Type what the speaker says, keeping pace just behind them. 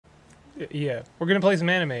Yeah, we're gonna play some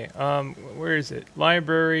anime. Where is it?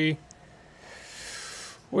 Library.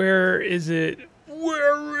 Where is it?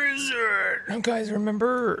 Where is it? Oh, guys,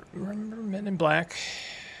 remember Men in Black?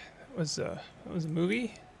 That was a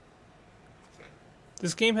movie.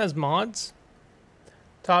 This game has mods.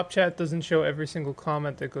 Top chat doesn't show every single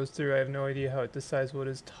comment that goes through. I have no idea how it decides what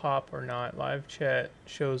is top or not. Live chat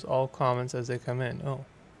shows all comments as they come in. Oh,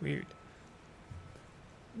 weird.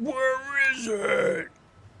 Where is it?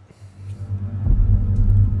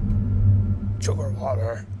 Sugar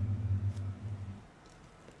water.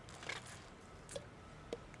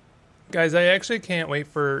 Guys, I actually can't wait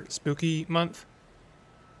for spooky month.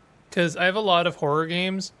 Because I have a lot of horror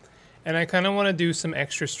games. And I kind of want to do some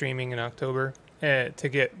extra streaming in October. To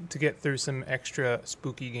get through some extra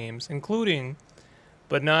spooky games. Including,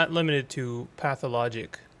 but not limited to,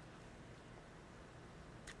 Pathologic.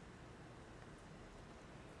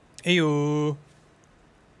 Heyo.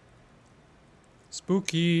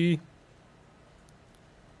 Spooky.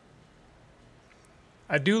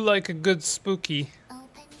 I do like a good spooky.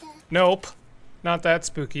 Nope. Not that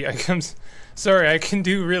spooky. Sorry, I can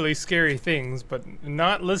do really scary things, but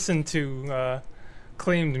not listen to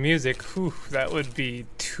claimed music. Whew, that would be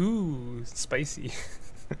too spicy.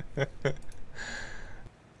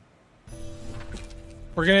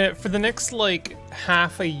 We're gonna, for the next like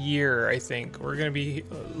half a year, I think, we're gonna be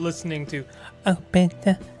listening to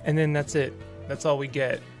and then that's it. That's all we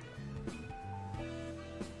get.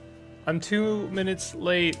 I'm 2 minutes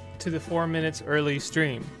late to the 4 minutes early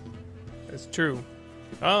stream. That's true.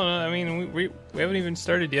 I don't know, I mean, we haven't even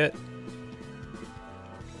started yet.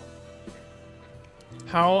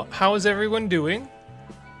 How is everyone doing?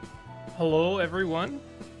 Hello, everyone.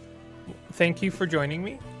 Thank you for joining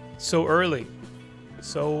me. So early.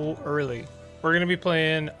 So early. We're going to be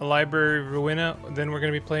playing a Library Ruina, then we're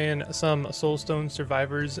going to be playing some Soulstone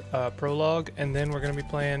Survivors prologue, and then we're going to be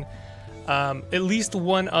playing at least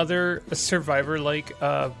one other Survivor-like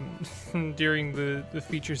during the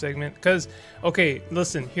feature segment. Because, okay,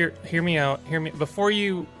 listen, hear me out. Before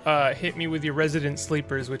you hit me with your resident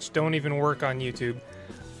sleepers, which don't even work on YouTube.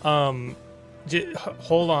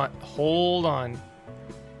 Hold on.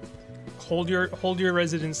 Hold your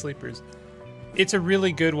resident sleepers. It's a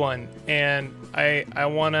really good one, and I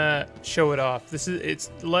want to show it off. It's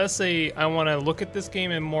less a I want to look at this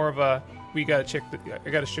game and more of a I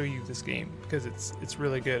gotta show you this game because it's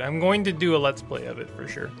really good. I'm going to do a let's play of it for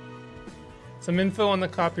sure. Some info on the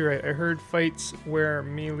copyright. I heard fights where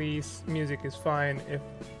melee music is fine if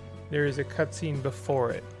there is a cutscene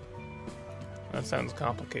before it. That sounds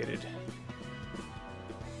complicated.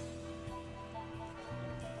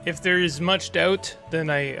 If there is much doubt, then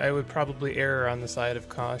I would probably err on the side of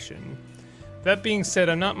caution. That being said,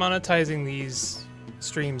 I'm not monetizing these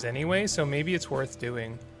streams anyway, so maybe it's worth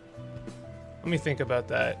doing. Let me think about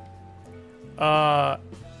that.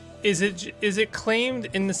 Is it claimed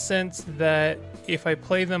in the sense that if I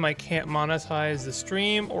play them I can't monetize the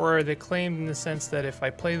stream, or are they claimed in the sense that if I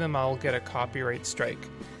play them I'll get a copyright strike?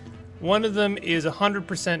 One of them is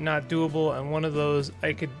 100% not doable, and one of those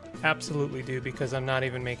I could absolutely do because I'm not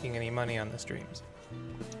even making any money on the streams.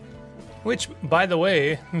 Which, by the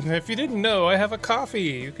way, if you didn't know, I have a coffee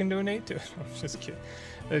you can donate to. I'm just kidding.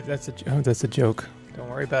 That's a joke. Don't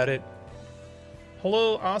worry about it.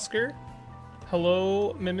 Hello, Oscar.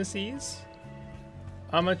 Hello, Mimeses.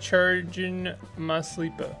 I'm a charging my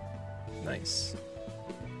sleeper. Nice.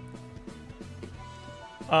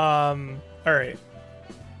 All right.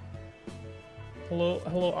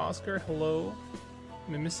 Hello, Oscar. Hello,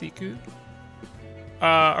 Mimisiku.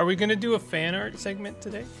 Are we gonna do a fan art segment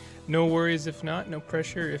today? No worries if not. No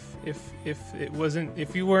pressure.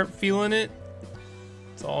 If you weren't feeling it,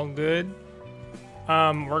 it's all good.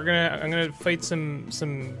 I'm gonna fight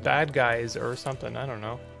some bad guys or something. I don't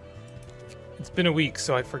know. It's been a week,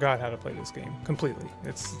 so I forgot how to play this game completely.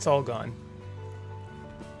 It's all gone.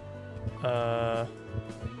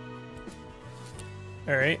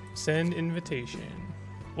 All right, send invitation.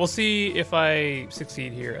 We'll see if I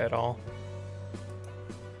succeed here at all.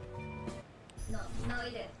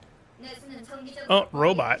 Oh,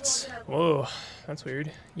 robots. Whoa, that's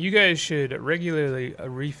weird. You guys should regularly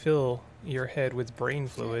refill your head with brain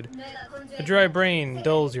fluid. A dry brain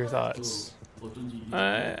dulls your thoughts.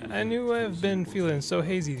 I knew I've been feeling so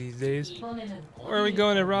hazy these days. Where are we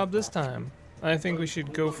going to rob this time? I think we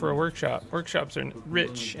should go for a workshop. Workshops are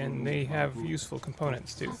rich and they have useful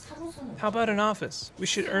components too. How about an office? We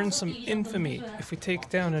should earn some infamy if we take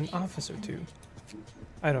down an office or two.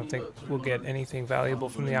 I don't think we'll get anything valuable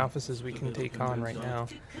from the offices we can take on right now.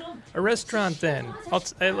 A restaurant then.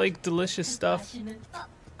 I like delicious stuff.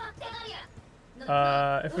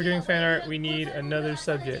 If we're doing fan art, we need another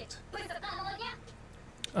subject.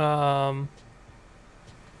 That's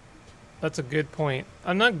a good point.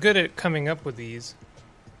 I'm not good at coming up with these.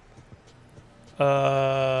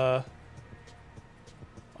 I'll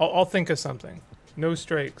think of something. No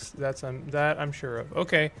strikes. That I'm sure of.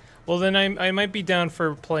 Okay. Well, then I might be down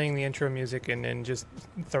for playing the intro music and then just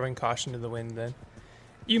throwing caution to the wind then.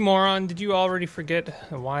 You moron, did you already forget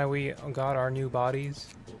why we got our new bodies?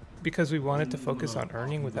 Because we wanted to focus on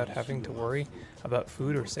earning without having to worry about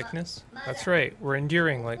food or sickness? That's right, we're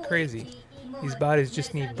enduring like crazy. These bodies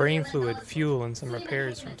just need brain fluid, fuel, and some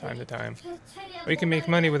repairs from time to time. We can make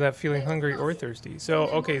money without feeling hungry or thirsty. So,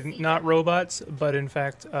 okay, not robots, but in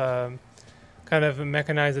fact, kind of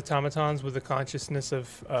mechanized automatons with the consciousness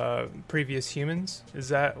of previous humans. Is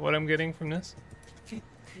that what I'm getting from this?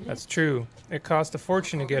 That's true. It costs a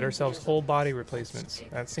fortune to get ourselves whole body replacements.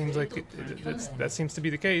 That seems like that seems to be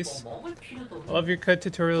the case. I love your cut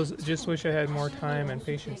tutorials. Just wish I had more time and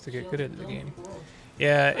patience to get good at the game.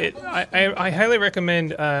 Yeah, I highly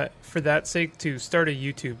recommend for that sake to start a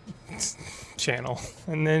YouTube channel,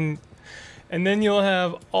 and then you'll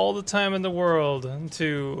have all the time in the world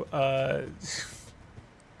to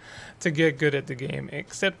get good at the game.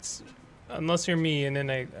 Except unless you're me, and then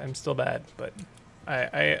I'm still bad, but.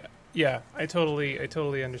 Yeah, I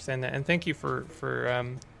totally understand that, and thank you for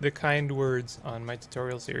the kind words on my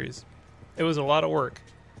tutorial series. It was a lot of work,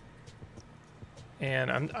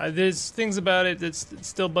 and there's things about it that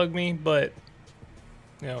still bug me, but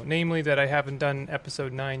you know, namely that I haven't done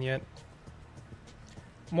episode 9 yet.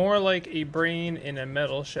 More like a brain in a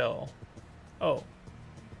metal shell. Oh,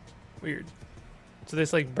 weird. So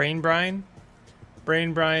there's like brain brine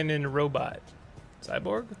in a robot,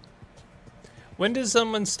 cyborg. When does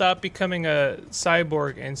someone stop becoming a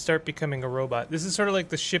cyborg and start becoming a robot? This is sort of like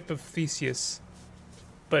the ship of Theseus,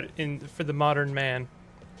 but for the modern man.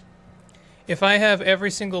 If I have every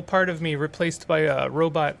single part of me replaced by a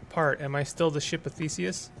robot part, am I still the ship of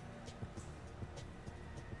Theseus?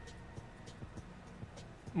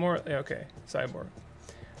 Okay, cyborg.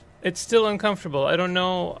 It's still uncomfortable. I don't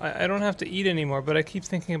know. I don't have to eat anymore, but I keep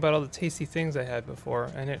thinking about all the tasty things I had before,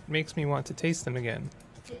 and it makes me want to taste them again.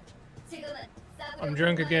 I'm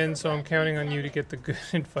drunk again, so I'm counting on you to get the good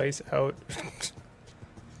advice out.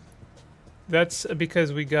 That's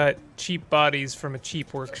because we got cheap bodies from a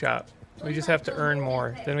cheap workshop. We just have to earn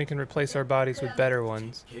more, then we can replace our bodies with better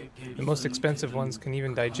ones. The most expensive ones can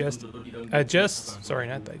even adjust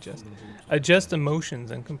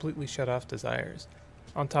emotions and completely shut off desires,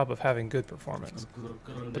 on top of having good performance.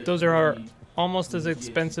 But those are almost as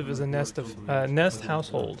expensive as a Nest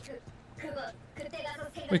household.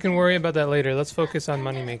 We can worry about that later. Let's focus on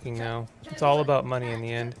money making now. It's all about money in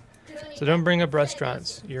the end. So don't bring up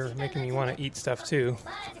restaurants. You're making me want to eat stuff too.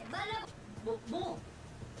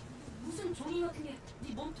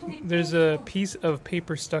 There's a piece of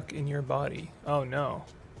paper stuck in your body. Oh no.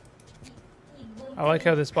 I like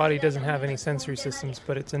how this body doesn't have any sensory systems,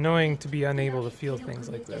 but it's annoying to be unable to feel things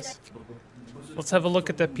like this. Let's have a look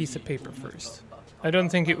at that piece of paper first. I don't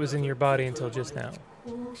think it was in your body until just now.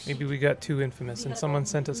 Maybe we got too infamous and someone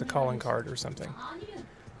sent us a calling card or something.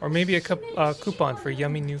 Or maybe a coupon for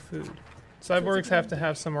yummy new food. Cyborgs have to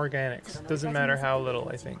have some organics. Doesn't matter how little,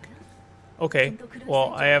 I think. Okay,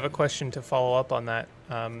 well, I have a question to follow up on that.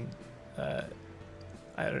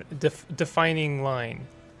 Defining line.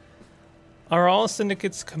 Are all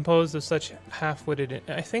syndicates composed of such half-witted...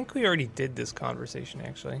 I think we already did this conversation,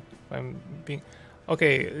 actually. If I'm being...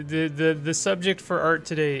 Okay, the subject for art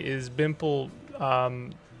today is Bimple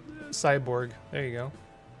Cyborg. There you go.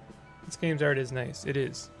 This game's art is nice. It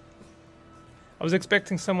is. I was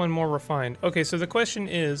expecting someone more refined. Okay, so the question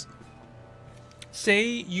is, say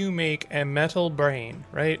you make a metal brain,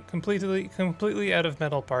 right? Completely out of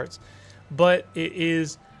metal parts, but it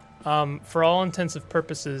is, for all intensive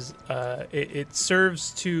purposes, it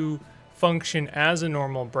serves to function as a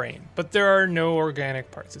normal brain, but there are no organic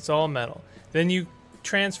parts. It's all metal. Then you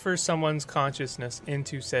transfer someone's consciousness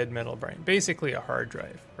into said metal brain, basically a hard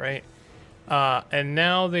drive, right? And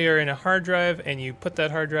now they are in a hard drive, and you put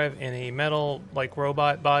that hard drive in a metal, like,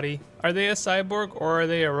 robot body. Are they a cyborg or are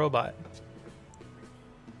they a robot?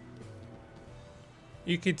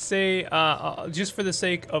 You could say, just for the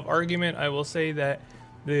sake of argument, I will say that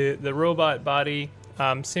the robot body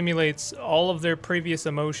simulates all of their previous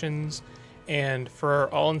emotions, and for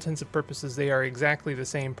all intents and purposes, they are exactly the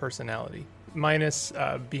same personality, minus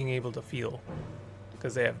being able to feel,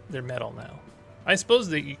 because they're metal now. I suppose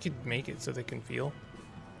that you could make it so they can feel.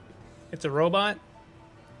 It's a robot.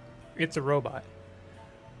 It's a robot.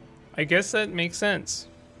 I guess that makes sense.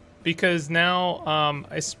 because now,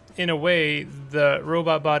 in a way, the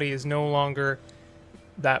robot body is no longer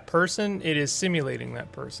that person. It is simulating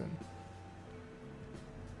that person.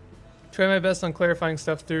 Try my best on clarifying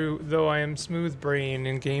stuff through, though I am smooth brain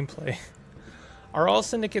in gameplay. Are all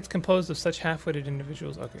syndicates composed of such half-witted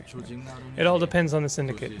individuals? Okay. It all depends on the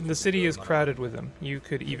syndicate. The city is crowded with them. You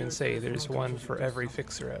could even say there's one for every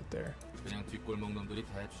fixer out there.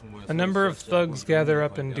 A number of thugs gather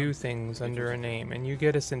up and do things under a name, and you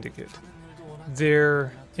get a syndicate.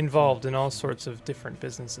 They're involved in all sorts of different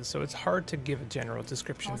businesses, so it's hard to give a general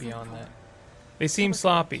description beyond that. They seem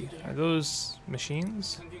sloppy. Are those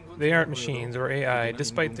machines? They aren't machines or AI,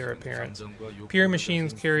 despite their appearance. Pure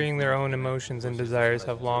machines carrying their own emotions and desires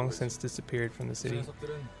have long since disappeared from the city.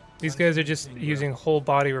 These guys are just using whole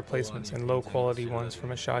body replacements and low-quality ones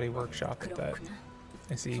from a shoddy workshop at that.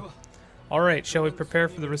 I see. Alright, shall we prepare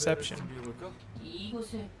for the reception?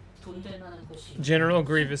 General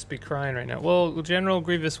Grievous be crying right now. Well, General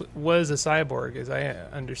Grievous was a cyborg, as I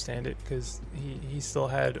understand it, because he still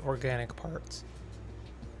had organic parts.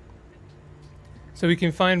 So we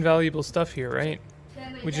can find valuable stuff here, right?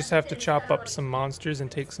 We just have to chop up some monsters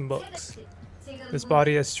and take some books. This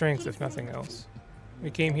body has strength, if nothing else.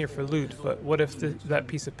 We came here for loot, but what if that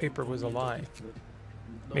piece of paper was a lie?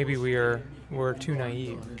 Maybe we're too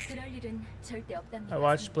naive. I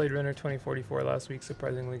watched Blade Runner 2044 last week,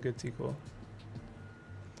 surprisingly good sequel.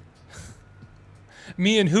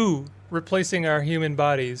 Me and who? Replacing our human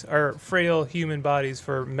bodies, our frail human bodies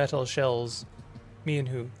for metal shells. Me and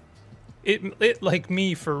who? It like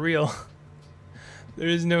me for real. There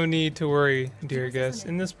is no need to worry, dear guests.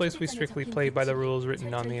 In this place we strictly play by the rules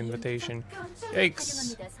written on the invitation.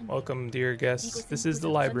 Yikes! Welcome, dear guests. This is the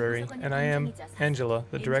library, and I am Angela,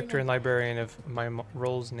 the director and librarian of my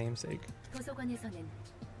role's namesake.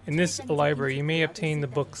 In this library, you may obtain the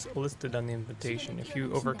books listed on the invitation, if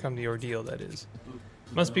you overcome the ordeal, that is.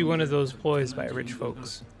 Must be one of those ploys by rich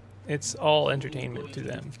folks. It's all entertainment to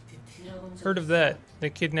them. Heard of that? They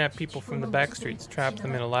kidnap people from the back streets, trap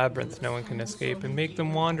them in a labyrinth no one can escape, and make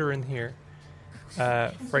them wander in here,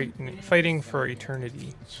 fighting for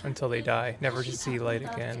eternity until they die, never to see light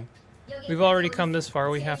again. We've already come this far,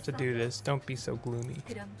 we have to do this. Don't be so gloomy.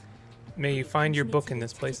 May you find your book in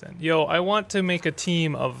this place then. Yo, I want to make a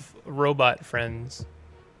team of robot friends.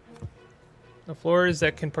 The floors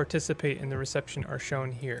that can participate in the reception are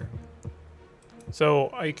shown here. So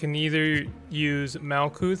I can either use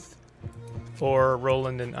Malkuth or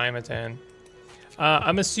Roland and Imatan.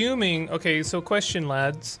 I'm assuming. Okay, so question,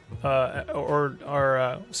 lads.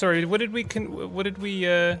 Sorry, what did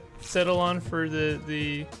we settle on for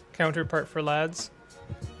the counterpart for lads?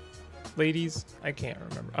 Ladies, I can't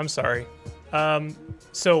remember. I'm sorry.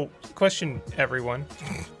 So question, everyone.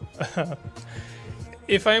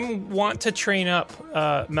 If I want to train up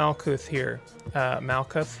Malkuth here,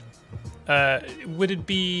 Malkuth. Would it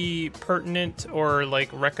be pertinent or like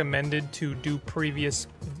recommended to do previous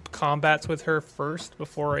combats with her first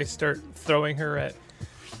before I start throwing her at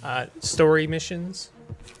story missions?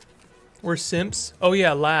 Or simps? Oh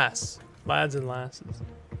yeah, lads and lasses.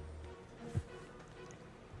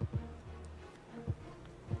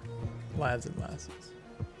 Lads and lasses.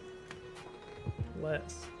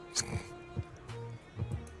 Less.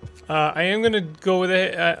 I am gonna go with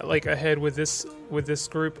it like ahead with this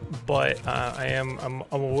group, but I'm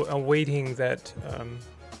awaiting that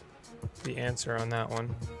the answer on that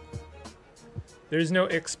one. There's no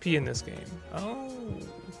XP in this game. Oh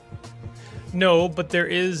no, but there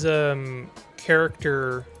is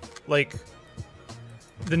character, like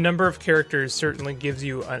the number of characters certainly gives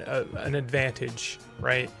you an advantage,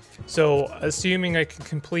 right? So, assuming I can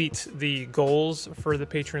complete the goals for the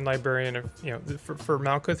patron librarian, of for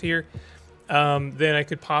Malkuth here, then I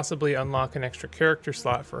could possibly unlock an extra character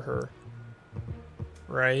slot for her,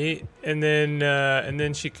 right? And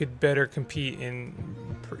then she could better compete in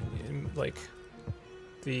like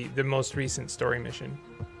the most recent story mission.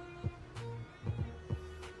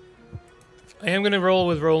 I am gonna roll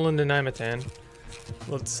with Roland and Imatan.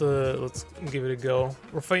 Let's give it a go.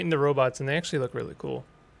 We're fighting the robots, and they actually look really cool.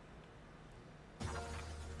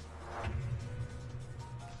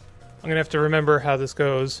 I'm gonna have to remember how this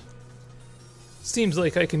goes. Seems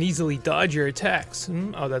like I can easily dodge your attacks.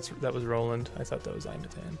 Oh, that was Roland. I thought that was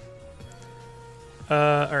Imatan.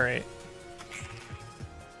 Alright.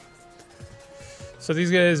 So these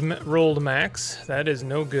guys rolled max. That is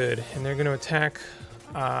no good. And they're gonna attack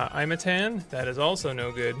Imatan. That is also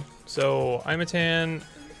no good. So Imatan,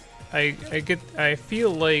 I feel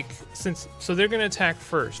like so they're gonna attack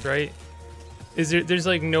first, right? There's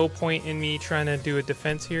like no point in me trying to do a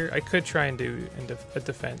defense here. I could try and do a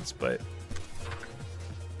defense, but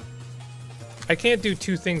I can't do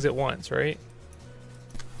two things at once, right?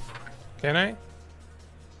 Can I?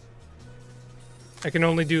 I can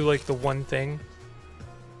only do like the one thing.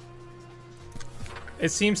 It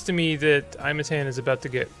seems to me that Imatan is about to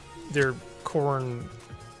get their corn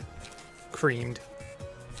creamed.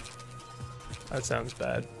 That sounds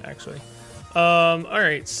bad, actually.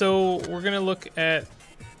 Alright, so we're gonna look at...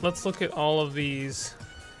 Let's look at all of these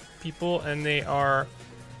people, and they are...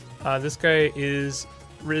 this guy is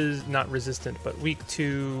not resistant, but weak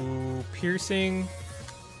to piercing.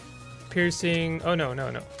 Piercing... Oh,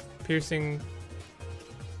 no. Piercing...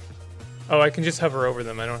 Oh, I can just hover over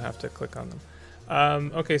them. I don't have to click on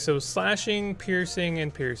them. Okay, so slashing, piercing,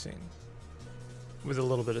 and piercing. With a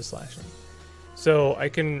little bit of slashing. So I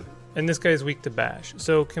can... And this guy's weak to bash.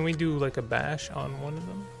 So can we do like a bash on one of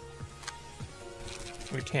them?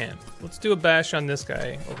 We can. Let's do a bash on this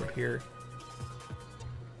guy over here.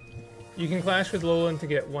 You can clash with Lolan to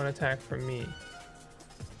get one attack from me.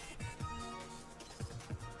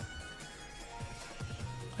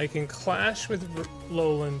 I can clash with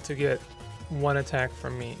Lolan to get one attack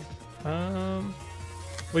from me.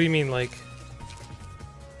 What do you mean, like?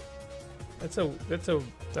 That's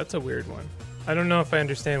a weird one. I don't know if I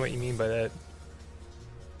understand what you mean by that.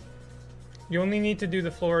 You only need to do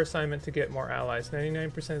the floor assignment to get more allies.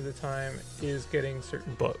 99% of the time is getting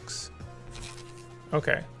certain books.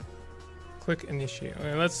 Okay. Click initiate.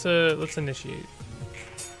 Okay, let's initiate.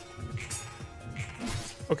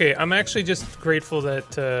 Okay, I'm actually just grateful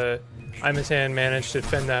that Imatan managed to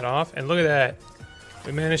fend that off, and look at that.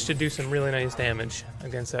 We managed to do some really nice damage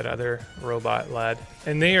against that other robot lad.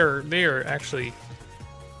 And they are actually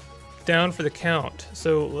down for the count.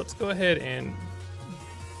 So let's go ahead and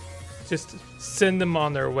just send them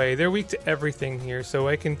on their way. They're weak to everything here, so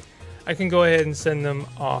I can go ahead and send them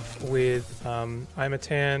off with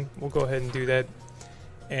Imatan. We'll go ahead and do that.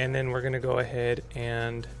 And then we're gonna go ahead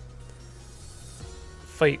and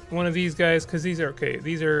fight one of these guys, because these are okay.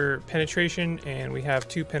 These are penetration, and we have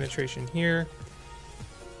 2 penetration here.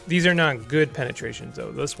 These are not good penetrations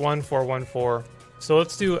though. This 1-4-1-4. So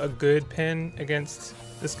let's do a good pen against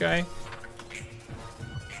this guy.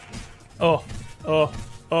 Oh,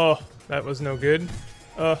 that was no good.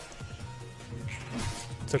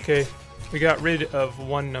 It's okay. We got rid of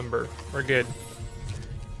 1 number. We're good.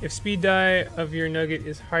 If speed die of your nugget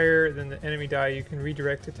is higher than the enemy die, you can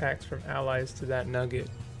redirect attacks from allies to that nugget.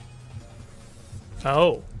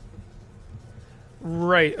 Oh.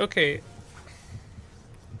 Right, okay.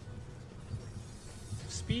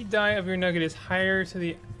 Speed die of your nugget is higher to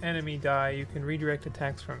the enemy die, you can redirect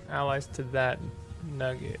attacks from allies to that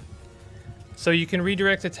nugget. So you can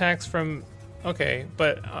redirect attacks from... Okay,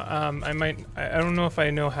 but I don't know if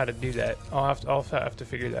I know how to do that. I'll have to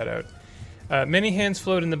figure that out. Many hands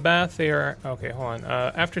float in the bath. They are... Okay, hold on.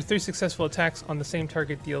 After 3 successful attacks on the same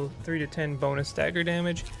target, deal 3 to 10 bonus stagger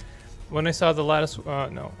damage. When I saw the lattice...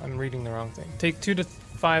 no, I'm reading the wrong thing. Take 2 to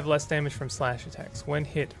 5 less damage from slash attacks. When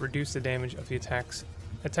hit, reduce the damage of the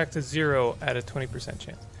attack to 0 at a 20%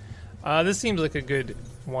 chance. This seems like a good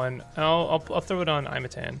one. I'll throw it on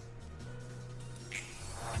Imatan.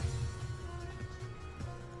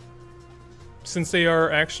 Since they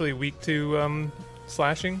are actually weak to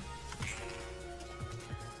slashing.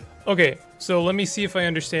 Okay, so let me see if I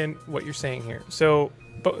understand what you're saying here. So,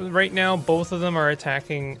 right now, both of them are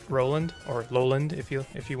attacking Roland, or Loland, if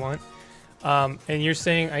you want. And you're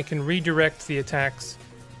saying I can redirect the attacks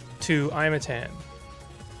to Imatan.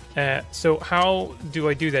 So how do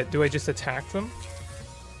I do that? Do I just attack them?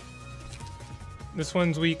 This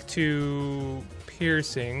one's weak to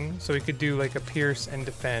piercing, so we could do like a pierce and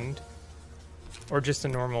defend. Or just a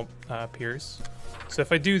normal pierce. So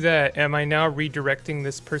if I do that, am I now redirecting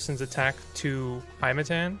this person's attack to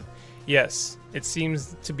Imatan? Yes, it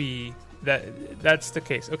seems to be that's the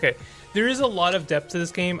case. Okay, there is a lot of depth to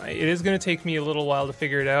this game. It is going to take me a little while to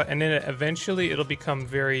figure it out, and then eventually it'll become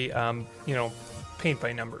very, you know, paint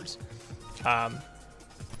by numbers.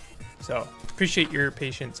 So appreciate your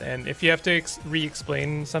patience, and if you have to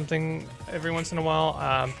re-explain something every once in a while,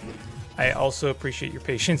 I also appreciate your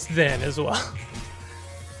patience then as well.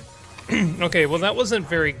 Okay, well that wasn't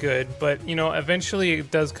very good, but you know, eventually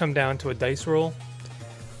it does come down to a dice roll.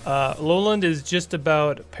 Loland is just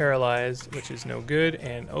about paralyzed, which is no good,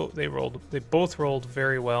 and oh, they both rolled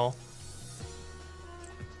very well.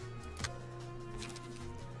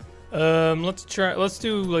 Let's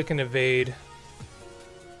do like an evade.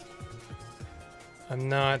 I'm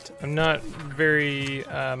not very,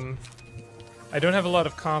 I don't have a lot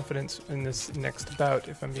of confidence in this next bout,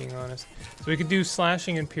 if I'm being honest. So we could do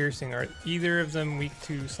slashing and piercing. Are either of them weak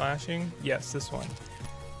to slashing? Yes, this one.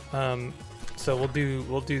 So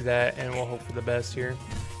we'll do that, and we'll hope for the best here.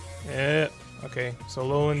 Yeah. Okay. So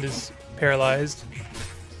Lowland is paralyzed,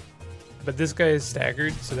 but this guy is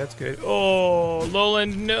staggered, so that's good. Oh,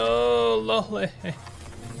 Lowland, no, Lowland.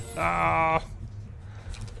 Ah.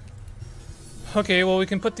 Okay. Well, we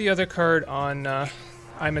can put the other card on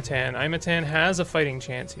Imatan. Imatan has a fighting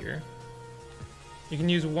chance here. You can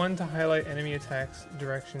use 1 to highlight enemy attacks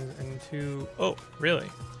directions and 2. Oh, really?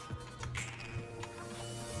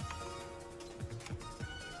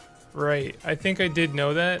 Right. I think I did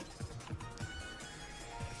know that.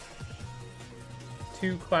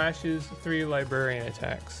 2 clashes, 3 librarian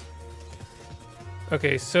attacks.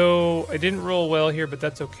 Okay, so I didn't roll well here, but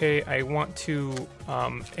that's okay. I want to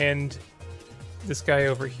end this guy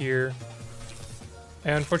over here.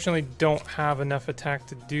 I unfortunately don't have enough attack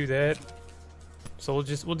to do that. So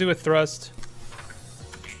we'll do a thrust.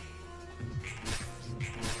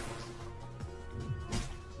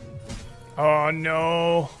 Oh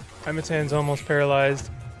no! Imatan's almost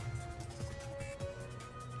paralyzed.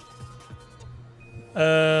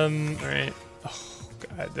 Alright. Oh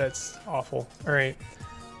god, that's awful. Alright.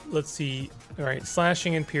 Let's see. Alright,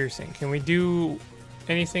 slashing and piercing. Can we do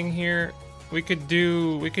anything here? We could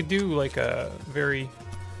do like a very...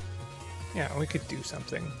 Yeah, we could do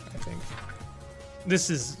something, I think.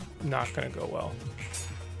 This is not gonna go well.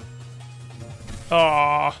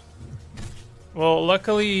 Ah. Well,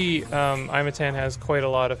 luckily, Imatan has quite a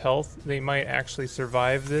lot of health. They might actually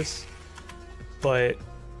survive this, but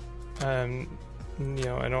you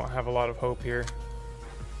know, I don't have a lot of hope here.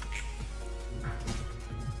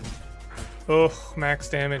 Oh, max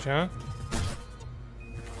damage, huh?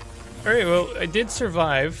 All right. Well, I did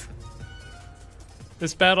survive.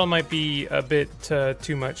 This battle might be a bit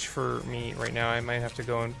too much for me right now. I might have to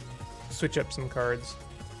go and switch up some cards.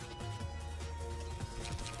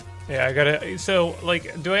 Yeah, I gotta. So,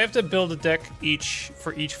 like, do I have to build a deck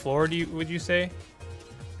for each floor? Would you say?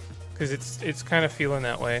 Because it's kind of feeling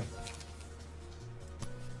that way.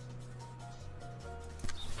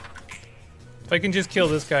 If I can just kill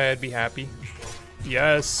this guy, I'd be happy.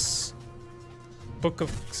 Yes. Book of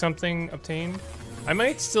something obtained. I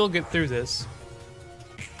might still get through this.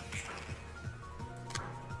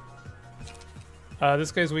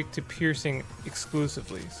 This guy's weak to piercing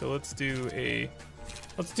exclusively, so let's do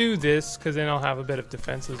this, because then I'll have a bit of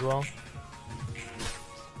defense as well.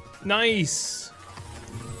 Nice!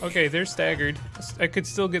 Okay, they're staggered. I could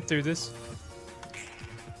still get through this.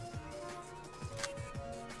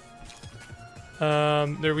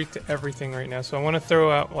 They're weak to everything right now, so I want to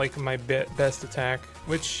throw out like my best attack,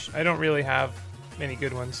 which I don't really have any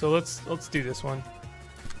good ones. So let's do this one.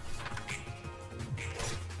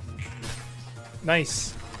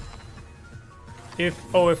 Nice. If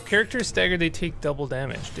characters stagger, they take double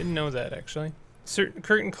damage. Didn't know that, actually.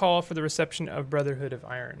 Curtain call for the reception of Brotherhood of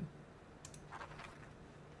Iron.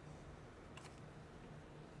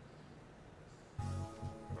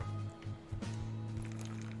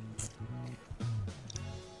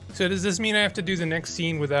 So does this mean I have to do the next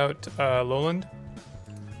scene without Lowland?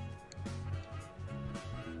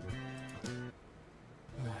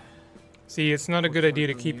 See, it's not a good idea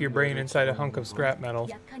to keep your brain inside a hunk of scrap metal.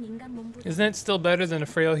 Isn't it still better than a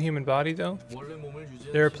frail human body, though?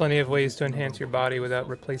 There are plenty of ways to enhance your body without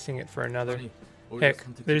replacing it for another. Heck,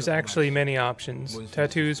 there's actually many options.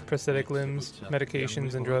 Tattoos, prosthetic limbs,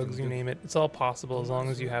 medications, and drugs, you name it. It's all possible as long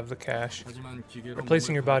as you have the cash.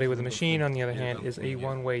 Replacing your body with a machine, on the other hand, is a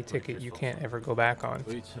one-way ticket you can't ever go back on.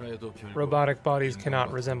 Robotic bodies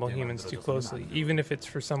cannot resemble humans too closely, even if it's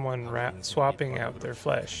for someone swapping out their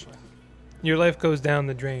flesh. Your life goes down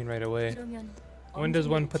the drain right away. When does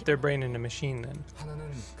one put their brain in a machine, then?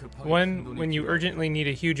 When you urgently need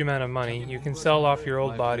a huge amount of money, you can sell off your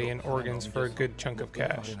old body and organs for a good chunk of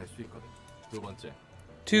cash.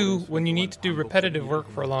 2, when you need to do repetitive work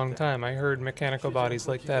for a long time. I heard mechanical bodies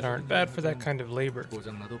like that aren't bad for that kind of labor.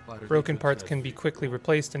 Broken parts can be quickly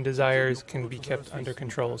replaced and desires can be kept under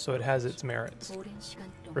control, so it has its merits.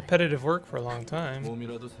 Repetitive work for a long time?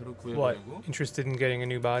 What, interested in getting a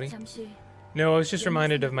new body? No, I was just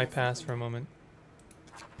reminded of my past for a moment.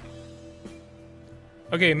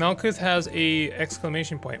 Okay, Malkuth has a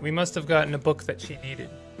exclamation point. We must have gotten a book that she needed.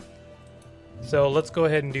 So let's go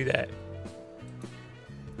ahead and do that.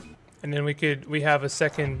 And then we have a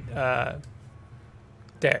second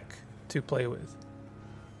deck to play with.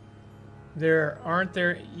 Aren't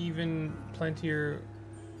there even plenty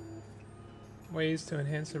ways to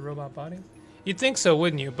enhance the robot body? You'd think so,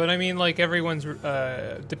 wouldn't you? But I mean, like, everyone's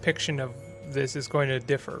depiction of this is going to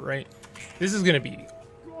differ, right? This is going to be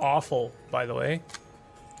awful, by the way.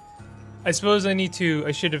 I suppose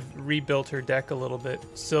I should have rebuilt her deck a little bit.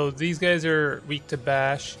 So these guys are weak to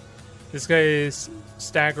bash. This guy is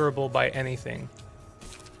staggerable by anything.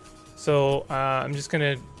 So I'm just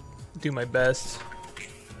gonna do my best.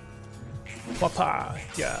 Wapa,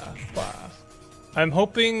 yeah, wah. I'm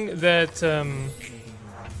hoping that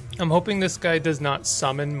this guy does not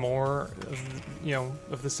summon more,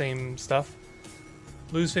 of the same stuff.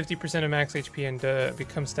 Lose 50% of max HP and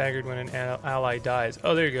become staggered when an ally dies.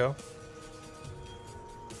 Oh, there you go.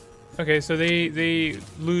 Okay, so they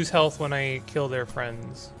lose health when I kill their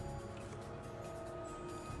friends.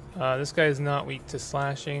 This guy is not weak to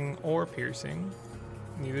slashing or piercing.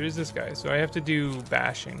 Neither is this guy, so I have to do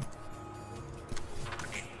bashing.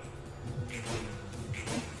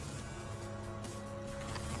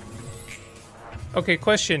 Okay,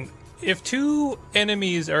 question. If two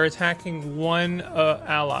enemies are attacking one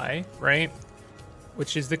ally, right?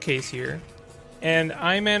 Which is the case here. And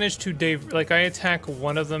I manage to, I attack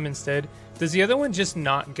one of them instead. Does the other one just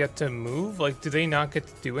not get to move? Like, do they not get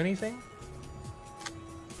to do anything?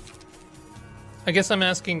 I guess I'm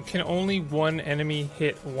asking, can only one enemy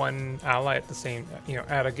hit one ally at the same,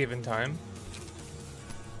 at a given time?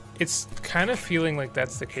 It's kind of feeling like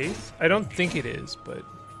that's the case. I don't think it is, but...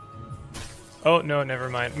 Oh, no, never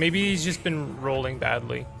mind. Maybe he's just been rolling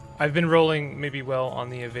badly. I've been rolling maybe well on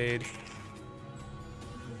the evade.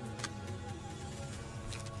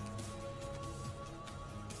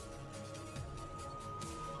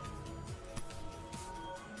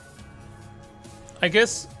 I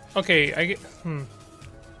guess... Okay, I get...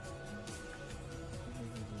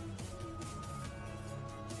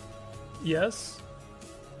 Yes?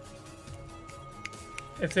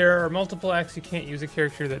 If there are multiple acts, you can't use a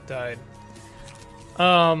character that died.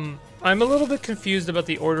 I'm a little bit confused about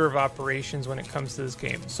the order of operations when it comes to this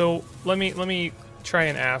game. So let me try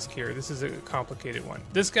and ask here. This is a complicated one.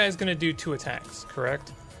 This guy's gonna do 2 attacks,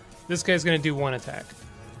 correct? This guy's gonna do 1 attack.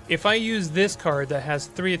 If I use this card that has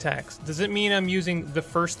 3 attacks, does it mean I'm using the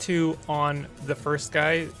first 2 on the first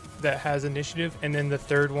guy that has initiative and then the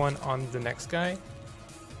third one on the next guy?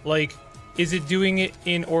 Like, is it doing it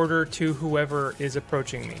in order to whoever is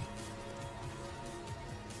approaching me?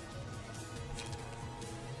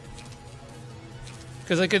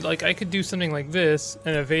 Because I could do something like this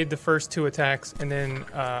and evade the first 2 attacks and then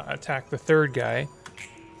attack the third guy.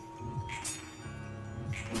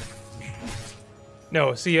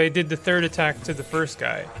 No, see, I did the 3rd attack to the first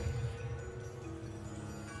guy.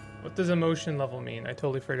 What does emotion level mean? I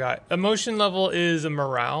totally forgot. Emotion level is a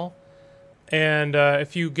morale. And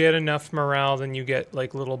if you get enough morale, then you get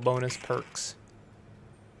like little bonus perks.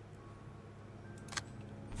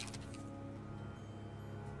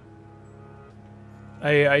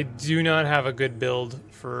 I do not have a good build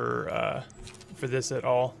for this at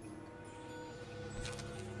all.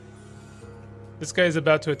 This guy's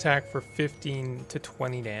about to attack for 15 to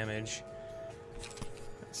 20 damage.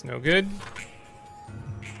 That's no good.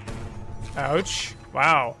 Ouch.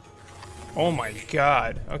 Wow. Oh my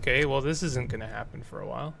god. Okay, well this isn't gonna happen for a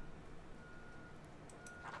while.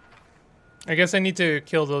 I guess I need to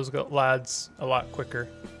kill those lads a lot quicker.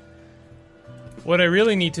 What I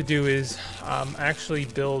really need to do is actually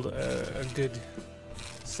build a good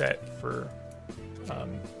set for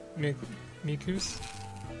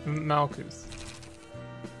Malkuth.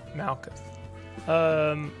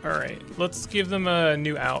 Alright, let's give them a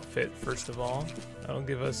new outfit first of all. That'll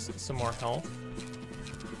give us some more health.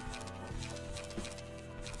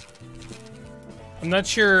 I'm not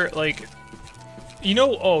sure, like, you know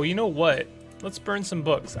what? Let's burn some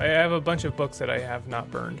books. I have a bunch of books that I have not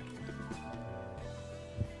burned.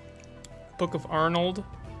 Book of Arnold.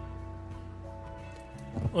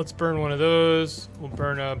 Let's burn one of those. We'll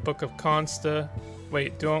burn a Book of Consta.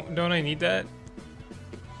 Wait, don't I need that?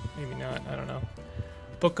 Maybe not, I don't know.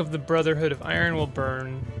 Book of the Brotherhood of Iron will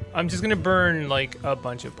burn. I'm just gonna burn like a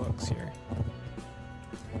bunch of books here.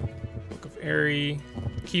 Book of Airy.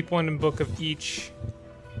 Keep one in book of each.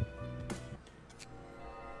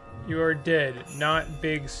 You are dead, not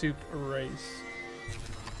big soup or rice.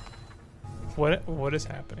 What is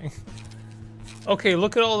happening? Okay,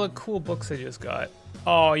 look at all the cool books I just got.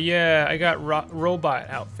 Oh yeah, I got robot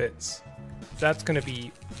outfits. That's gonna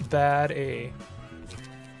be bad A.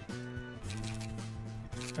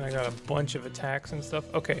 And I got a bunch of attacks and stuff.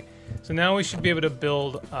 Okay, so now we should be able to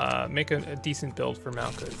build, make a decent build for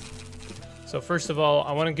Malkuth. So first of all,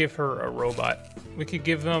 I want to give her a robot. We could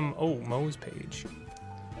give them, oh, Moe's page.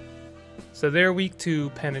 So they're weak to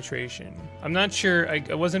penetration. I'm not sure, I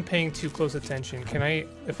wasn't paying too close attention. Can I,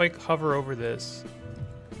 if I hover over this?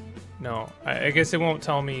 No, I guess it won't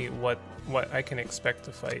tell me what I can expect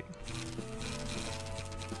to fight.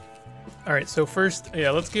 All right, so first, yeah,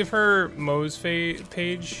 let's give her Moe's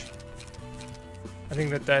page. I think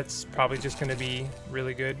that's probably just gonna be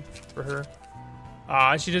really good for her.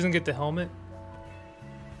 She doesn't get the helmet.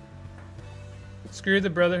 Screw the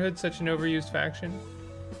Brotherhood, such an overused faction.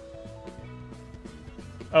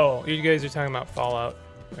 Oh, you guys are talking about Fallout.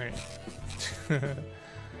 All right.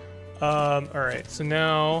 All right, so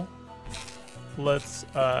now let's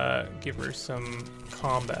give her some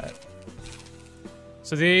combat.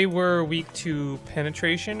 So they were weak to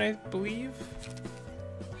penetration, I believe.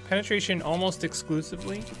 Penetration almost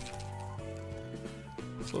exclusively.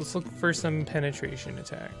 So let's look for some penetration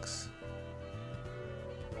attacks.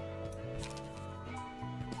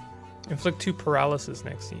 Inflict 2 paralysis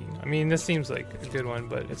next scene. I mean, this seems like a good one,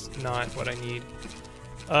 but it's not what I need.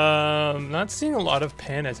 Not seeing a lot of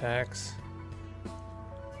pen attacks.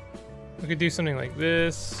 We could do something like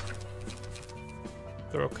this.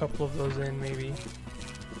 Throw a couple of those in, maybe.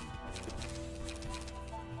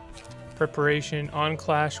 Preparation, on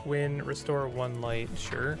clash, win, restore 1 light,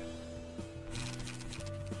 sure.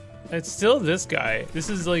 It's still this guy. This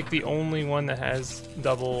is like the only one that has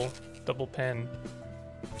double pen.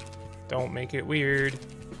 Don't make it weird.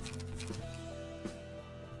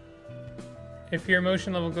 If your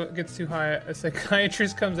emotion level gets too high, a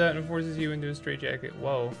psychiatrist comes out and forces you into a straitjacket.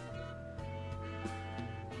 Whoa.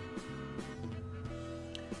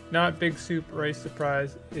 Not Big Soup Rice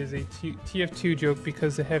Surprise is a TF2 joke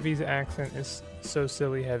because the heavy's accent is so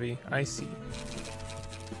silly heavy. I see.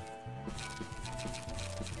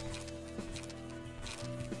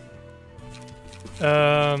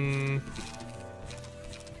 I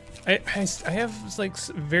have like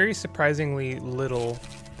very surprisingly little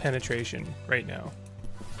penetration right now.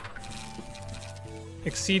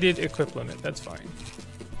 Exceeded equip limit, that's fine.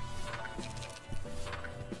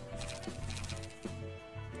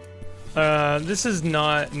 This is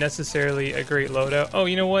not necessarily a great loadout. Oh,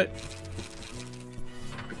 you know what?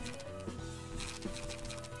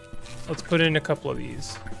 Let's put in a couple of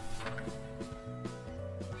these.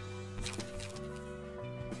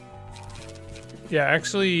 Yeah,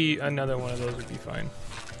 actually, another one of those would be fine.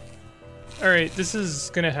 Alright, this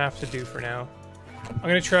is gonna have to do for now. I'm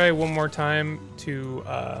gonna try one more time to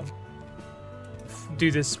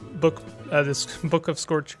do this book of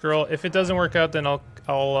Scorched Girl. If it doesn't work out, then I'll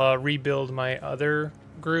rebuild my other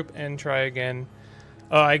group and try again.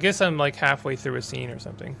 I guess I'm like halfway through a scene or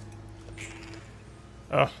something.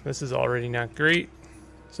 Oh, this is already not great.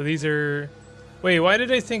 So these are... Wait, why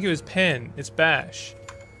did I think it was Pen? It's Bash.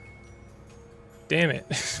 Damn it.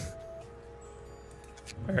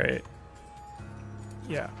 Alright.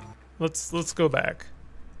 Yeah. Let's go back.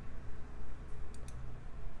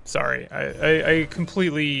 Sorry, I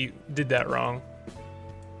completely did that wrong.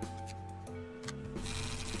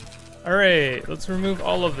 Alright, let's remove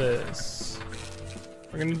all of this.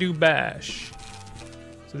 We're gonna do Bash.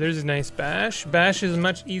 So there's a nice Bash. Bash is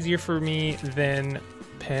much easier for me than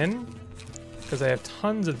Pen, because I have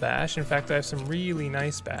tons of Bash. In fact, I have some really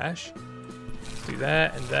nice Bash. Do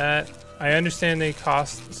that and that. I understand they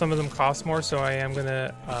cost, some of them cost more, so I am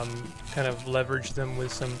gonna kind of leverage them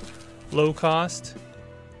with some low cost.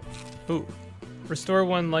 Ooh. Restore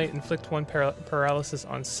 1 light, inflict 1 paralysis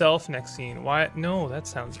on self next scene. Why? No, that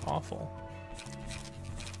sounds awful.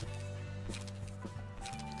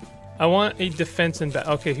 I want a defense and bash.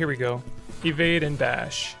 Okay, here we go. Evade and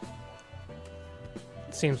bash.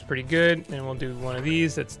 Seems pretty good. And we'll do one of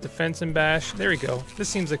these. That's defense and bash. There we go. This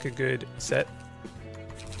seems like a good set.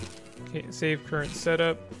 Okay, save current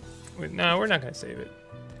setup. Wait, no, we're not going to save it.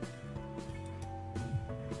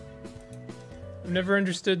 I've never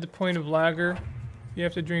understood the point of lager. You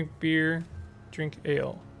have to drink beer, drink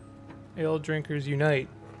ale. Ale drinkers unite.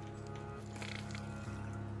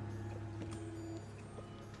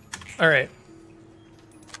 All right.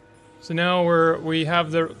 So now we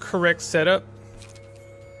have the correct setup.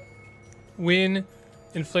 Win,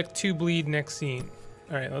 inflict 2 bleed next scene.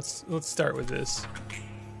 All right, let's start with this.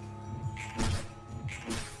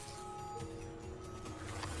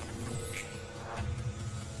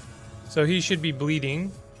 So he should be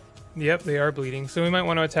bleeding. Yep, they are bleeding. So we might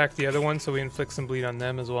want to attack the other one so we inflict some bleed on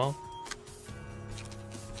them as well.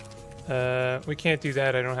 We can't do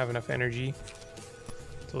that. I don't have enough energy.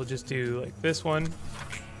 So we'll just do like this one.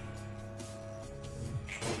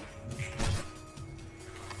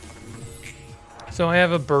 So I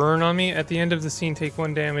have a burn on me. At the end of the scene, take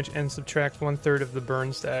 1 damage and subtract 1/3 of the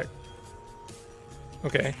burn stack.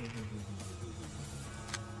 Okay.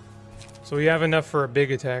 So we have enough for a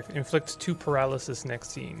big attack. Inflict 2 paralysis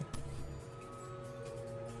next scene.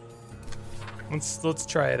 Let's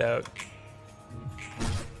try it out.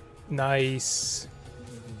 Nice.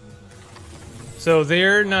 So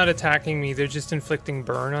they're not attacking me, they're just inflicting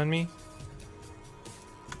burn on me.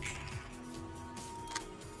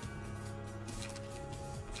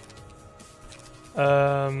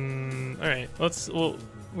 Alright,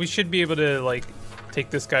 we should be able to, like, take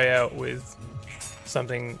this guy out with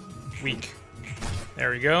something weak. There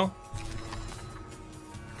we go.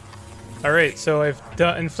 Alright, so I've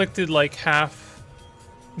inflicted, like, half.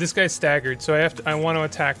 This guy's staggered, so I want to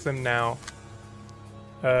attack them now.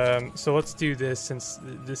 So let's do this, since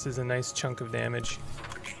this is a nice chunk of damage.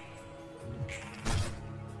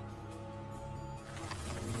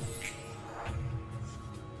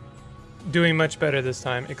 Doing much better this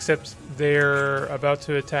time, except they're about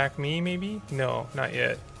to attack me, maybe? No, not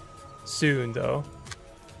yet. Soon, though.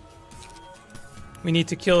 We need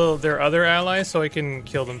to kill their other allies so I can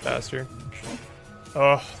kill them faster.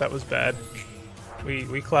 Oh, that was bad.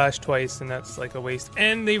 We clashed twice, and that's like a waste.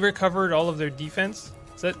 And they recovered all of their defense?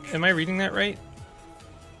 Am I reading that right?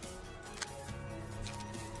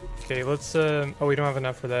 Okay, let's, oh, we don't have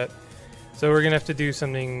enough for that. So we're gonna have to do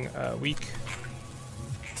something, weak.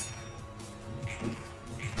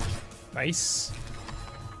 Nice.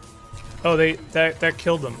 Oh, that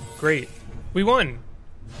killed them. Great. We won!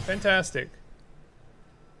 Fantastic.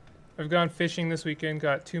 I've gone fishing this weekend,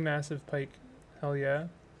 got 2 massive pike. Hell yeah.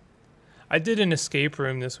 I did an escape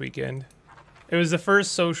room this weekend. It was the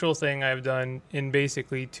first social thing I've done in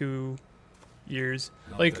basically 2 years.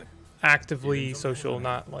 Like, actively social,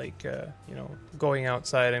 not like, you know, going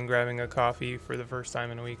outside and grabbing a coffee for the first time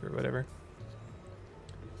in a week or whatever.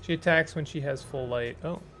 She attacks when she has full light.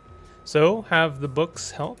 Oh. So, have the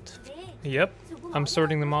books helped? Yep. I'm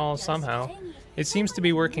sorting them all somehow. It seems to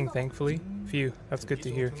be working, thankfully. Phew, that's good to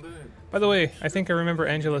hear. By the way, I think I remember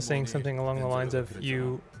Angela saying something along the lines of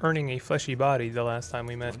you earning a fleshy body the last time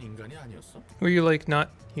we met. Were you, like, not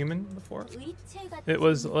human before? It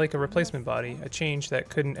was like a replacement body, a change that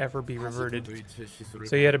couldn't ever be reverted.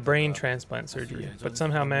 So you had a brain transplant surgery, but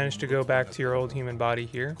somehow managed to go back to your old human body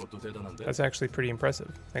here? That's actually pretty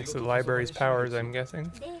impressive, thanks to the library's powers, I'm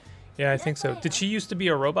guessing. Yeah, I think so. Did she used to be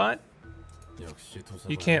a robot?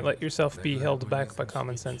 You can't let yourself be held back by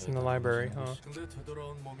common sense in the library, huh?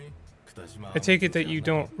 I take it that you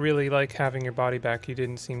don't really like having your body back. You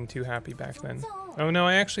didn't seem too happy back then. Oh no,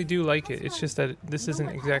 I actually do like it. It's just that this isn't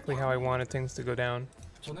exactly how I wanted things to go down.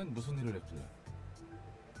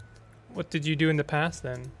 What did you do in the past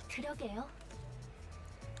then?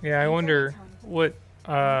 Yeah, I wonder what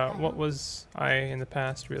was I in the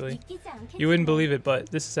past, really? You wouldn't believe it, but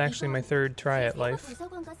this is actually my 3rd try at life.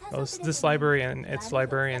 This library and its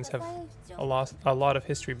librarians have a lot of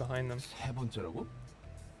history behind them.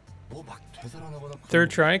 3rd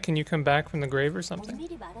try? Can you come back from the grave or something?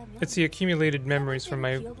 It's the accumulated memories from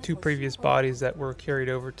my 2 previous bodies that were carried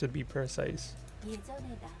over, to be precise.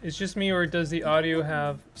 It's just me, or does the audio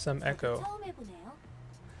have some echo?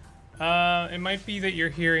 It might be that you're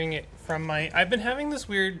hearing it from my... I've been having this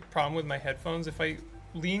weird problem with my headphones. If I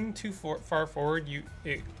lean too far forward,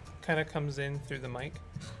 it kind of comes in through the mic.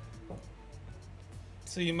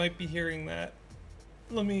 So you might be hearing that.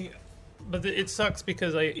 Let me... But it sucks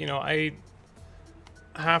because I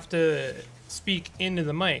have to speak into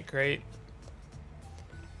the mic, right?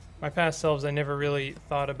 My past selves, I never really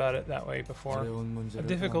thought about it that way before. A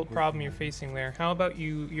difficult problem you're facing there. How about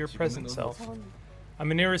your present self?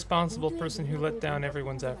 I'm an irresponsible person who let down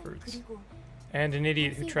everyone's efforts. And an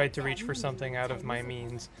idiot who tried to reach for something out of my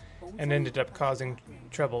means and ended up causing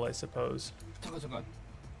trouble, I suppose.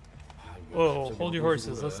 Whoa, hold your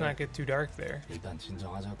horses. Let's not get too dark there.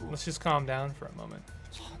 Let's just calm down for a moment.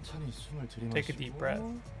 Take a deep breath.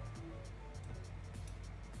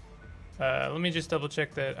 Let me just double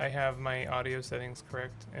check that I have my audio settings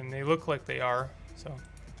correct. And they look like they are, so.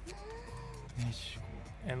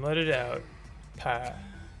 And let it out. Pa.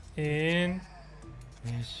 In.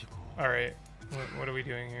 Alright, what are we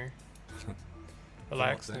doing here?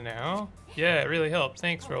 Relaxed now? Yeah, it really helped.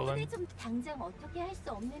 Thanks, Roland.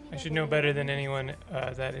 I should know better than anyone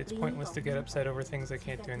that it's pointless to get upset over things I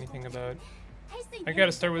can't do anything about. I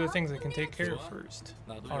gotta start with the things I can take care of first.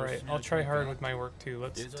 Alright, I'll try hard with my work too.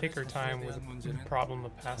 Let's take our time with the problem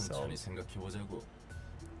of past selves.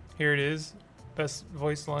 Here it is. Best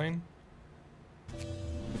voice line.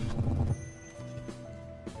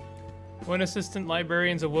 When assistant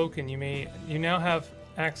librarians awoken, you now have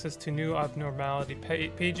access to new abnormality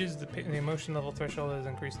pages. The emotion level threshold has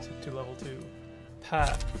increased to level 2.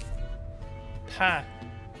 Pa. Pa.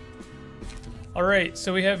 Alright,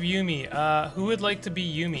 so we have Yumi. Who would like to be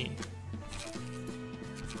Yumi?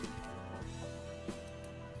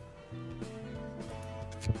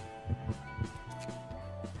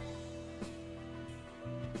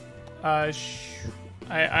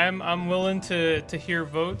 I'm willing to hear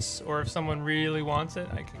votes, or if someone really wants it,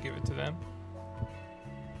 I could give it to them.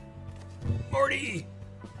 Morty,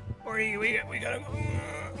 we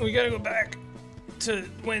gotta go back to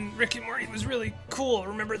when Rick and Morty was really cool.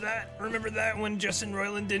 Remember that? Remember that when Justin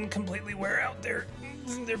Roiland didn't completely wear out their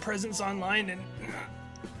presence online, and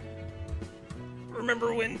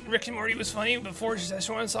remember when Rick and Morty was funny before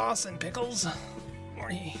Szechuan sauce and pickles?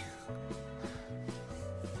 Morty.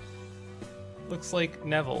 Looks like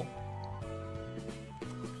Neville.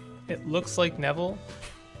 It looks like Neville.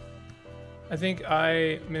 I think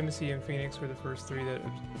Mimsy, and Phoenix were the first three that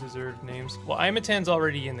deserved names. Well, Imatan's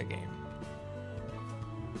already in the game.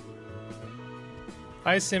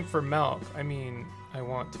 I simp for Malk. I mean, I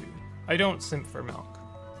want to. I don't simp for Malk.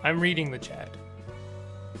 I'm reading the chat.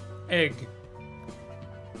 Egg.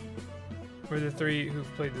 We're the three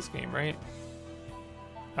who've played this game, right?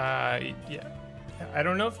 Yeah. I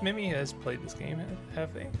don't know if Mimi has played this game.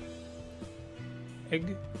 Have they?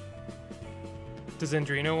 Egg. Does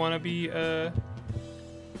Andrino want to be a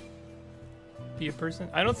person?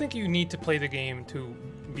 I don't think you need to play the game to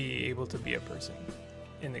be able to be a person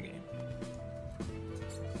in the game.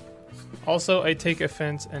 Also, I take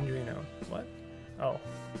offense, Andrino. What? Oh.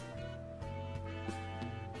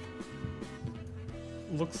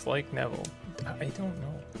 Looks like Neville. I don't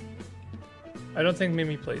know. I don't think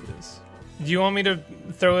Mimi played this. Do you want me to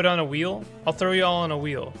throw it on a wheel? I'll throw you all on a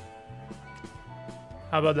wheel.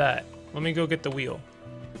 How about that? Let me go get the wheel.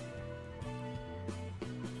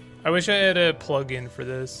 I wish I had a plug-in for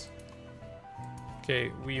this. Okay,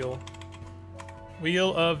 wheel.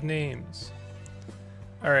 Wheel of names.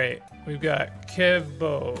 Alright, we've got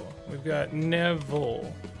Kevbo. We've got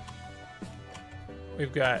Neville.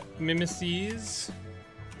 We've got Mimeses.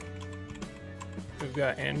 We've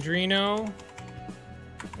got Andrino.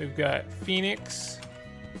 We've got Phoenix.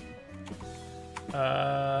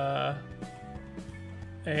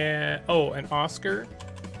 And Oscar.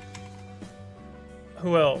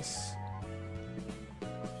 Who else?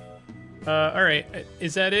 Alright,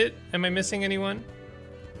 is that it? Am I missing anyone?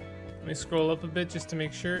 Let me scroll up a bit just to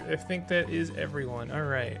make sure. I think that is everyone.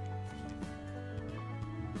 Alright.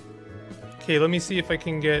 Okay, let me see if I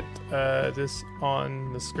can get this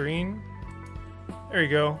on the screen. There you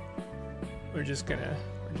go. We're just gonna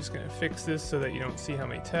fix this so that you don't see how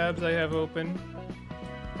many tabs I have open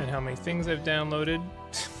and how many things I've downloaded.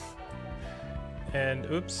 And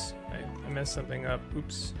oops, I messed something up.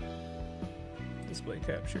 Oops. Display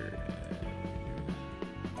capture.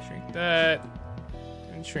 And shrink that.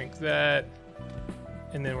 And shrink that.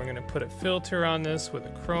 And then we're gonna put a filter on this with a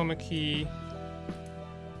chroma key.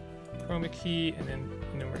 Chroma key, and then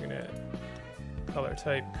we're gonna color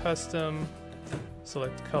type custom.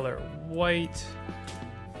 Select color white.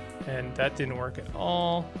 And that didn't work at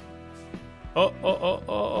all. Oh,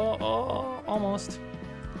 almost.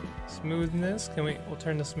 Smoothness, we'll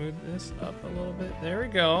turn the smoothness up a little bit. There we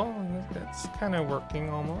go. That's kind of working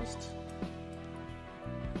almost.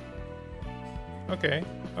 Okay,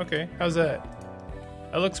 how's that?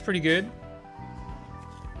 That looks pretty good.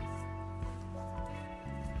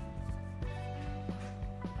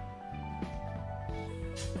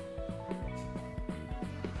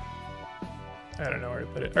 I don't know where to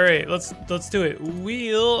put it. All right, let's do it.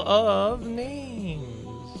 Wheel of names.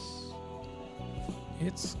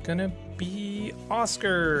 It's gonna be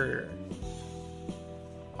Oscar.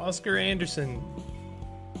 Oscar Anderson.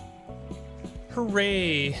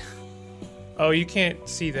 Hooray! Oh, you can't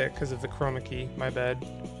see that because of the chroma key. My bad.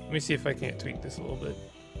 Let me see if I can't tweak this a little bit.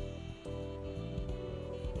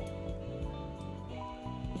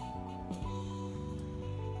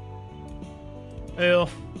 Well,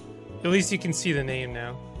 at least you can see the name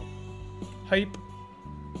now. Hype.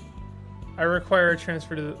 I require a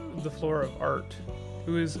transfer to the floor of art.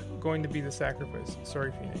 Who is going to be the sacrifice?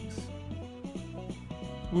 Sorry, Phoenix.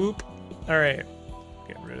 Whoop. Alright.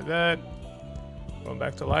 Getting rid of that. Going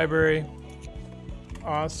back to library.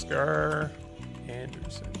 Oscar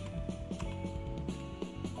Anderson.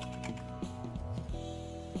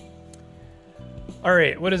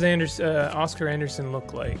 Alright, what does Oscar Anderson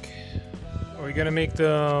look like? Are we gonna make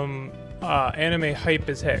them anime hype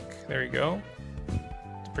as heck? There you go.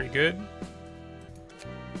 It's pretty good.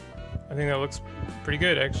 I think that looks pretty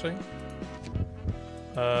good, actually.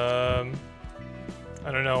 I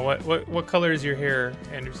don't know what color is your hair,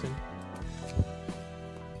 Anderson?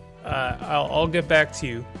 I'll get back to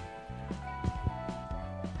you.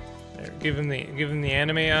 There, give him the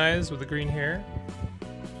anime eyes with the green hair.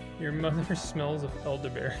 Your mother smells of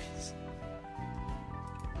elderberries.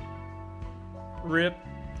 Rip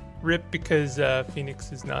because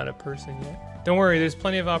Phoenix is not a person yet. Don't worry, there's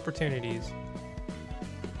plenty of opportunities.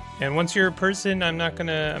 And once you're a person, I'm not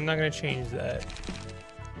gonna change that.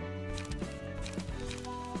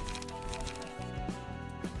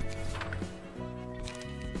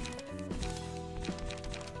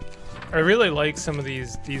 I really like some of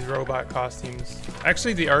these robot costumes.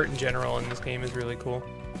 Actually, the art in general in this game is really cool.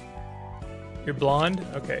 You're blonde?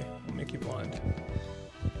 Okay, I'll make you blonde.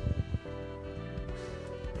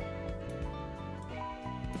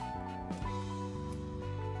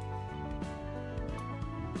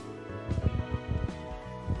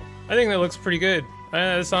 I think that looks pretty good.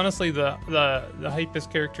 It's honestly the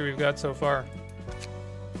hypest character we've got so far.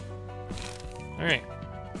 All right.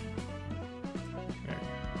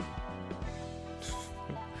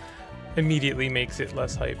 Immediately makes it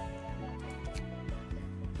less hype.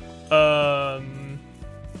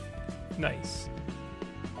 Nice.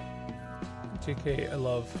 JK, I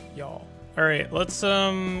love y'all. All right, let's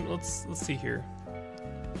see here.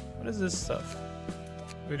 What is this stuff?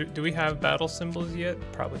 Do we have battle symbols yet?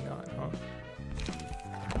 Probably not, huh?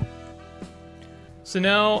 So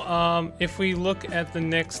now, if we look at the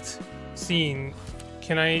next scene,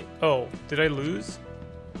 can I? Oh, did I lose?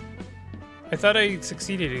 I thought I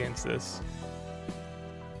succeeded against this.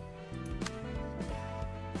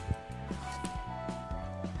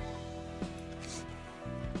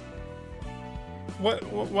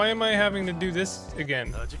 Why am I having to do this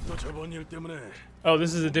again? Oh,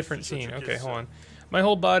 this is a different scene. Okay, hold on. My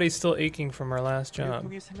whole body's still aching from our last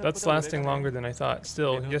job. That's lasting longer than I thought.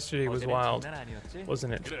 Still, yesterday was wild,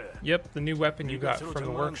 wasn't it? Yep, the new weapon you got from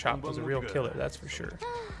the workshop was a real killer, that's for sure.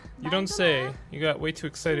 You don't say. You got way too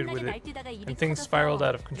excited with it, and things spiraled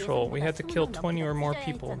out of control. We had to kill 20 or more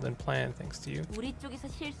people than planned, thanks to you.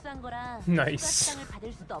 Nice.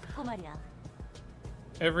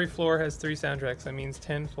 Every floor has 3 soundtracks. That means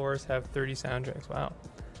 10 floors have 30 soundtracks. Wow.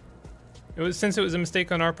 Since it was a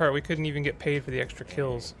mistake on our part, we couldn't even get paid for the extra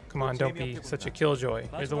kills. Come on, don't be such a killjoy.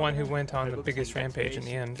 You're the one who went on the biggest rampage in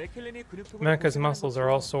the end. Maka's muscles are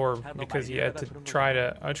all sore because he had to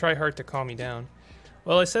try hard to calm me down.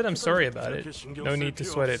 Well, I said I'm sorry about it. No need to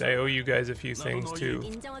sweat it. I owe you guys a few things too.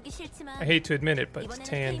 I hate to admit it, but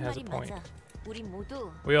Tan has a point.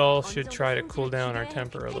 We all should try to cool down our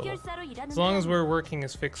temper a little. As long as we're working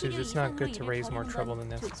as fixers, it's not good to raise more trouble than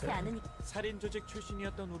necessary.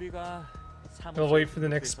 We'll wait for the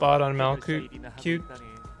next spot on Malkut.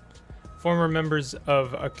 Former members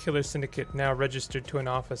of a killer syndicate now registered to an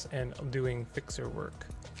office and doing fixer work.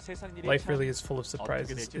 Life really is full of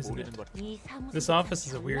surprises, isn't it? This office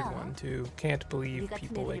is a weird one, too. Can't believe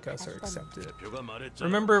people like us are accepted.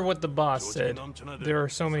 Remember what the boss said. There are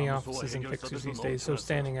so many offices and fixers these days, so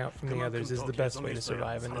standing out from the others is the best way to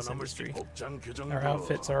survive in this industry. Our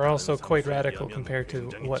outfits are also quite radical compared to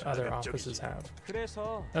what other offices have.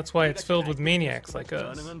 That's why it's filled with maniacs like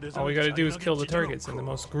us. All we gotta do is kill the targets in the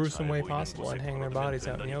most gruesome way possible and hang their bodies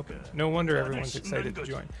out in the open. No wonder everyone's excited to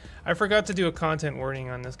join. I forgot to do a content warning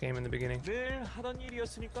on this game in the beginning.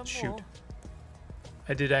 Shoot.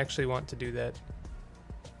 I did actually want to do that.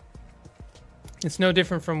 It's no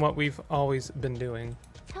different from what we've always been doing.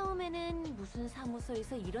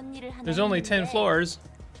 There's only 10 floors.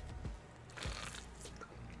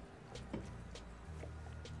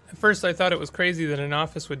 At first I thought it was crazy that an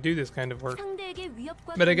office would do this kind of work.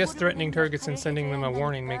 But I guess threatening targets and sending them a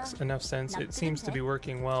warning makes enough sense. It seems to be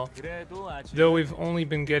working well. Though we've only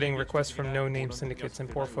been getting requests from no-name syndicates and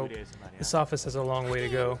poor folk, this office has a long way to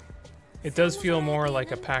go. It does feel more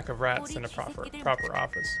like a pack of rats than a proper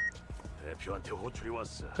office.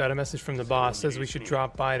 Got a message from the boss, says we should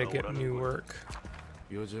drop by to get new work.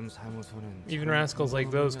 Even rascals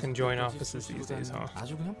like those can join offices these days, huh?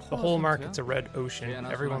 The whole market's a red ocean.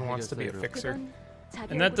 Everyone wants to be a fixer.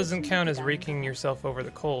 And that doesn't count as raking yourself over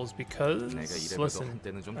the coals because, listen,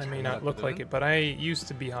 I may not look like it, but I used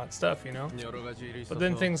to be hot stuff, you know? But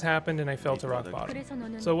then things happened and I fell to rock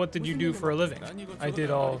bottom. So what did you do for a living? I did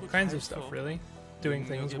all kinds of stuff, really. Doing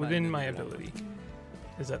things within my ability.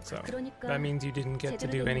 Is that so? That means you didn't get to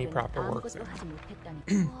do any proper work there.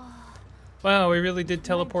 Wow, we really did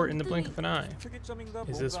teleport in the blink of an eye.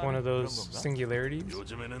 Is this one of those singularities?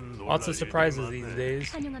 Lots of surprises these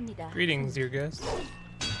days. Greetings, dear guest.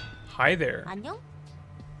 Hi there.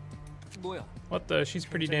 What the? She's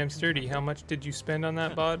pretty damn sturdy. How much did you spend on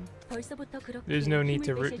that bod? There's no need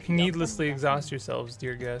to needlessly exhaust yourselves,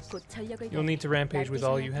 dear guests. You'll need to rampage with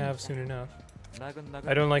all you have soon enough.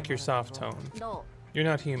 I don't like your soft tone. You're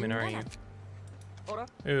not human, are you?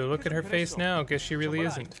 Ooh, look at her face now. Guess she really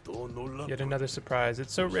isn't. Yet another surprise.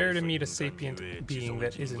 It's so rare to meet a sapient being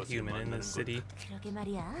that isn't human in this city.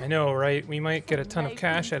 I know, right? We might get a ton of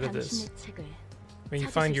cash out of this. When you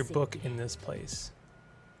find your book in this place.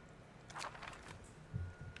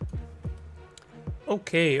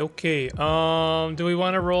 Okay. Do we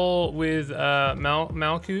want to roll with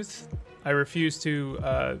Malkuth? I refuse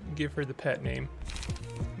to give her the pet name.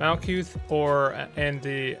 Malkuth and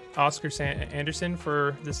the Oscar Anderson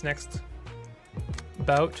for this next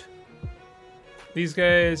bout. These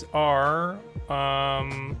guys are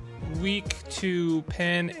weak to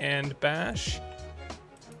pen and bash.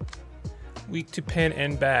 Weak to pen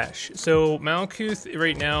and bash. So Malkuth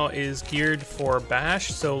right now is geared for bash.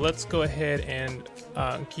 So let's go ahead and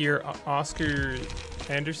gear Oscar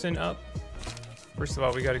Anderson up. First of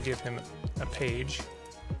all, we got to give him a page.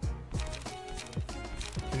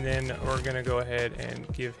 And then we're gonna go ahead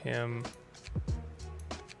and give him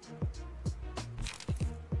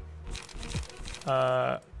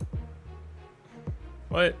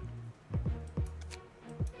what?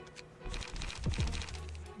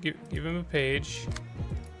 Give him a page.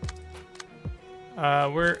 How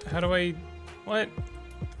do I, what?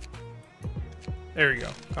 There we go,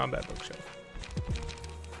 combat bookshelf.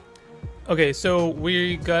 Okay, so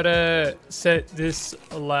we gotta set this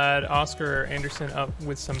lad, Oscar Anderson, up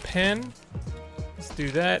with some pen. Let's do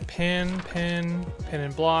that. Pen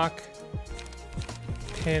and block.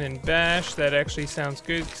 Pen and bash. That actually sounds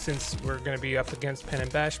good since we're gonna be up against pen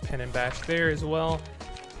and bash. Pen and bash there as well.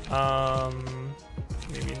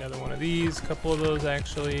 Maybe another one of these. A couple of those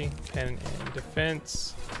actually. Pen and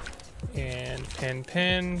defense. And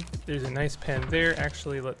pen. There's a nice pen there.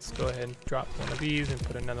 Actually, let's go ahead and drop one of these and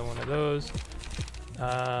put another one of those.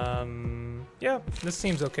 Yeah, this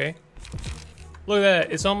seems okay. Look at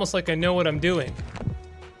that. It's almost like I know what I'm doing.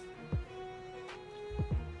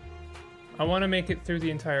 I want to make it through the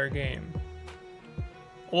entire game.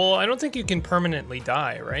 Well, I don't think you can permanently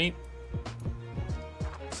die, right?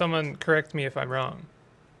 Someone correct me if I'm wrong.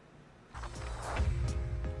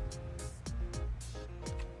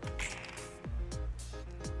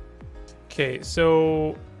 Okay,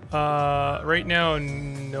 so right now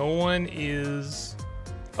no one is.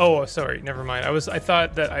 Oh, sorry, never mind. I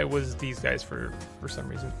thought that I was these guys for some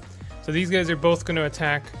reason. So these guys are both going to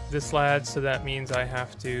attack this lad, so that means I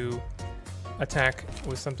have to attack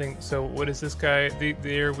with something. So what is this guy?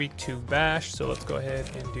 They're weak to bash, so let's go ahead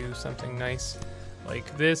and do something nice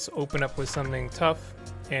like this. Open up with something tough,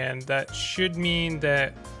 and that should mean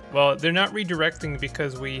that, well, they're not redirecting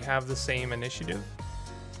because we have the same initiative.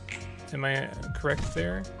 Am I correct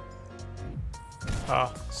there?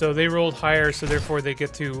 So they rolled higher, so therefore they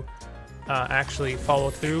get to actually follow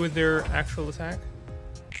through with their actual attack.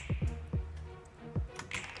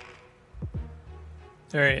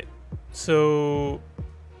 Alright, so...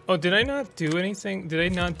 Oh, did I not do anything? Did I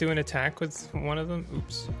not do an attack with one of them?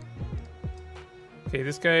 Oops. Okay,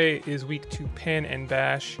 this guy is weak to pen and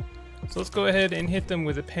bash. So let's go ahead and hit them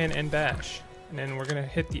with a pen and bash. And then we're gonna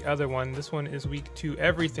hit the other one. This one is weak to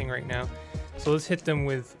everything right now. So let's hit them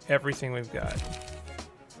with everything we've got.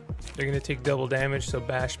 They're gonna take double damage, so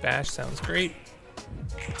bash sounds great.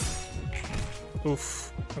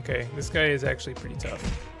 Oof. Okay, this guy is actually pretty tough.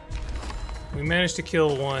 We managed to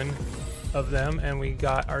kill one of them, and we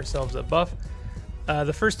got ourselves a buff.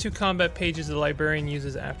 The first two combat pages the librarian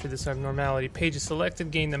uses after this abnormality page is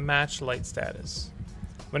selected gain the match light status.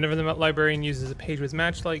 Whenever the librarian uses a page with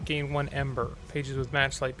matchlight, gain 1 ember. Pages with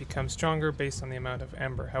matchlight become stronger based on the amount of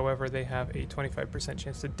ember. However, they have a 25%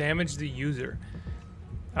 chance to damage the user.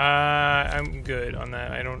 I'm good on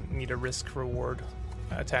that. I don't need a risk-reward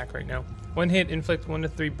attack right now. One hit, inflict 1 to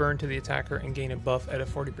 3 burn to the attacker and gain a buff at a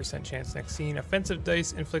 40% chance. Next scene, offensive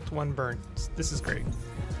dice, inflict 1 burn. This is great.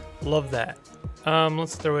 Love that.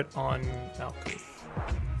 Let's throw it on Malkuth.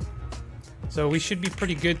 So we should be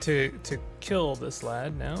pretty good to kill this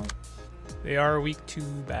lad now. They are weak to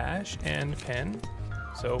bash and pen,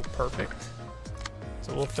 so perfect.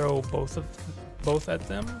 So we'll throw both at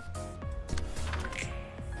them.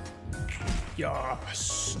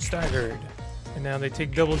 Yes, staggered. And now they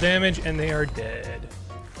take double damage and they are dead.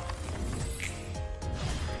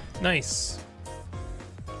 Nice.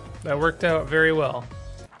 That worked out very well.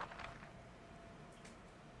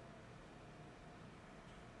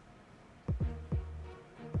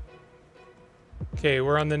 Okay,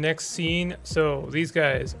 we're on the next scene. So these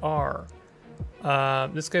guys are,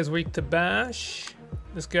 this guy's weak to bash.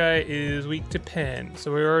 This guy is weak to pen.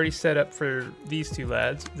 So we're already set up for these two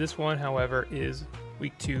lads. This one, however, is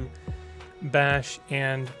weak to bash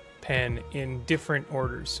and pen in different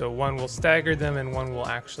orders. So one will stagger them and one will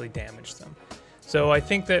actually damage them. So I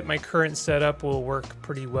think that my current setup will work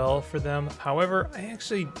pretty well for them. However, I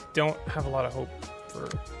actually don't have a lot of hope for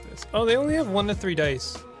this. Oh, they only have 1 to 3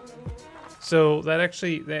 dice. So that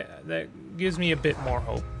actually that gives me a bit more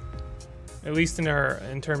hope, at least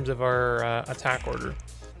in terms of our attack order.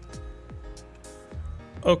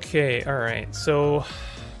 Okay, all right. So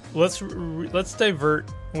let's divert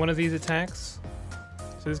one of these attacks.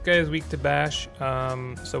 So this guy is weak to bash.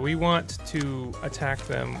 So we want to attack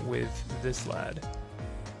them with this lad.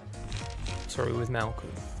 Sorry, with Malkuth.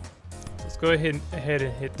 Let's go ahead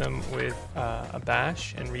and hit them with a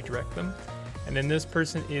bash and redirect them. And then this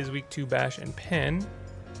person is weak to bash and pen,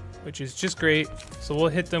 which is just great. So we'll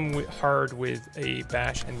hit them hard with a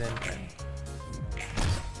bash and then pen.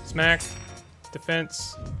 Smack,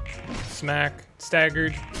 defense, smack,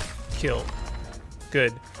 staggered, kill.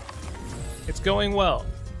 Good. It's going well.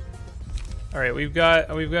 All right, we've got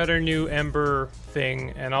our new Ember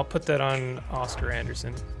thing, and I'll put that on Oscar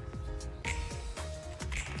Anderson.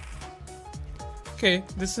 Okay,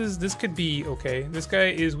 this could be okay. This guy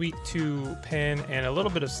is weak to pen and a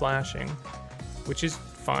little bit of slashing, which is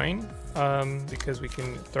fine because we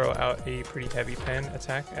can throw out a pretty heavy pen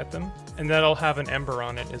attack at them, and that'll have an Ember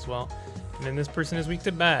on it as well. And then this person is weak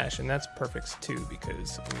to bash, and that's perfect too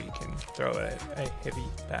because we can throw a heavy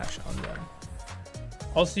bash on them.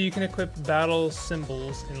 Also, you can equip battle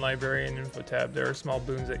symbols in Library and Info tab. There are small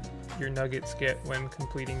boons that your nuggets get when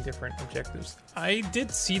completing different objectives. I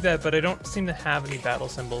did see that, but I don't seem to have any battle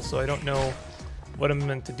symbols, so I don't know what I'm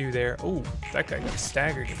meant to do there. Oh, that guy got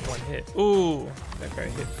staggered in one hit. Oh, that guy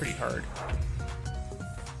hit pretty hard.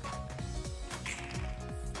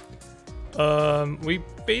 We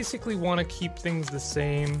basically want to keep things the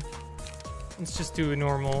same. Let's just do a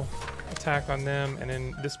normal attack on them, and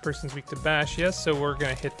then this person's weak to bash. Yes, so we're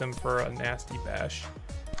gonna hit them for a nasty bash.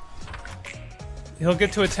 He'll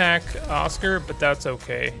get to attack Oscar, but that's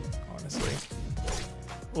okay, honestly.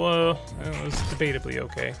 Well, it was debatably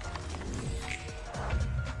okay.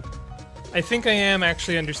 I think I am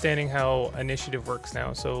actually understanding how initiative works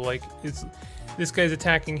now. So like, this guy's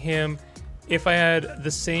attacking him. If I had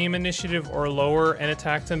the same initiative or lower and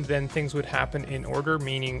attacked him, then things would happen in order,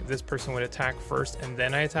 meaning this person would attack first and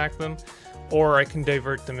then I attack them, or I can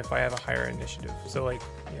divert them if I have a higher initiative. So like,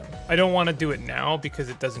 you know, I don't want to do it now because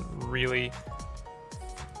it doesn't really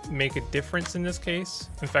make a difference in this case.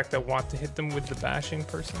 In fact, I want to hit them with the bashing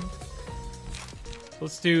person.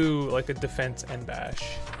 Let's do like a defense and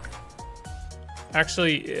bash.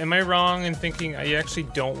 Actually, am I wrong in thinking I actually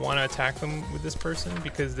don't want to attack them with this person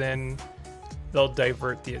because then they'll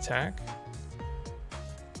divert the attack?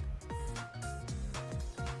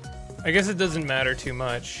 I guess it doesn't matter too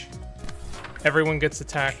much. Everyone gets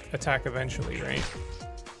attack eventually, right?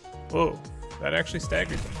 Whoa, that actually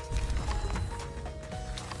staggered them.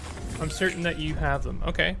 I'm certain that you have them.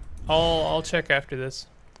 Okay, I'll check after this.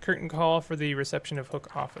 Curtain call for the reception of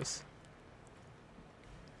Hook office.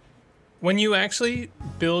 When you actually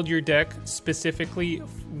build your deck specifically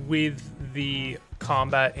with the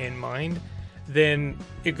combat in mind, then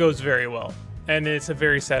it goes very well, and it's a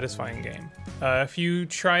very satisfying game. If you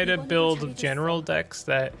try to build general decks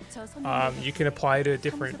that you can apply to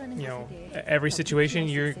different, you know, every situation,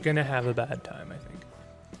 you're gonna have a bad time, I think.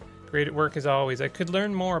 Great work as always. I could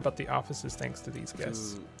learn more about the offices thanks to these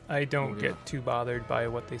guests. I don't get too bothered by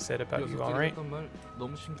what they said about you, alright?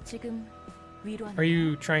 Are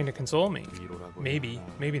you trying to console me? Maybe,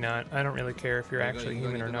 maybe not. I don't really care if you're actually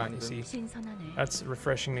human or not, you see. That's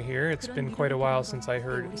refreshing to hear. It's been quite a while since I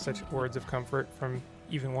heard such words of comfort from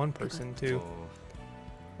even one person, too.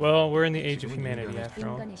 Well, we're in the age of humanity, after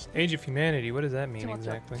all. Age of humanity? What does that mean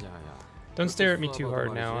exactly? Don't stare at me too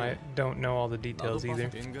hard now. I don't know all the details either.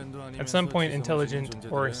 At some point, intelligent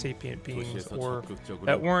or sapient beings or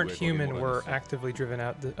that weren't human were actively driven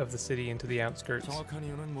out of the city into the outskirts.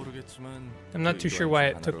 I'm not too sure why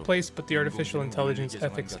it took place, but the Artificial Intelligence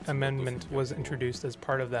Ethics Amendment was introduced as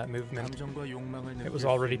part of that movement. It was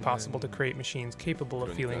already possible to create machines capable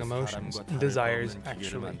of feeling emotions and desires,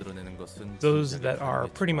 actually. Those that are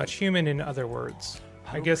pretty much human, in other words.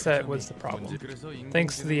 I guess that was the problem.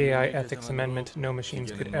 Thanks to the AI Ethics Amendment, no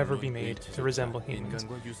machines could ever be made to resemble humans,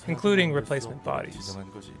 including replacement bodies.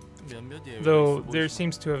 Though there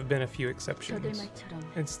seems to have been a few exceptions.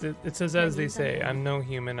 It says as they say, I'm no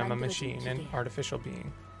human, I'm a machine, an artificial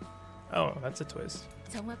being. Oh, that's a twist.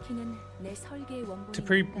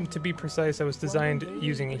 To be precise, I was designed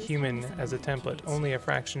using a human as a template. Only a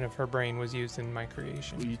fraction of her brain was used in my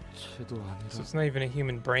creation. So it's not even a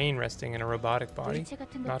human brain resting in a robotic body?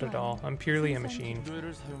 Not at all. I'm purely a machine.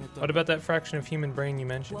 What about that fraction of human brain you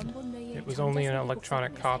mentioned? It was only an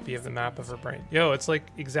electronic copy of the map of her brain. Yo, it's like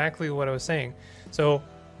exactly what I was saying. So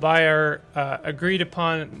by our agreed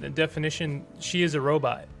upon definition, she is a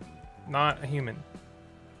robot, not a human.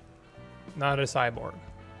 Not a cyborg.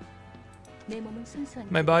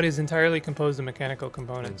 My body is entirely composed of mechanical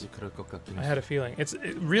components. I had a feeling. It's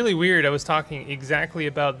really weird. I was talking exactly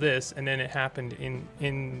about this, and then it happened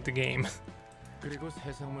in the game.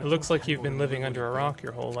 It looks like you've been living under a rock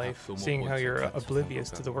your whole life, seeing how you're oblivious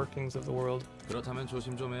to the workings of the world.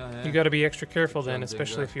 You gotta be extra careful then,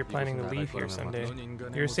 especially if you're planning to leave here someday.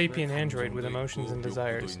 You're a sapient android with emotions and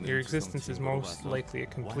desires. Your existence is most likely a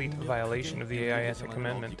complete violation of the AI ethic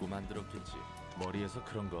amendment.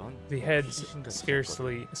 The head's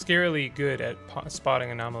scarily good at spotting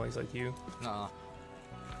anomalies like you.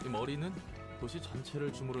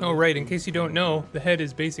 Oh right, in case you don't know, the head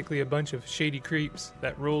is basically a bunch of shady creeps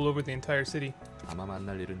that roll over the entire city.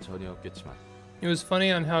 It was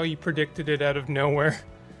funny on how you predicted it out of nowhere,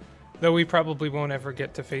 though we probably won't ever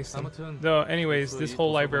get to face them. Though anyways, this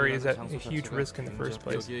whole library is at a huge risk in the first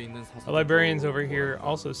place. The librarians over here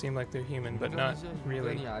also seem like they're human, but not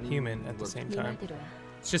really human at the same time.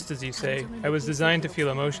 It's just as you say. I was designed to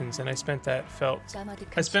feel emotions, and I spent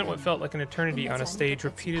what felt like an eternity on a stage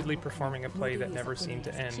repeatedly performing a play that never seemed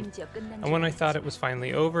to end. And when I thought it was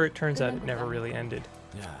finally over, it turns out it never really ended.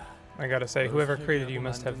 I gotta say, whoever created you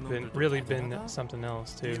must have really been something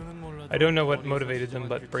else, too. I don't know what motivated them,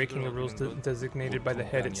 but breaking the rules designated by the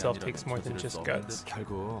head itself takes more than just guts.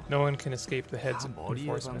 No one can escape the head's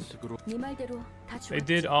enforcement. They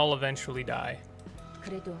did all eventually die.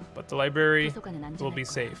 But the library will be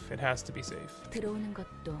safe. It has to be safe.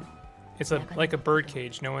 It's like a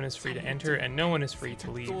birdcage. No one is free to enter, and no one is free to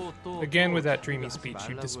leave. Again with that dreamy speech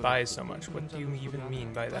you despise so much. What do you even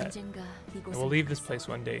mean by that? I will leave this place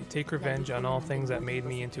one day, take revenge on all things that made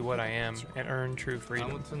me into what I am, and earn true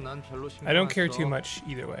freedom. I don't care too much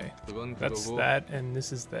either way. That's that, and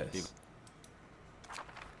this is this.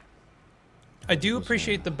 I do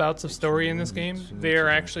appreciate the bouts of story in this game. They are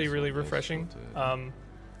actually really refreshing.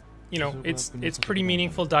 You know, it's pretty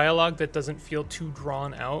meaningful dialogue that doesn't feel too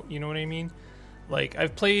drawn out, you know what I mean? Like,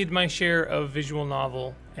 I've played my share of visual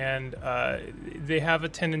novel, and they have a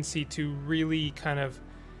tendency to really kind of,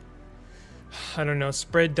 I don't know,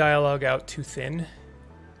 spread dialogue out too thin.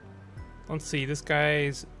 Let's see, this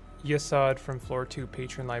guy's Yasad from Floor 2,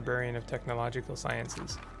 Patron Librarian of Technological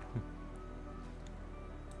Sciences.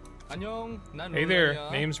 Hey there,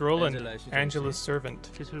 name's Roland, Angela's servant.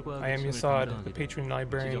 I am Yasad, the patron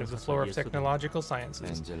librarian of the floor of technological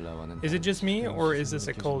sciences. Is it just me, or is this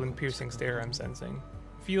a cold and piercing stare I'm sensing?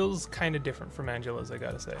 Feels kinda different from Angela's, I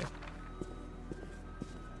gotta say.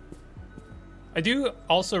 I do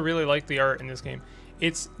also really like the art in this game.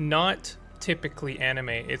 It's not typically anime.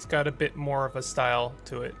 It's got a bit more of a style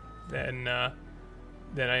to it than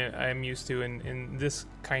I'm used to in this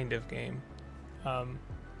kind of game.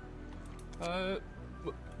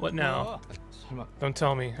 What now? Don't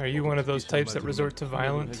tell me. Are you one of those types that resort to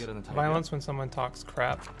violence when someone talks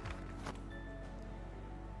crap?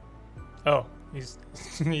 Oh,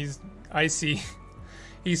 I see.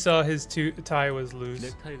 He saw his tie was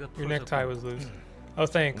loose. Your necktie was loose. Oh,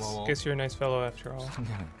 thanks. Guess you're a nice fellow after all.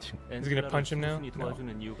 He's gonna punch him now? No.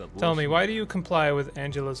 Tell me, why do you comply with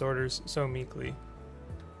Angela's orders so meekly?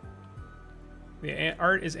 The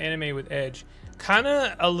art is anime with edge.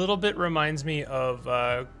 Kinda a little bit reminds me of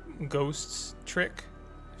Ghost's Trick,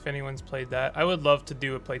 if anyone's played that. I would love to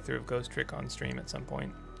do a playthrough of Ghost Trick on stream at some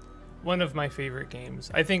point. One of my favorite games.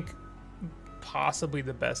 I think possibly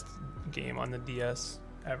the best game on the DS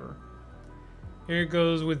ever. Here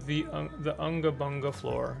goes with the Unga Bunga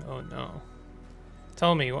floor. Oh no.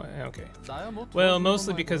 Tell me what. Okay. Well,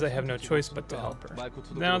 mostly because I have no choice but to help her.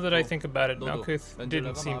 Now that I think about it, Malkuth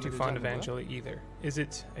didn't seem too fond of Angela either. Is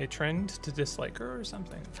it a trend to dislike her or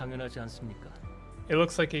something? It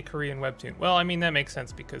looks like a Korean webtoon. Well, I mean, that makes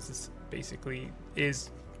sense because this basically is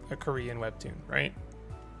a Korean webtoon, right?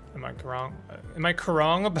 Am I wrong? Am I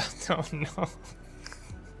wrong about that? Oh, no.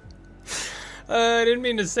 I didn't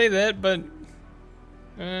mean to say that, but...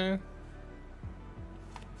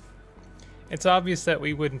 It's obvious that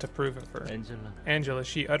we wouldn't approve of her. Angela,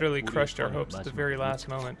 she utterly crushed our hopes at the very last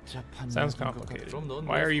moment. Sounds complicated.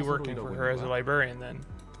 Why are you working for her as a librarian then?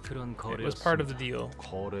 It was part of the deal.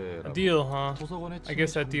 A deal, huh? I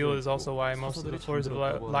guess that deal is also why most of the floors of the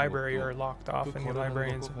library are locked off and the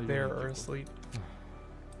librarians there are asleep.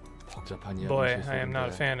 Boy, I am not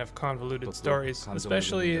a fan of convoluted stories,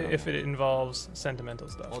 especially if it involves sentimental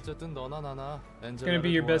stuff. It's gonna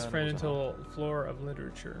be your best friend until floor of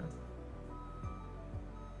literature.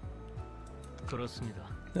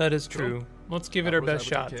 That is true. Let's give it our best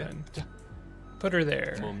shot then. Put her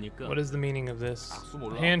there. What is the meaning of this?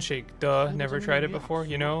 A handshake, duh. Never tried it before,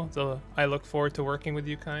 you know? The I look forward to working with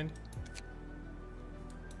you kind.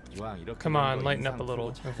 Come on, lighten up a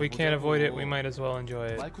little. If we can't avoid it, we might as well enjoy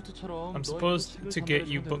it. I'm supposed to get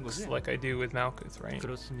you books like I do with Malkuth, right?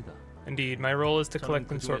 Indeed, my role is to collect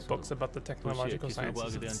and sort books about the technological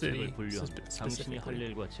sciences of the city,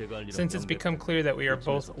 specifically. Since it's become clear that we are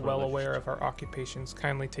both well aware of our occupations,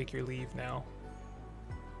 kindly take your leave now.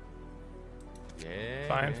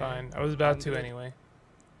 Fine, fine. I was about to anyway.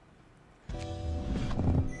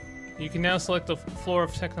 You can now select the floor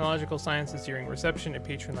of technological sciences during reception. A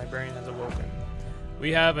patron librarian has awoken.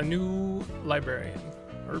 We have a new librarian.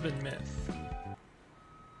 Urban myth.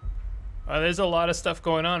 There's a lot of stuff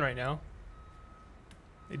going on right now.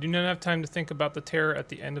 They do not have time to think about the terror at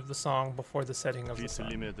the end of the song before the setting of the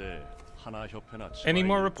sun. Any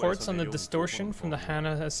more reports on the distortion from the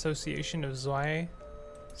Hana Association of Zwei?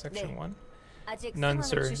 Section 1? None,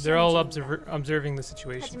 sir. They're all observing the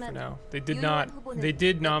situation for now. They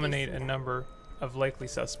did nominate a number of likely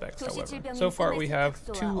suspects, however. So far we have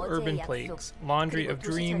 2 urban plagues, Laundry of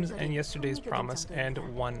Dreams and Yesterday's Promise, and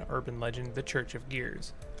 1 urban legend, the Church of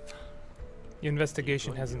Gears. The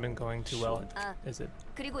investigation hasn't been going too well, is it?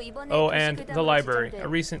 Oh, and the library. A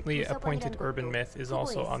recently appointed urban myth is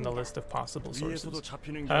also on the list of possible sources.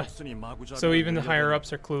 Huh? So even the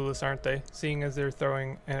higher-ups are clueless, aren't they? Seeing as they're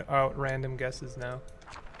throwing out random guesses now.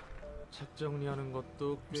 I'm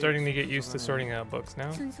starting to get used to sorting out books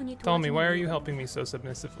now. Tell me, why are you helping me so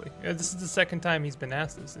submissively? This is the second time he's been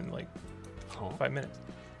asked this in like 5 minutes.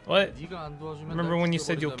 What? Remember when you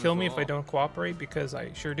said you'll kill me if I don't cooperate? Because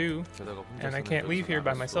I sure do. And I can't leave here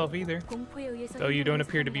by myself either. Though you don't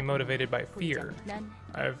appear to be motivated by fear.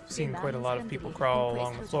 I've seen quite a lot of people crawl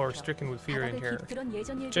along the floor stricken with fear and terror.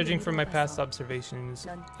 Judging from my past observations,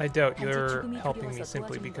 I doubt you're helping me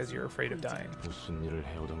simply because you're afraid of dying.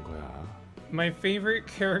 My favorite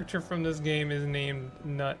character from this game is named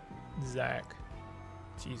Nut Zach.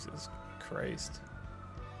 Jesus Christ.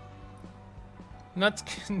 Nuts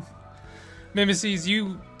can... Mimesis,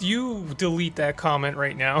 you delete that comment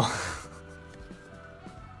right now.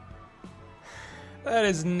 That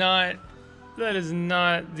is not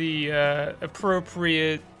the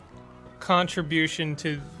appropriate contribution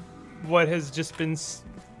to what has just been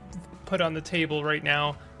put on the table right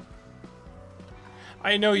now.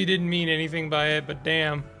 I know you didn't mean anything by it, but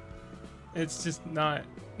damn, it's just not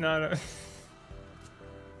a...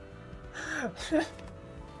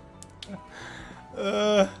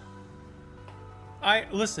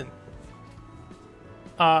 listen.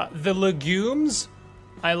 The legumes,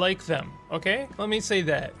 I like them. Okay, let me say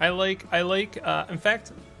that. I like. In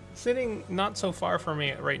fact, sitting not so far from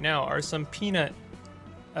me right now are some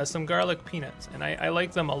some garlic peanuts, and I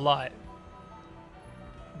like them a lot.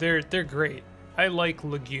 They're great. I like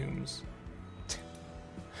legumes.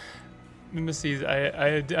 Mimesis,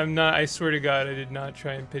 I'm not. I swear to God, I did not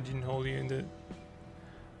try and pigeonhole you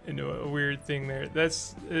into a weird thing there.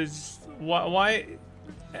 Why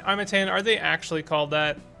I'm a 10. Are they actually called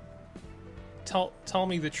that? Tell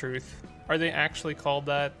me the truth. Are they actually called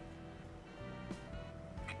that?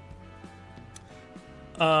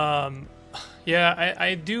 Yeah,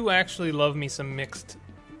 I do actually love me some mixed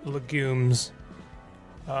legumes.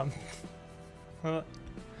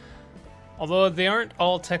 Although they aren't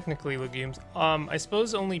all technically legumes. I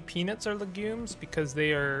suppose only peanuts are legumes because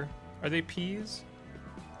they are they peas?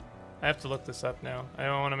 I have to look this up now. I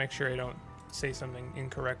want to make sure I don't say something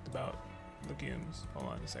incorrect about legumes.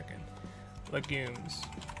 Hold on a second. Legumes.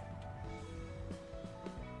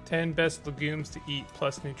 10 best legumes to eat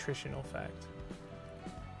plus nutritional fact.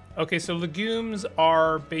 Okay, so legumes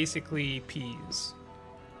are basically peas.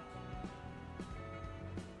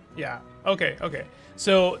 Yeah, okay.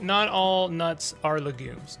 So not all nuts are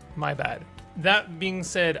legumes. My bad. That being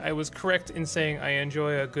said, I was correct in saying I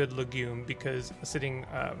enjoy a good legume because sitting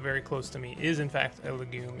very close to me is in fact a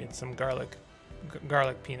legume. It's some garlic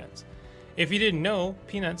peanuts. If you didn't know,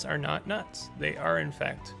 peanuts are not nuts. They are in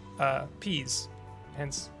fact peas,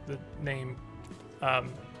 hence the name.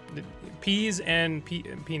 Peas and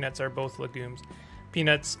peanuts are both legumes.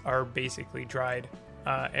 Peanuts are basically dried.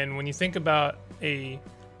 And when you think about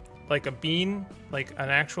like a bean, like an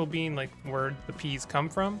actual bean, like where the peas come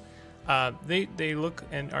from, they look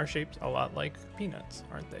and are shaped a lot like peanuts,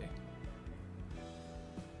 aren't they?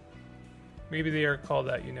 Maybe they are called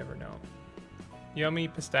that, you never know. Yummy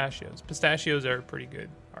pistachios. Pistachios are pretty good.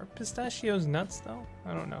 Are pistachios nuts though?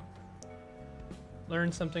 I don't know.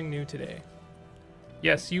 Learn something new today.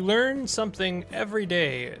 Yes, you learn something every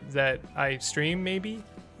day that I stream, maybe,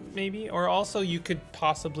 or also you could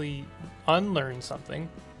possibly unlearn something.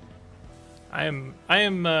 I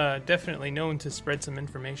am definitely known to spread some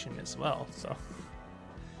information as well, so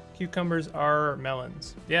Cucumbers are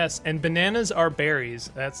melons. Yes, and bananas are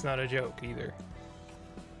berries. That's not a joke either.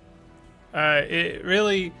 It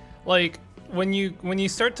really, like, when you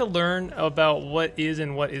start to learn about what is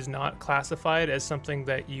and what is not classified as something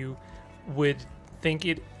that you would think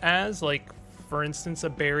it as, like, for instance, a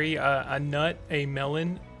berry, a nut, a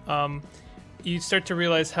melon, you start to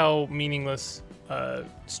realize how meaningless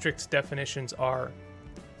strict definitions are.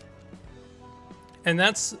 And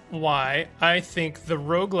that's why I think the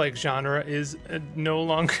roguelike genre is no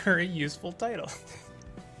longer a useful title.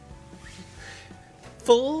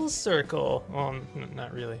 Full circle. Well,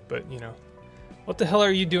 not really, but you know. What the hell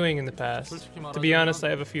are you doing in the past? To be honest, I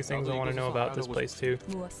have a few things I want to know about this place too.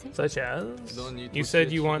 Such as, you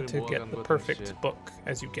said you want to get the perfect book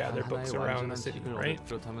as you gather books around the city, right?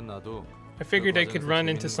 I figured I could run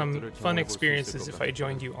into some fun experiences if I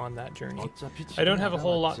joined you on that journey. I don't have a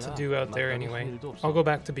whole lot to do out there anyway. I'll go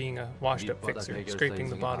back to being a washed-up fixer, scraping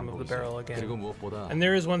the bottom of the barrel again. And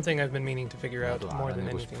there is one thing I've been meaning to figure out more than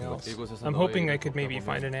anything else. I'm hoping I could maybe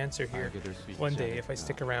find an answer here one day if I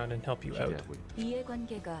stick around and help you out.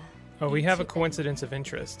 Oh, we have a coincidence of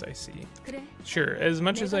interest, I see. Sure, as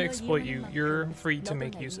much as I exploit you, you're free to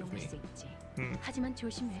make use of me.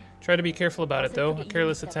 Try to be careful about it, though. A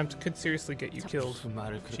careless attempt could seriously get you killed.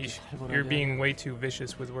 Sheesh, you're being way too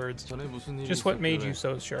vicious with words. Just what made you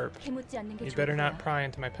so sharp? You'd better not pry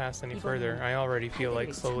into my past any further. I already feel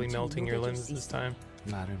like slowly melting your limbs this time.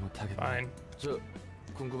 Fine.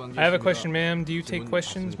 I have a question, ma'am. Do you take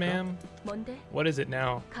questions, ma'am? What is it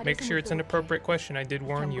now? Make sure it's an appropriate question. I did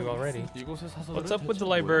warn you already. What's up with the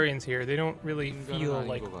librarians here? They don't really feel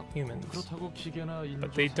like humans.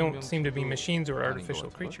 But they don't seem to be machines or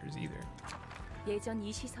artificial creatures either.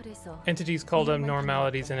 Entities called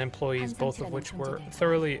abnormalities and employees, both of which were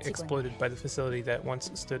thoroughly exploited by the facility that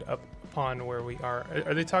once stood up upon where we are.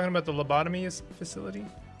 Are they talking about the lobotomy facility?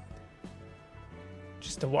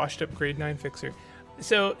 Just a washed up grade 9 fixer.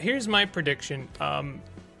 So here's my prediction.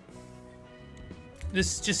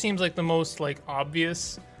 This just seems like the most like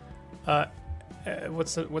obvious.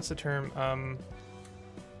 What's the term?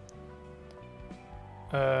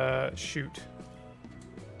 Shoot.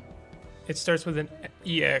 It starts with an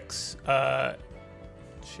EX.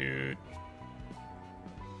 Shoot.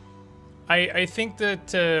 I think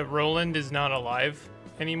that Roland is not alive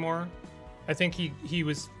anymore. I think he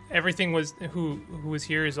was. Everything was who was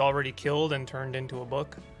here is already killed and turned into a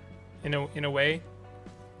book, in a way,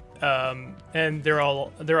 and they're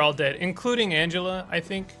all dead, including Angela. I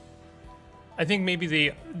think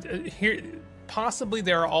maybe here possibly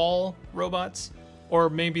they're all robots, or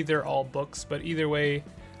maybe they're all books. But either way,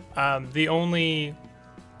 the only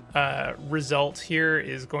result here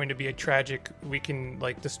is going to be a tragic. We can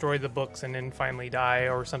like destroy the books and then finally die,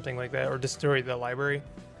 or something like that, or destroy the library.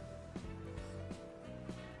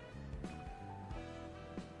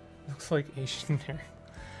 Like Asian there.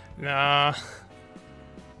 Nah.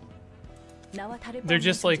 They're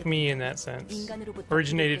just like me in that sense.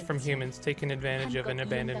 Originated from humans, taken advantage of and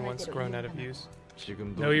abandoned once grown out of use.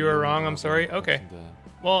 No, you were wrong, I'm sorry? Okay.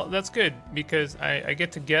 Well, that's good, because I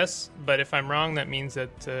get to guess, but if I'm wrong, that means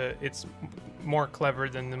that it's more clever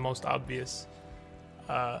than the most obvious,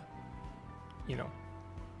 you know,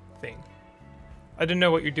 thing. I don't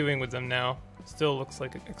know what you're doing with them now. Still looks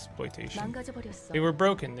like exploitation. They were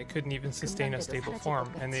broken, they couldn't even sustain a stable form,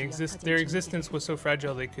 and their existence was so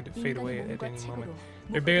fragile they could fade away at any moment.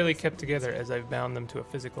 They're barely kept together as I've bound them to a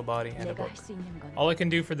physical body and a book. All I can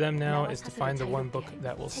do for them now is to find the one book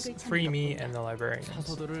that will free me and the librarians.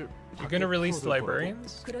 You're gonna release the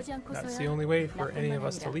librarians? That's the only way for any of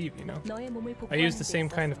us to leave, you know? I use the same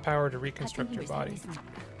kind of power to reconstruct your body.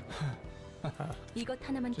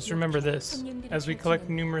 Just remember this, as we collect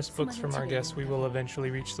numerous books from our guests, we will eventually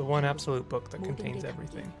reach the one absolute book that contains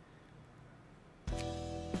everything.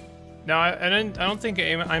 No, I don't think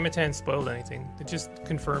Imatan spoiled anything. It just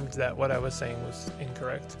confirmed that what I was saying was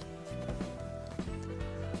incorrect.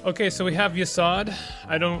 Okay, so we have Yasad.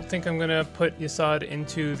 I don't think I'm gonna put Yasad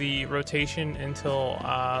into the rotation until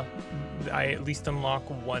I at least unlock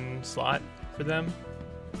one slot for them.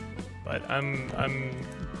 But I'm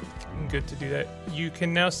good to do that. You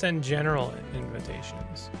can now send general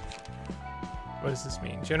invitations. What does this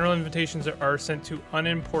mean? General invitations are sent to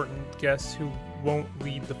unimportant guests who won't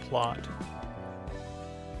lead the plot.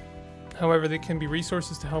 However, they can be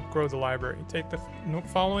resources to help grow the library. Take the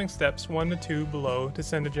following steps 1 to 2 below to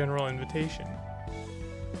send a general invitation.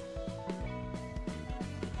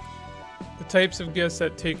 The types of guests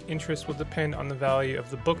that take interest will depend on the value of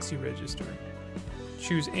the books you register.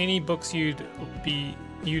 Choose any books you'd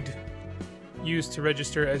use to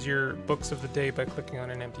register as your books of the day by clicking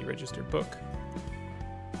on an empty registered book.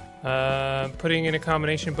 Putting in a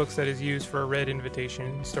combination of books that is used for a red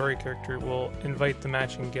invitation story character will invite the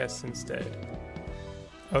matching guests instead.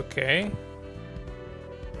 Okay.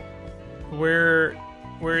 Where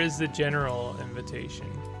is the general invitation?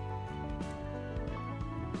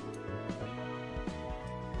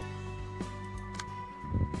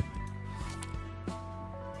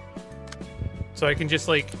 So I can just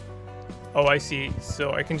like, oh, I see.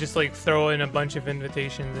 So I can just like throw in a bunch of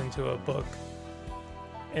invitations into a book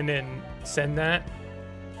and then send that.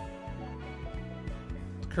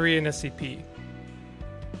 Korean SCP.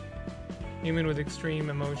 Human with extreme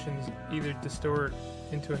emotions either distort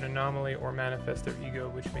into an anomaly or manifest their ego,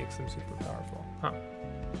 which makes them super powerful. Huh.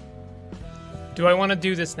 Do I want to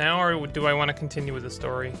do this now, or do I want to continue with the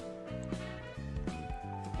story?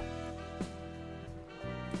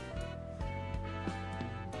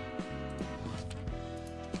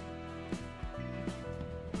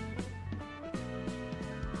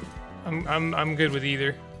 I'm good with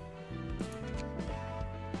either.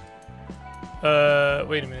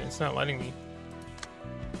 Wait a minute, it's not letting me.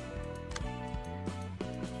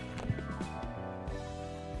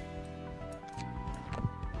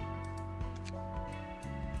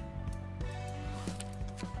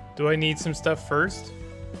 Do I need some stuff first?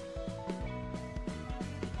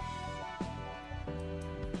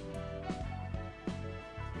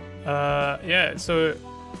 Yeah, so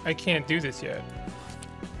I can't do this yet.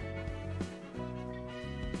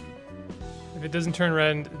 If it doesn't turn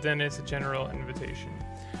red, then it's a general invitation.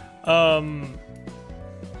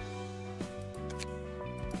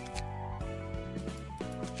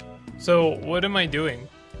 So what am I doing?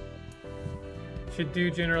 Should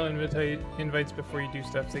do general invites before you do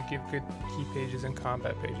stuff that give good key pages and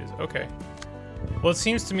combat pages. Okay. Well, it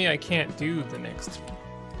seems to me I can't do the next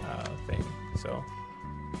thing, so.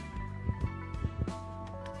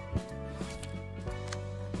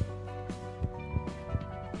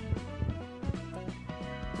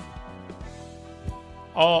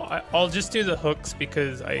 I'll just do the hooks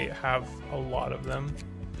because I have a lot of them.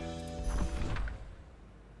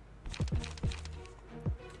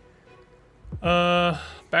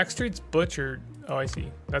 Backstreet's Butchered. Oh, I see.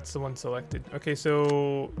 That's the one selected. Okay,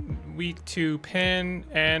 so week 2 Pen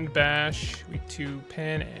and Bash. Week 2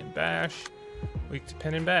 Pen and Bash. Week 2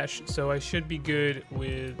 Pen and Bash. So I should be good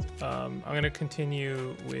with, I'm going to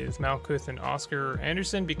continue with Malkuth and Oscar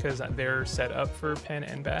Anderson because they're set up for Pen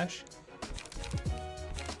and Bash.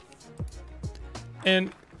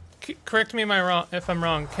 And correct me if I'm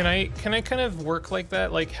wrong. Can I kind of work like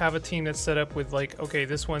that? Like have a team that's set up with like, okay,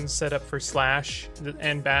 this one's set up for Slash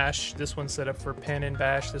and Bash. This one's set up for Pen and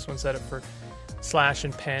Bash. This one's set up for Slash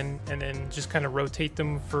and Pen, and then just kind of rotate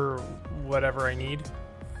them for whatever I need.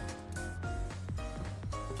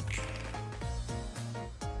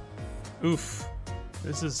 Oof,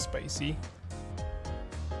 this is spicy.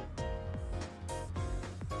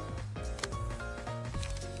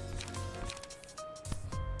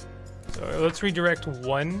 So let's redirect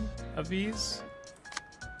one of these.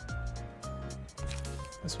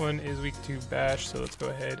 This one is week 2 Bash, so let's go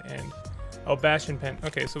ahead and Bash and Pen.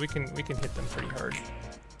 Okay, so we can hit them pretty hard.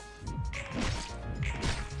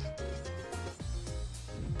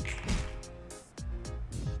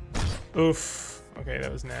 Oof. Okay,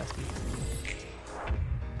 that was nasty.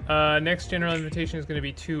 Next general invitation is going to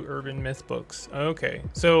be 2 urban myth books. Okay,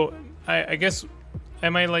 so I guess.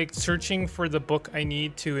 Am I like searching for the book I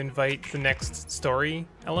need to invite the next story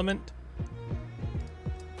element?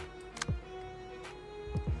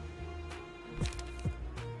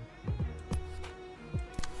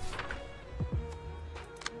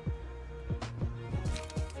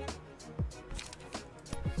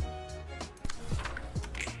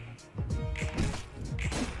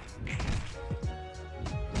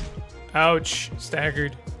 Ouch,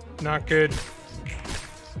 staggered. Not good.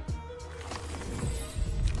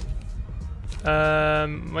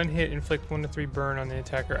 One hit, inflict 1 to 3 burn on the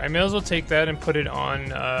attacker. I may as well take that and put it on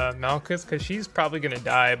Malkuth, because she's probably gonna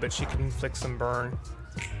die, but she can inflict some burn.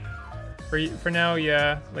 For now,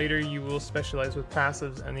 yeah. Later you will specialize with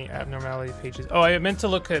passives and the abnormality pages. Oh, I meant to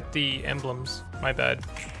look at the emblems. My bad.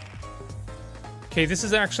 Okay, this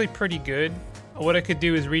is actually pretty good. What I could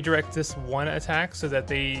do is redirect this one attack so that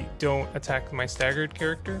they don't attack my staggered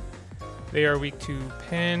character. They are weak to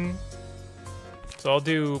Pen. So I'll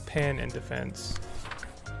do Pen and defense.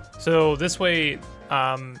 So this way,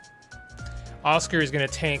 Oscar is going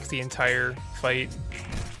to tank the entire fight.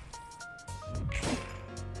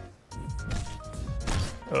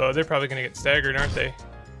 Oh, they're probably going to get staggered, aren't they?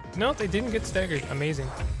 No, they didn't get staggered. Amazing.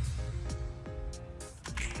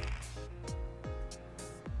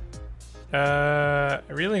 I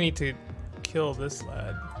really need to kill this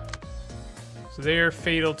lad. So they are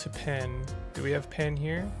fatal to pen. Do we have pen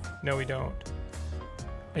here? No, we don't.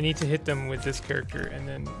 I need to hit them with this character, and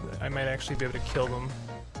then I might actually be able to kill them.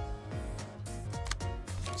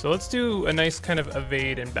 So let's do a nice kind of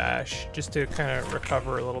evade and bash, just to kind of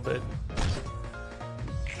recover a little bit.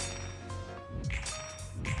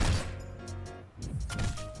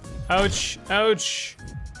 Ouch! Ouch!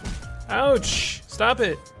 Ouch! Stop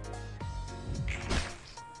it!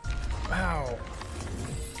 Wow.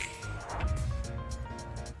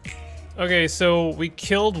 Okay, so we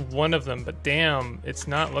killed one of them, but damn, it's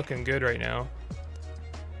not looking good right now.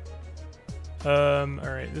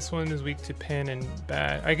 Alright, this one is weak to pen and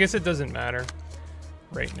bat. I guess it doesn't matter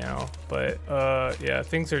right now, but yeah,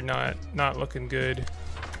 things are not looking good.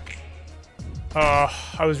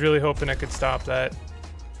 I was really hoping I could stop that.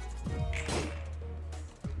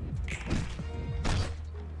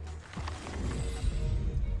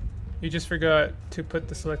 You just forgot to put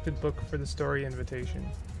the selected book for the story invitation.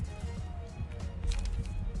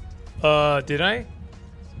 Did I?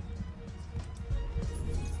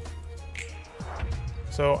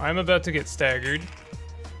 So I'm about to get staggered.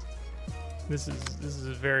 This is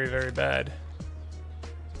very, very bad.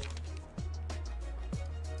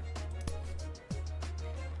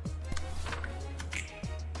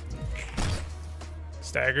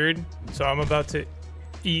 Staggered. So I'm about to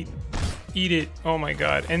eat it. Oh my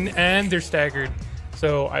god. And they're staggered.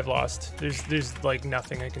 So I've lost. There's like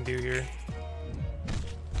nothing I can do here.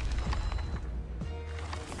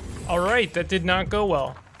 All right, that did not go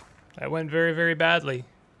well. That went very, very badly.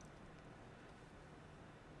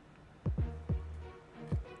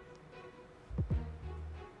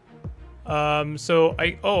 So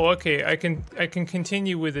okay, I can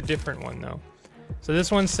continue with a different one though. So this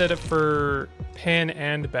one's set up for pen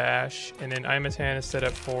and bash, and then Imatan is set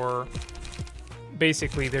up for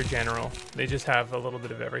basically their general. They just have a little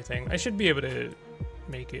bit of everything. I should be able to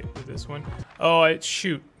make it with this one. Oh,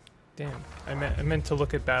 shoot. Damn, I meant to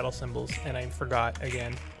look at battle symbols, and I forgot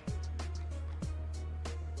again.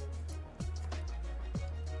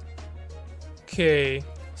 Okay,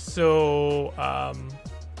 so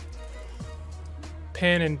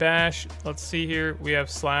pen and bash. Let's see here. We have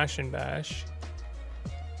slash and bash.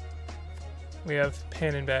 We have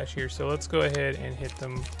pen and bash here, so let's go ahead and hit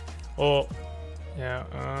them. Oh,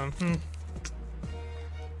 yeah.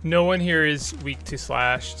 No one here is weak to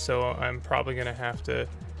slash, so I'm probably gonna have to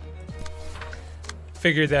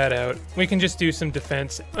figure that out. We can just do some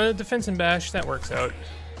defense. Defense and bash, that works out.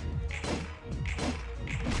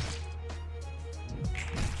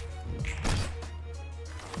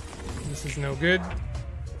 This is no good.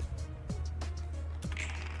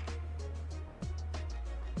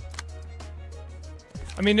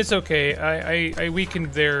 I mean, it's okay. I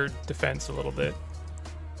weakened their defense a little bit.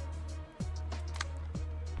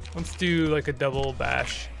 Let's do like a double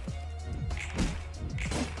bash.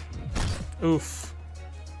 Oof.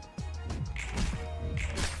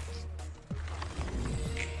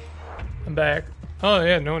 I'm back. Oh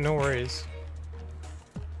yeah, no worries.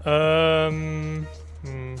 I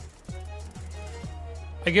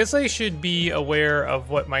guess I should be aware of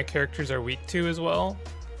what my characters are weak to as well,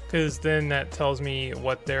 because then that tells me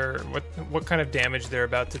what kind of damage they're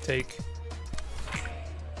about to take,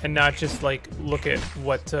 and not just like look at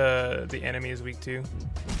what the enemy is weak to.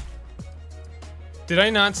 Did I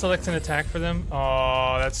not select an attack for them?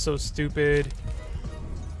 Oh, that's so stupid.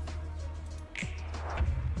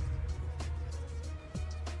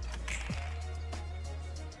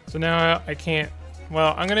 So now I can't.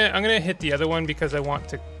 Well, I'm gonna hit the other one because I want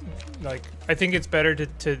to, like, I think it's better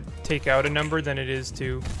to take out a number than it is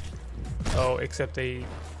to. Oh, except they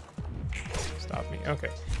stop me. Okay,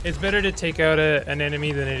 it's better to take out an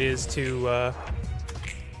enemy than it is to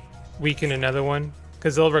weaken another one,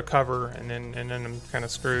 because they'll recover and then I'm kind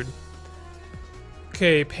of screwed.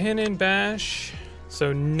 Okay, pen and bash.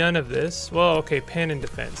 So none of this. Well, okay, pen and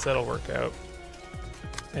defense. That'll work out.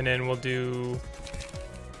 And then we'll do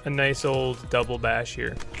a nice old double bash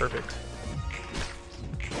here. Perfect.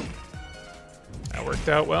 That worked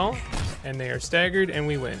out well. And they are staggered and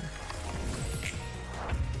we win.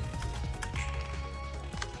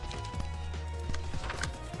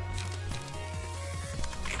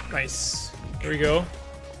 Nice. Here we go.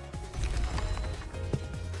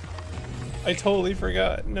 I totally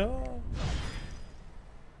forgot. No.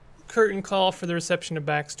 Curtain call for the reception of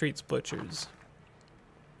Backstreet's Butchers.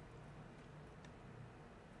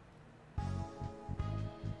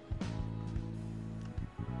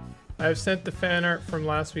 I've sent the fan art from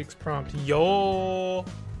last week's prompt. Yo!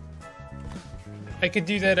 I could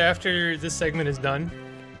do that after this segment is done.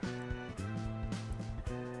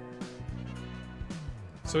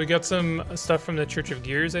 So we got some stuff from the Church of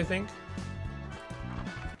Gears, I think.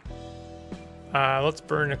 Let's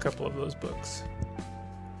burn a couple of those books.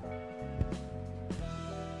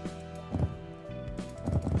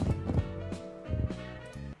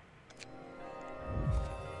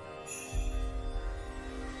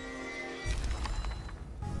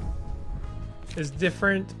 Is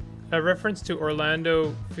different. A reference to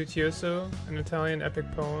Orlando Furioso, an Italian epic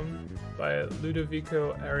poem by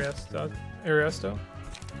Ludovico Ariosto.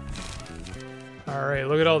 Alright,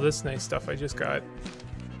 look at all this nice stuff I just got.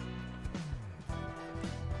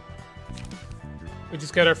 We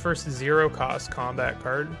just got our first 0 cost combat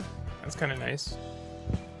card. That's kind of nice.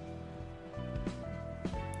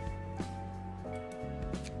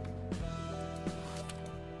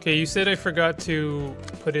 Okay, you said I forgot to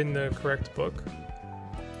put in the correct book.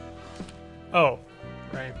 Oh,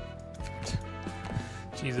 right.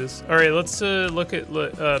 Jesus. All right, let's look at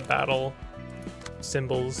battle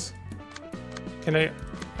symbols. Can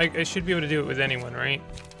I should be able to do it with anyone, right?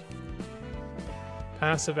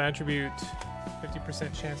 Passive attribute,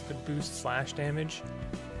 50% chance to boost slash damage.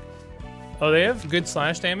 Oh, they have good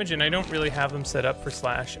slash damage, and I don't really have them set up for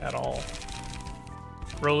slash at all.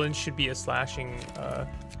 Roland should be a slashing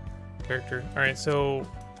character. All right, so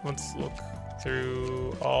let's look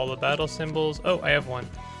through all the battle symbols. Oh, I have one.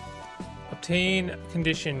 Obtain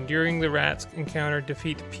condition during the rat's encounter.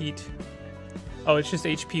 Defeat Pete. Oh, it's just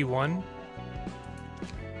HP 1.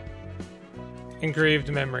 Engraved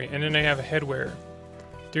memory, and then I have a headwear.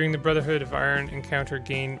 During the Brotherhood of Iron encounter,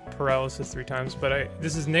 gain paralysis 3 times. But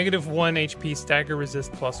this is -1 HP, stagger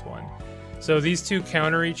resist +1. So these two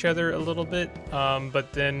counter each other a little bit,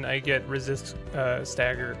 but then I get resist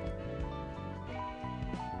stagger.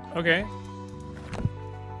 Okay.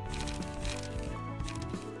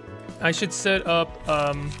 I should set up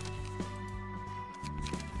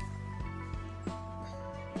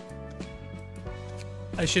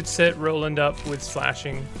I should set Roland up with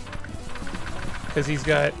slashing, because he's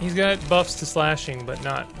got buffs to slashing, but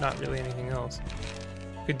not really anything else.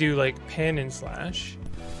 Could do like pen and slash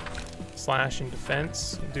and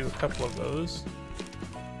defense. We'll do a couple of those.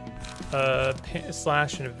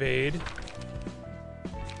 Slash and evade.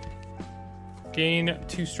 Gain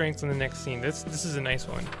 2 strength on the next scene. This is a nice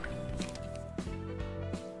one.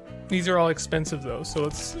 These are all expensive though, so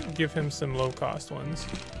let's give him some low cost ones.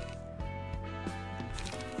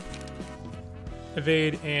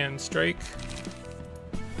 Evade and strike.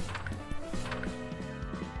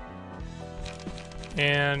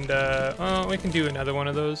 And well, we can do another one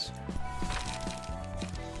of those.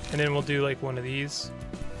 And then we'll do like one of these.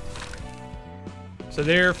 So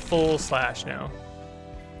they're full slash now.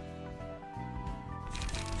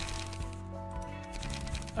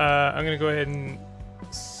 I'm gonna go ahead and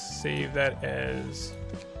save that as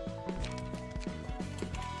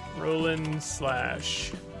Roland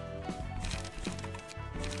slash.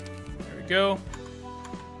 There we go.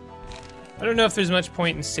 I don't know if there's much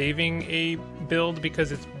point in saving a build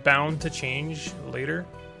because it's bound to change later.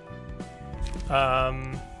 All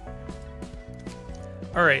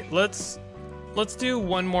right, let's do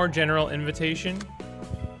one more general invitation.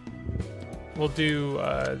 We'll do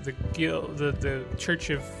the Church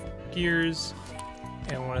of Gears,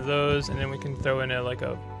 and one of those, and then we can throw in like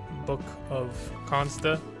a book of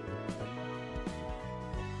Consta.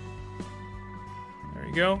 There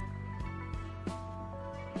we go.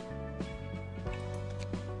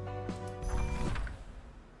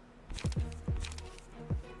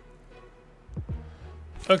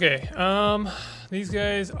 Okay, these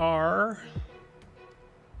guys are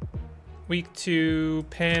weak to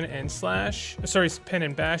pen and slash. Sorry, pen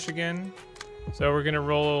and bash again. So we're gonna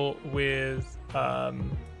roll with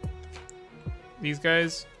these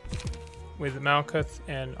guys, with Malkuth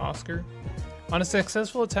and Oscar. On a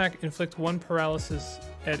successful attack, inflict 1 paralysis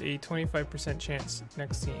at a 25% chance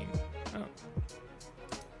next scene. Oh.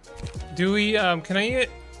 Do we? Can I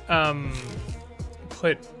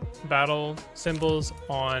put battle symbols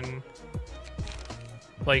on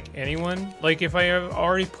like anyone? Like if I have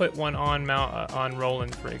already put one on on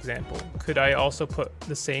Roland, for example, could I also put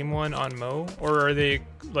the same one on Mo, or are they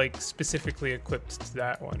like specifically equipped to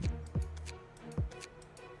that one?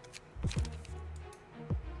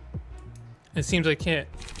 It seems I can't.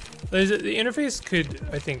 The interface could,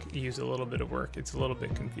 I think, use a little bit of work. It's a little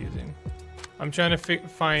bit confusing. I'm trying to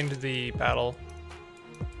find the battle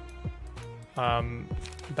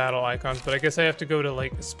icons, but I guess I have to go to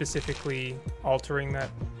like specifically altering that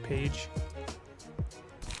page.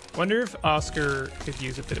 Wonder if Oscar could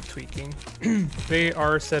use a bit of tweaking. They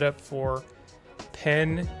are set up for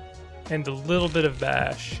pen and a little bit of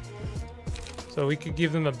bash, so we could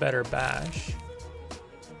give them a better bash.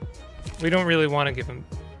 We don't really want to give them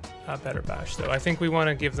a better bash, though. I think we want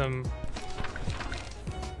to give them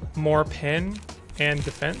more pen and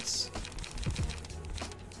defense.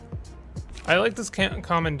 I like this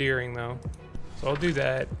commandeering, though. So I'll do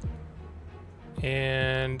that.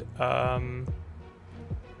 And,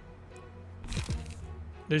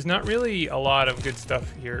 there's not really a lot of good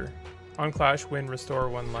stuff here. On Clash, win, restore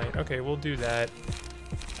 1 light. Okay, we'll do that.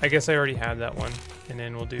 I guess I already have that one. And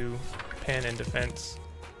then we'll do pen and defense.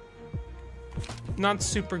 Not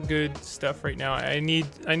super good stuff right now. I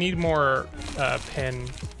need more pen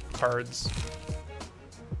cards.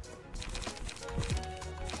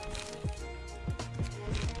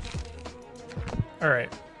 All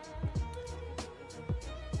right.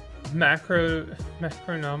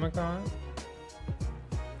 Macronomicon?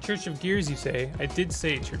 Church of Gears, you say? I did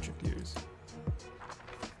say Church of Gears.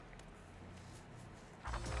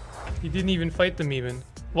 You didn't even fight them even.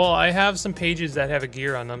 Well, I have some pages that have a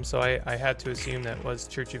gear on them, so I had to assume that was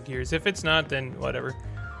Church of Gears. If it's not, then whatever.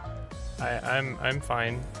 I'm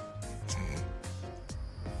fine.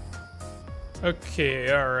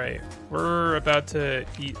 Okay, alright. We're about to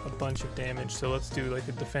eat a bunch of damage, so let's do like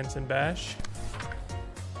a defense and bash.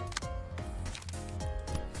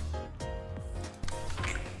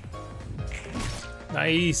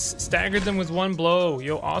 Nice! Staggered them with 1 blow.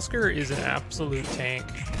 Yo, Oscar is an absolute tank.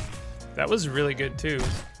 That was really good too.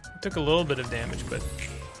 It took a little bit of damage, but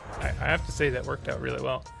I have to say that worked out really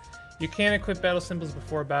well. You can equip battle symbols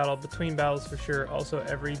before battle, between battles for sure. Also,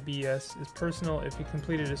 every BS is personal. If you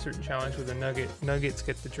completed a certain challenge with a nugget, nuggets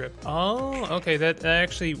get the drip. Oh, okay, that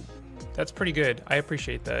actually, that's pretty good. I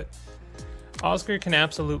appreciate that. Oscar can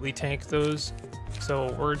absolutely tank those,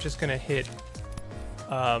 so we're just gonna hit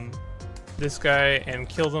this guy and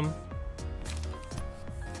kill them.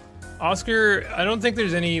 Oscar, I don't think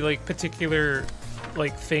there's any like particular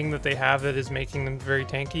like thing that they have that is making them very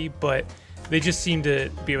tanky, but they just seem to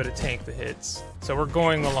be able to tank the hits. So we're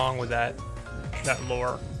going along with that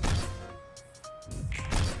lore.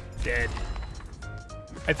 Dead.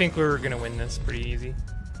 I think we're gonna win this pretty easy.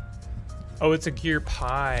 Oh, it's a gear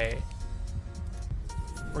pie.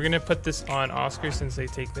 We're gonna put this on Oscar since they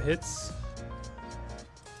take the hits.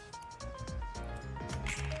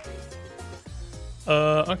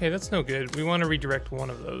 Okay, that's no good. We want to redirect one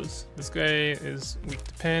of those. This guy is weak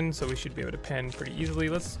to pen, so we should be able to pen pretty easily.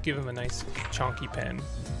 Let's give him a nice chonky pen.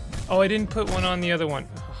 Oh, I didn't put one on the other one.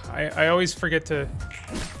 I always forget to...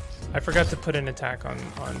 I forgot to put an attack on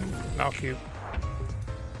Malcube.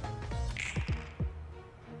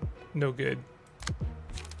 No good.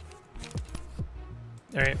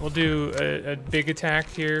 Alright, we'll do a big attack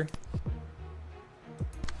here.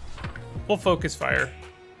 We'll focus fire.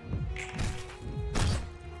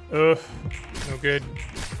 Ugh, no good.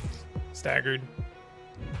 Staggered.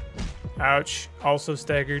 Ouch, also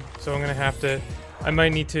staggered. So I'm gonna have to, I might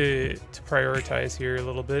need to prioritize here a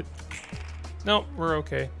little bit. No, we're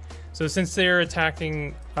okay. So since they're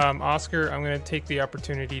attacking Oscar, I'm gonna take the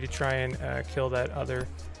opportunity to try and kill that other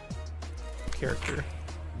character.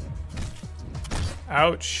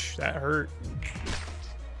 Ouch, that hurt.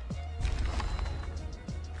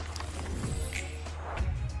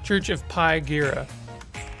 Church of Gira.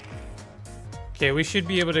 Okay, we should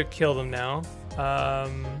be able to kill them now.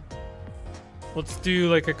 Let's do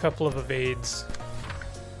like a couple of evades.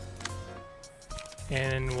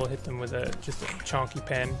 And we'll hit them with just a chonky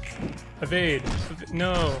pen. Evade!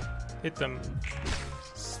 No! Hit them.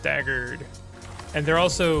 Staggered. And they're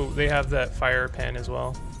also, they have that fire pen as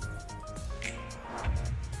well.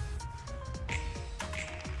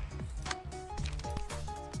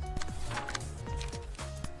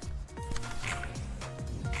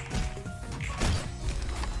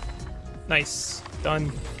 Nice.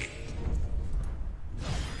 Done.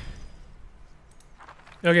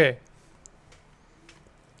 Okay.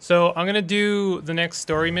 So I'm gonna do the next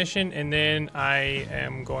story mission, and then I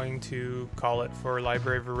am going to call it for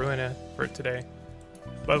Library of Ruina for today.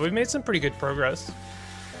 But we've made some pretty good progress.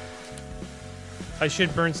 I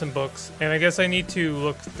should burn some books, and I guess I need to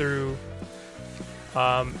look through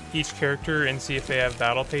each character and see if they have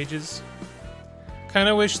battle pages. Kind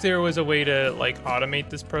of wish there was a way to like automate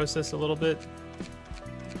this process a little bit.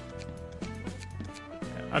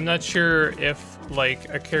 I'm not sure if like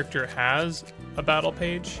a character has a battle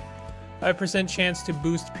page. 5% chance to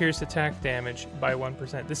boost pierce attack damage by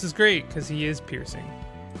 1%. This is great because he is piercing.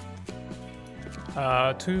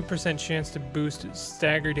 2% chance to boost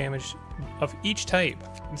stagger damage of each type.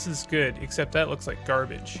 This is good, except that looks like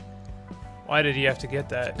garbage. Why did he have to get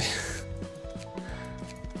that?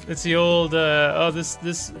 It's the old, oh,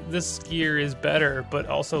 this gear is better, but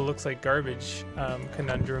also looks like garbage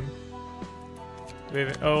conundrum. Do we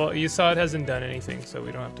have, oh, well, Yasad hasn't done anything, so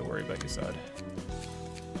we don't have to worry about Yasad.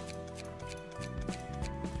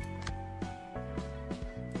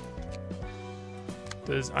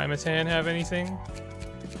 Does Imatan have anything?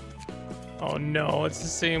 Oh no, it's the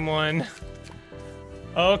same one.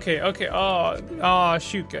 Okay, okay. Oh,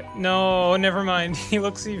 shoot. No, never mind. He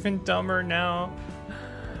looks even dumber now.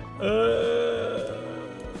 It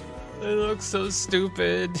looks so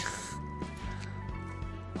stupid.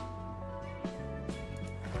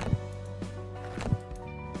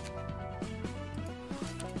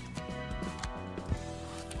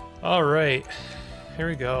 All right, here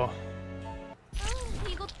we go.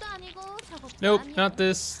 Nope, not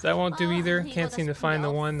this. That won't do either. Can't seem to find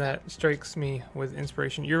the one that strikes me with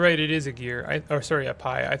inspiration. You're right, it is a gear. Or sorry, a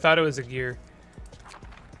pie. I thought it was a gear.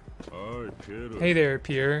 Hey there,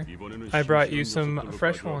 Pierre. I brought you some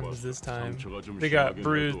fresh ones this time. They got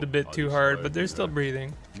bruised a bit too hard, but they're still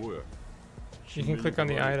breathing. You can click on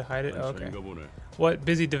the eye to hide it. Oh, okay. What,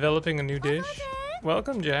 busy developing a new dish?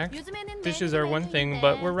 Welcome, Jack. Dishes are one thing,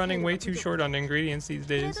 but we're running way too short on ingredients these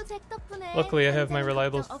days. Luckily, I have my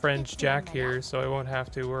reliable friend Jack here, so I won't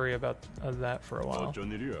have to worry about that for a while.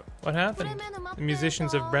 What happened? The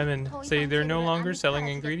musicians of Bremen say they're no longer selling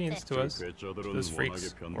ingredients to us. Those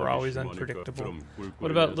freaks were always unpredictable.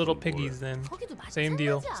 What about little piggies then? Same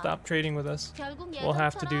deal. Stop trading with us. We'll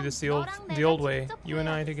have to do this the old way, you and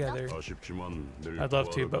I together. I'd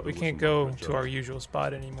love to, but we can't go to our usual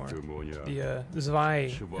spot anymore. The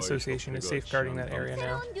Zwei Association is safeguarding that area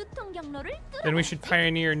now. Then we should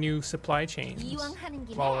pioneer new supply chains.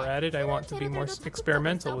 While we're at it, I want to be more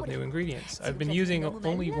experimental with new ingredients. I've been using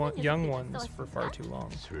only young ones for far too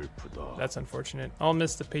long. That's unfortunate. I'll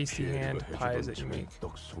miss the pasty hand pies that you make.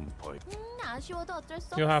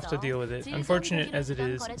 You'll have to deal with it. Unfortunate as it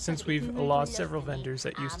is, since we've lost several vendors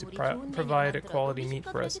that used to provide a quality meat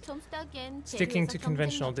for us, sticking to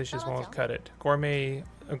conventional dishes won't cut it.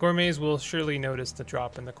 Gourmets will surely notice the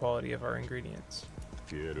drop in the quality of our ingredients.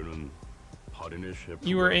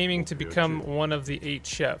 You were aiming to become one of the 8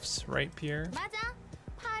 chefs, right, Pierre?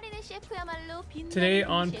 Today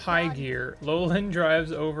on Pie Gear, Lowland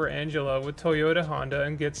drives over Angela with Toyota Honda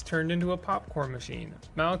and gets turned into a popcorn machine.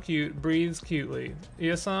 Malcute breathes cutely.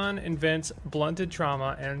 Iasan invents blunted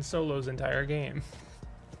trauma and solos entire game.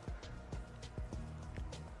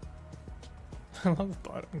 I love the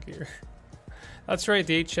bottom gear. That's right,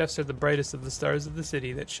 the 8 chefs are the brightest of the stars of the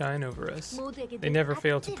city that shine over us. They never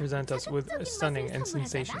fail to present us with stunning and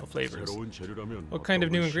sensational flavors. What kind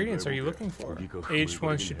of new ingredients are you looking for? Aged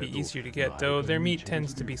ones should be easier to get, though their meat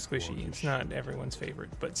tends to be squishy. It's not everyone's favorite,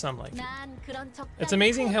 but some like it. It's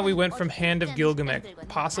amazing how we went from Hand of Gilgamesh,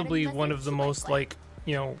 possibly one of the most, like,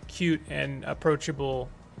 you know, cute and approachable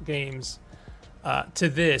games, to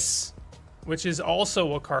this, which is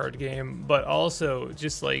also a card game, but also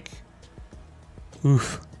just like...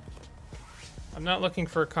 Oof. I'm not looking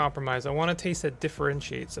for a compromise. I want a taste that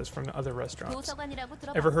differentiates us from other restaurants.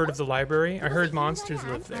 Ever heard of the library? I heard monsters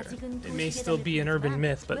live there. It may still be an urban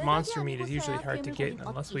myth, but monster meat is usually hard to get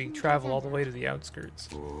unless we travel all the way to the outskirts.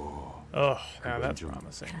 Oh, now that's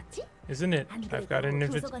promising. Isn't it? I've got an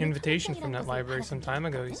invitation from that library some time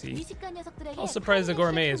ago, you see. I'll surprise the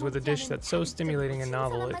gourmets with a dish that's so stimulating and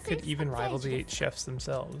novel it could even rival the 8 chefs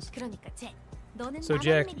themselves. So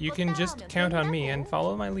Jack, you can just count on me and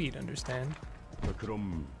follow my lead, understand?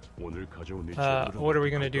 What are we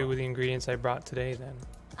going to do with the ingredients I brought today then?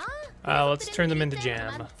 Let's turn them into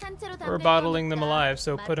jam. We're bottling them alive,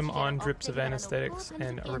 so put them on drips of anesthetics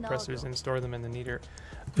and repressors and store them in the kneader.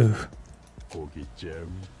 Ugh.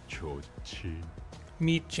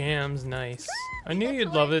 Meat jam's nice. I knew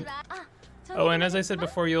you'd love it. Oh, and as I said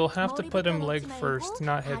before, you'll have to put them leg first,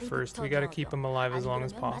 not head first. We gotta keep them alive as long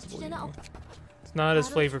as possible, you know. It's not as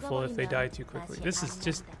flavorful if they die too quickly. This is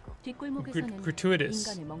just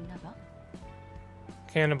gratuitous.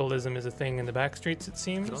 Cannibalism is a thing in the backstreets, it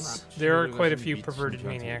seems. There are quite a few perverted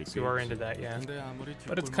maniacs who are into that, yeah.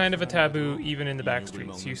 But it's kind of a taboo even in the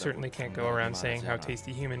backstreets. You certainly can't go around saying how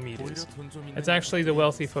tasty human meat is. It's actually the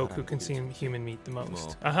wealthy folk who consume human meat the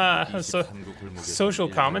most. Aha! So, social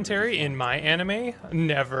commentary in my anime?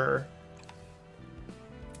 Never.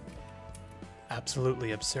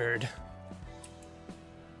 Absolutely absurd.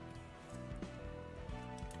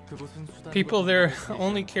 People there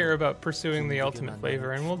only care about pursuing the ultimate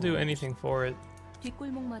flavor and will do anything for it.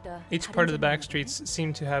 Each part of the back streets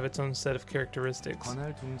seem to have its own set of characteristics.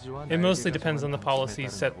 It mostly depends on the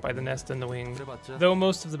policies set by the nest and the wing, though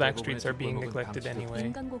most of the back streets are being neglected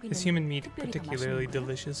anyway. Is human meat particularly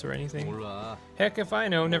delicious or anything? Heck if I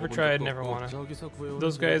know, never tried, never wanna.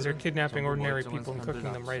 Those guys are kidnapping ordinary people and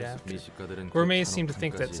cooking them right after. Gourmets seem to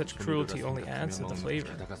think that such cruelty only adds to the flavor.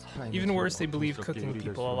 Even worse, they believe cooking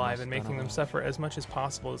people alive and making them suffer as much as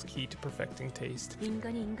possible is key to perfecting taste.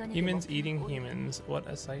 Humans eating humans, what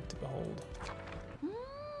a sight to behold.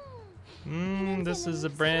 This is a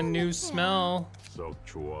brand new smell.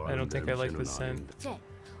 I don't think I like this scent.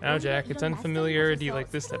 Now, Jack, it's unfamiliarity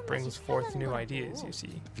like this that brings forth new ideas, you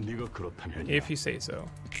see. If you say so.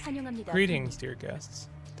 Greetings, dear guests.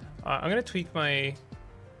 I'm gonna tweak my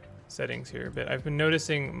settings here a bit. I've been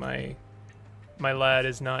noticing my lad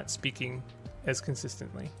is not speaking as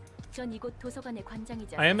consistently.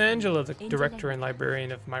 I am Angela, the director and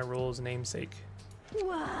librarian of my role's namesake.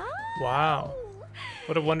 Wow.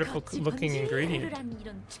 What a wonderful looking ingredient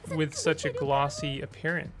with such a glossy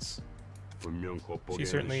appearance. She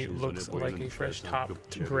certainly looks like a fresh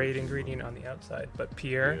topped grade ingredient on the outside, but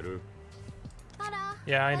Pierre?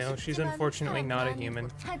 Yeah, I know, she's unfortunately not a human.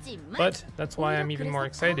 But that's why I'm even more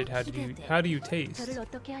excited. How do you taste?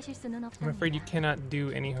 I'm afraid you cannot do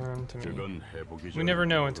any harm to me. We never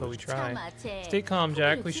know until we try. Stay calm,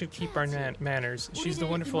 Jack. We should keep our manners. She's the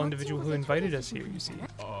wonderful individual who invited us here, you see.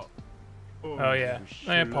 Oh yeah,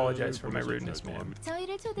 I apologize for my rudeness, ma'am.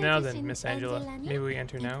 Now then, Miss Angela, may we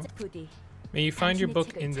enter now? May you find your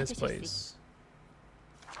book in this place.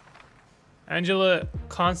 Angela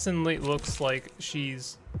constantly looks like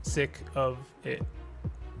she's sick of it.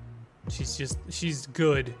 She's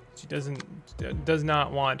good. She does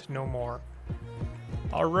not want no more.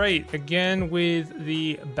 All right, again with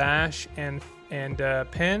the bash and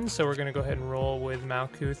pen. So we're gonna go ahead and roll with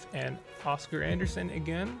Malkuth and Oscar Anderson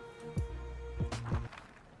again.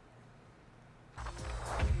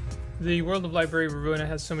 The world of Library of Ruina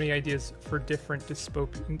has so many ideas for different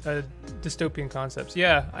dystopian concepts.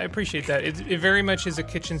 Yeah, I appreciate that. It very much is a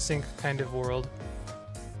kitchen sink kind of world.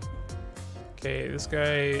 Okay, this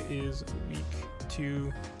guy is weak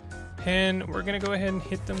to pen. We're gonna go ahead and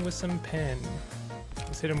hit them with some pen.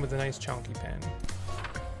 Let's hit him with a nice chunky pen.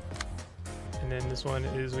 And then this one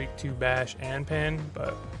is weak to bash and pen,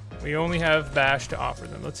 but we only have bash to offer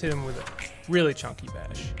them. Let's hit him with a really chunky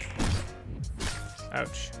bash.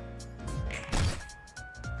 Ouch.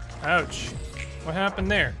 Ouch. What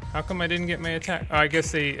happened there? How come I didn't get my attack? Oh, I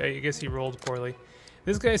guess he rolled poorly.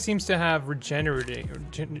 This guy seems to have regeneration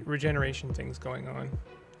things going on,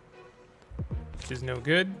 which is no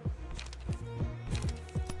good.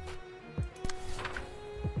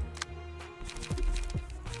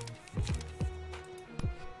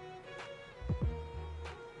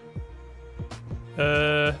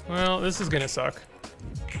 Well, this is gonna suck.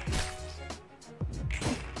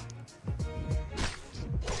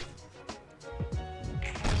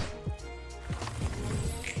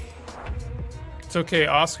 It's okay,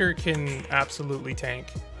 Oscar can absolutely tank.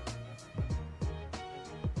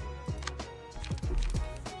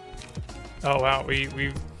 Oh wow,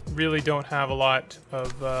 we really don't have a lot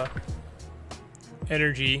of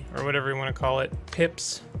energy, or whatever you want to call it.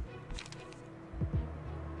 Pips.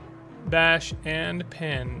 Bash and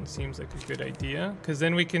pen seems like a good idea, because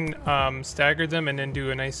then we can stagger them and then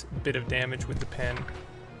do a nice bit of damage with the pen.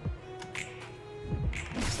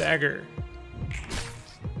 Stagger.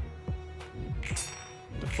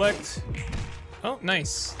 Deflect. Oh,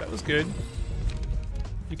 nice. That was good.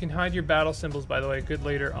 You can hide your battle symbols, by the way. Good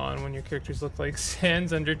later on when your characters look like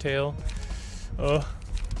Sans Undertale. Oh.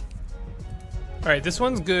 Alright, this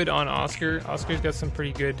one's good on Oscar. Oscar's got some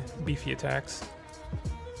pretty good beefy attacks.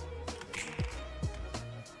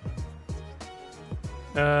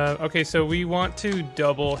 Okay, so we want to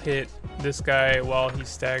double hit this guy while he's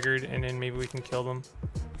staggered, and then maybe we can kill them.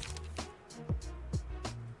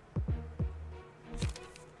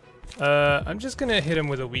 I'm just gonna hit him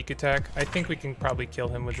with a weak attack. I think we can probably kill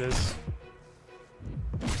him with this.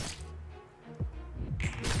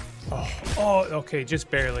 Oh, okay,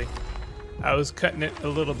 just barely. I was cutting it a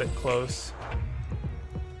little bit close.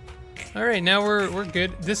 All right, now we're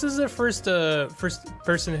good. This is the first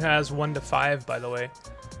person who has 1 to 5, by the way.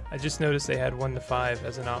 I just noticed they had 1 to 5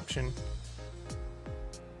 as an option.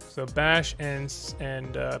 So bash and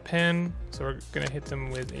pen. So we're gonna hit them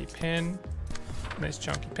with a pen. Nice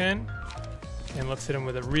chunky pen. And let's hit him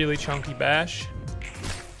with a really chunky bash.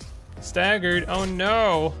 Staggered. Oh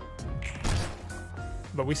no!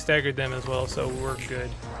 But we staggered them as well, so we're good.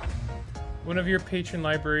 One of your patron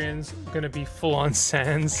librarians gonna be full on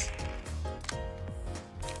Sans.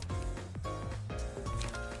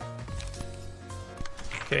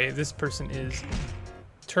 Okay, this person is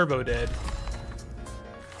turbo dead.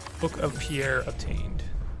 Book of Pierre obtained.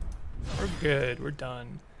 We're good. We're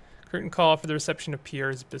done. Curtain call for the reception of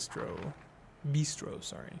Pierre's bistro. Bistro,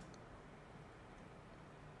 sorry.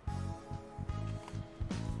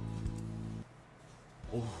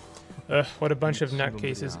 Ugh, what a bunch of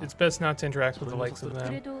nutcases. It's best not to interact with the likes of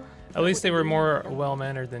them. At least they were more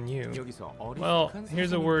well-mannered than you. Well,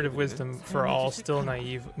 here's a word of wisdom for all still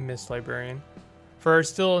naive Miss Librarian. For our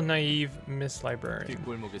still naive Miss Librarian.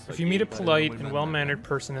 If you meet a polite and well-mannered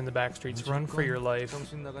person in the back streets, run for your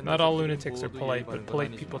life. Not all lunatics are polite, but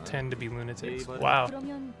polite people tend to be lunatics. Wow.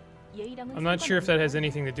 I'm not sure if that has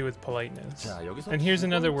anything to do with politeness. And here's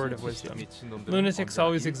another word of wisdom. Lunatics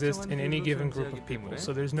always exist in any given group of people,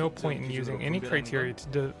 so there's no point in using any criteria to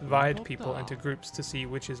divide people into groups to see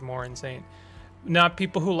which is more insane. Not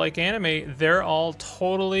people who like anime, they're all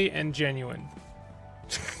totally and genuine.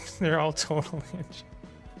 They're all totally and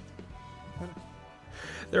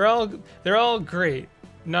genuine. They're all great.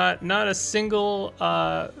 Not a single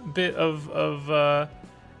bit of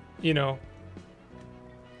you know,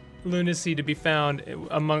 lunacy to be found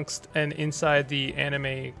amongst and inside the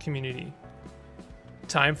anime community.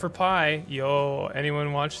 Time for pie. Yo,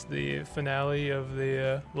 anyone watch the finale of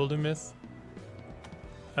the Wildermyth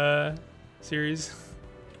series?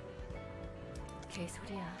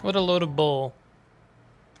 What a load of bull.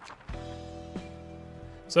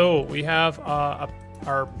 So we have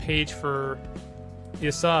our page for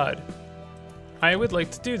Yasad. I would like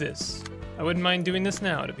to do this. I wouldn't mind doing this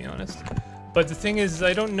now, to be honest. But the thing is,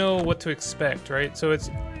 I don't know what to expect, right? So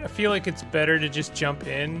I feel like it's better to just jump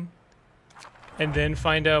in and then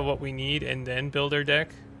find out what we need and then build our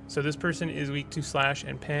deck. So this person is weak to slash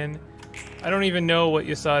and pen. I don't even know what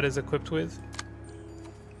Yasad is equipped with.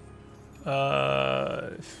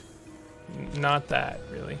 Not that,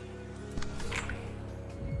 really.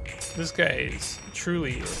 This guy is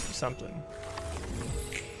truly something.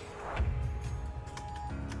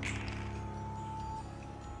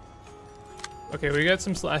 Okay, we got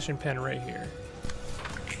some slash and pen right here.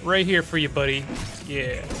 Right here for you, buddy.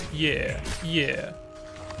 Yeah, yeah, yeah.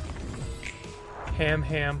 Ham,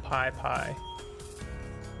 ham, pie, pie.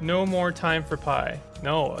 No more time for pie.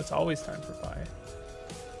 No, it's always time for pie.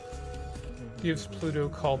 Gives Pluto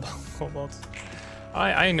cobalt.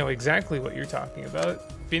 I know exactly what you're talking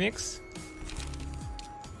about. Phoenix?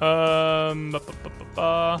 Alright,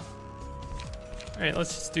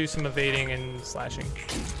 let's just do some evading and slashing.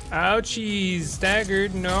 Ouchies!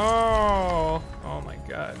 Staggered! No! Oh my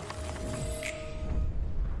god.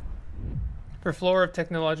 For floor of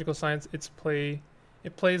technological science, it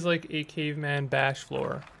plays like a caveman bash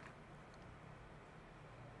floor.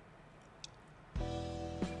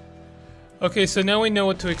 Okay, so now we know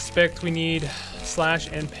what to expect. We need slash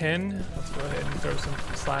and pen. Let's go ahead and throw some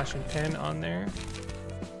slash and pen on there.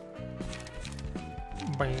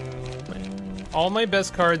 Bang, bang. All my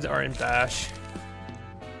best cards are in bash.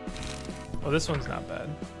 Oh, this one's not bad.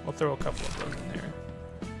 We'll throw a couple of those in there.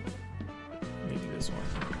 Maybe this one.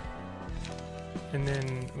 And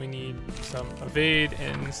then we need some evade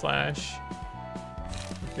and slash.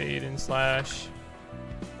 Evade and slash.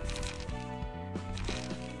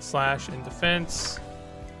 Slash and defense.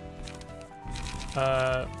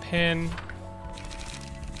 Pen.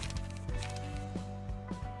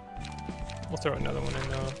 We'll throw another one in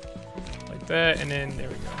though. Like that, and then there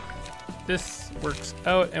we go. This works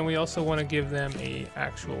out, and we also want to give them a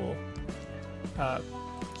actual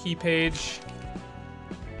key page.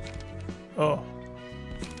 Oh.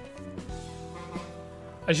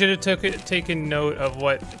 I should have taken note of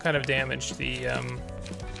what kind of damage the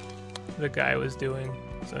guy was doing.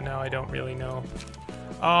 So now I don't really know.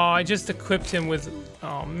 Oh, I just equipped him with...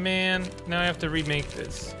 Oh, man. Now I have to remake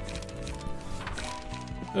this.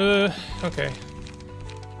 Okay.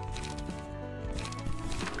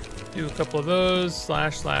 Do a couple of those.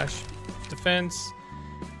 Slash, slash, defense.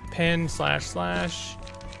 Pen, slash, slash.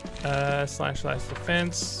 Slash, slash,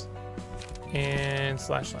 defense. And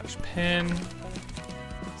slash, slash, pen.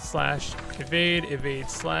 Slash, evade, evade,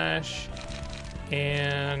 slash.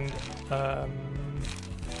 And,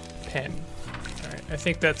 pen. Alright, I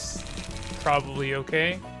think that's probably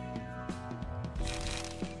okay.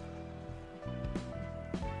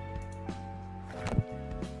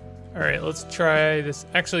 Alright, let's try this.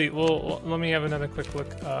 Actually, well, let me have another quick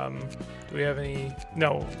look. Do we have any...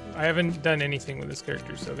 No, I haven't done anything with this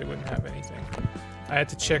character, so they wouldn't have anything. I had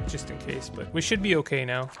to check just in case, but we should be okay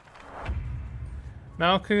now.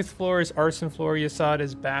 Malkuth floor is arson floor. Yasad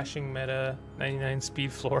is bashing meta. 99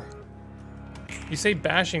 speed floor. You say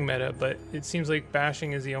bashing meta, but it seems like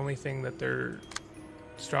bashing is the only thing that they're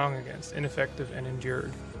strong against, ineffective, and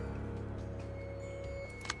endured.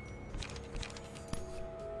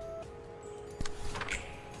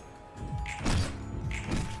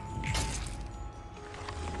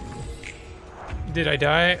 Did I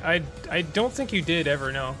die? I don't think you did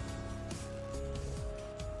ever, no.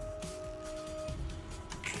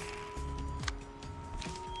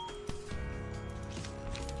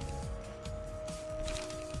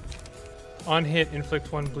 On hit,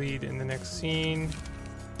 inflict 1 bleed in the next scene.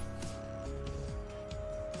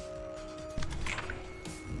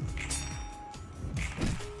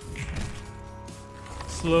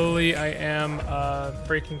 Slowly, I am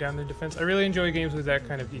breaking down their defense. I really enjoy games with that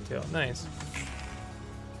kind of detail. Nice.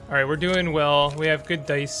 All right, we're doing well. We have good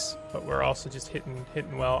dice, but we're also just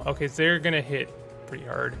hitting well. Okay, so they're gonna hit pretty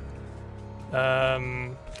hard.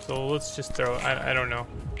 So let's just throw. I don't know.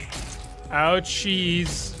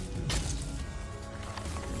 Ouchies.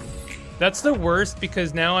 That's the worst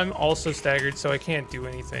because now I'm also staggered, so I can't do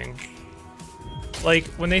anything. Like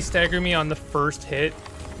when they stagger me on the first hit,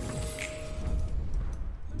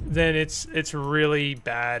 then it's really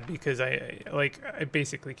bad because I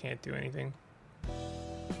basically can't do anything.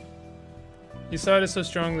 Yasada is so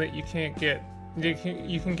strong that you can get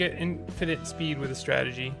infinite speed with a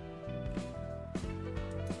strategy.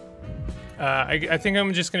 I think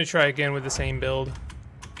I'm just gonna try again with the same build.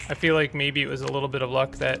 I feel like maybe it was a little bit of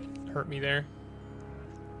luck that hurt me there.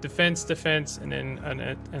 Defense, and then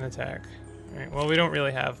an attack. All right. Well, we don't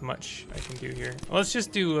really have much I can do here. Let's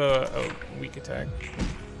just do a weak attack,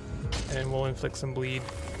 and we'll inflict some bleed.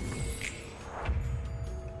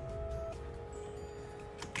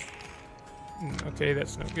 Okay,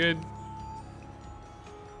 that's no good.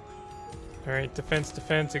 All right,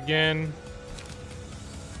 defense again.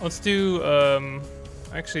 Let's do.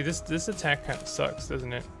 Actually, this attack kind of sucks,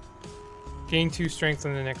 doesn't it? Gain 2 strength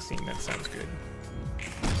on the next scene. That sounds good.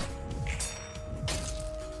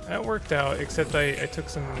 That worked out, except I took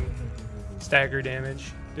some stagger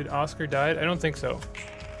damage. Did Oscar die? I don't think so.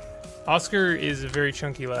 Oscar is a very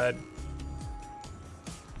chunky lad.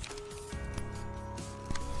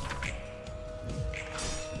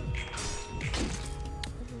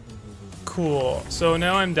 Cool. So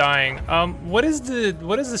now I'm dying. What is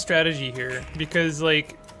the strategy here? Because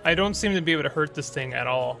like I don't seem to be able to hurt this thing at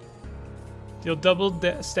all. Deal double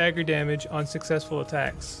stagger damage on successful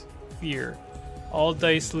attacks. Fear. All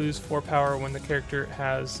dice lose 4 power when the character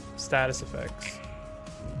has status effects.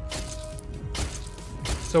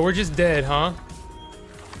 So we're just dead, huh?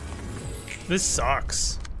 This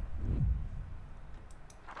sucks.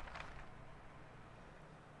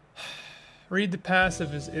 Read the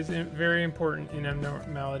passive is very important in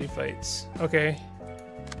abnormality fights. Okay.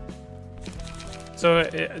 So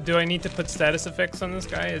do I need to put status effects on this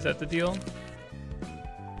guy? Is that the deal?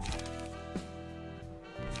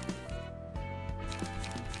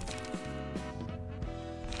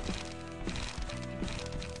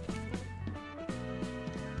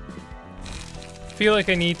 I feel like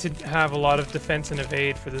I need to have a lot of defense and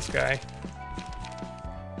evade for this guy.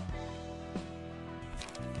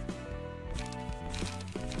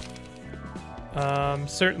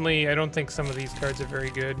 Certainly, I don't think some of these cards are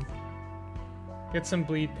very good. Get some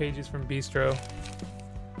bleed pages from Bistro.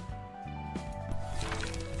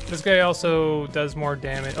 This guy also does more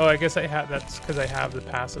damage. Oh, I guess that's because I have the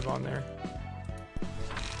passive on there.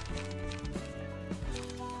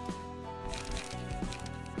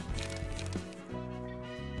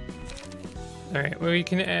 Alright, well we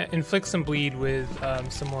can inflict some bleed with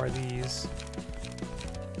some more of these.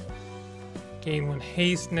 Gain 1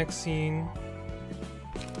 haste next scene.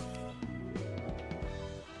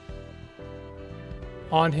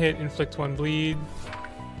 On hit, inflict 1 bleed.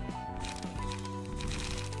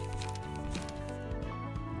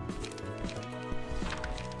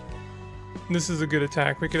 This is a good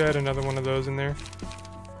attack. We could add another one of those in there.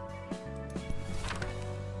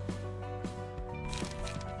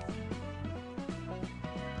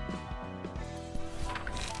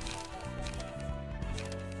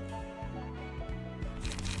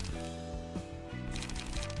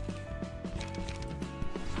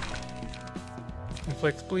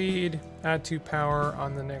 Inflicts bleed, add 2 power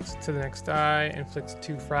on the next die, inflicts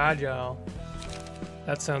 2 fragile.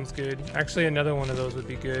 That sounds good. Actually, another one of those would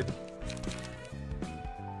be good.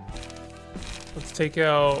 Let's take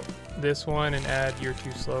out this one and add you're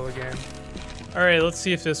too slow again. All right, let's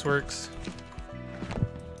see if this works.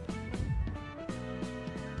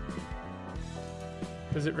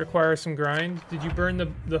 Does it require some grind? Did you burn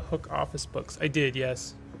the Hook office books? I did,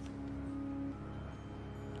 yes.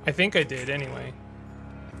 I think I did anyway.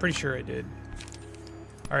 Pretty sure I did.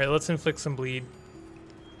 All right, let's inflict some bleed.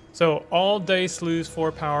 So all dice lose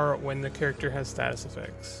 4 power when the character has status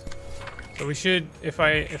effects. So we should, if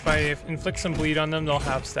I inflict some bleed on them, they'll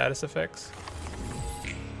have status effects.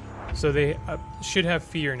 So they should have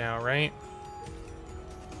fear now, right?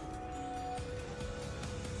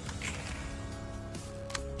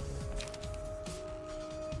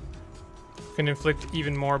 Can inflict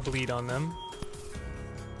even more bleed on them.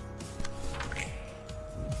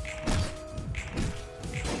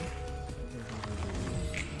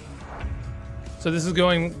 So this is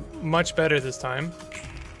going much better this time.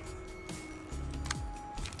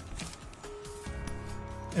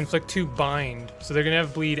 Inflict 2 bind. So they're gonna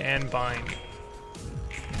have bleed and bind.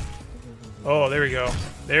 Oh, there we go.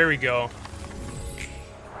 There we go.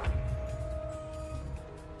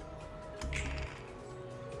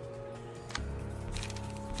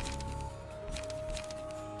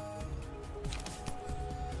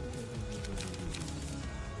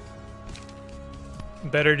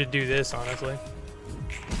 Better to do this, honestly.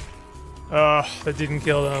 Oh, that didn't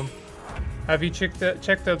kill them. Have you checked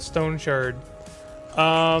out Stone Shard?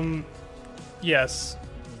 Yes.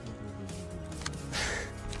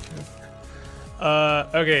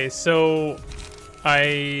 Okay, so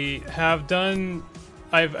I have done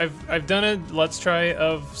I've done a Let's Try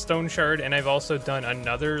of Stone Shard, and I've also done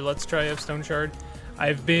another Let's Try of Stone Shard.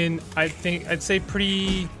 I've been, I'd say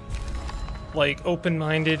pretty like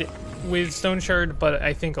open-minded with Stone Shard, but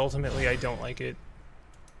I think ultimately I don't like it.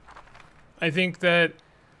 I think that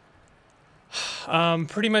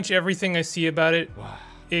pretty much everything I see about it,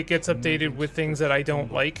 it gets updated with things that I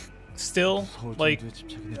don't like still. Like,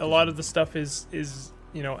 a lot of the stuff is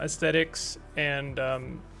you know, aesthetics and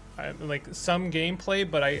like some gameplay,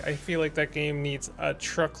 but I feel like that game needs a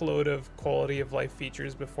truckload of quality of life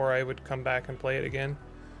features before I would come back and play it again.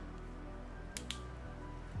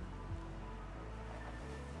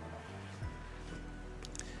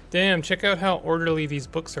 Damn, check out how orderly these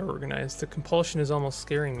books are organized. The compulsion is almost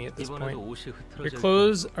scaring me at this point. Your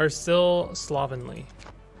clothes are still slovenly.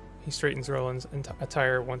 He straightens Roland's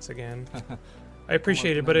attire once again. I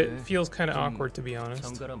appreciate it, but it feels kind of awkward, to be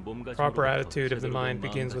honest. Proper attitude of the mind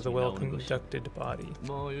begins with a well-conducted body.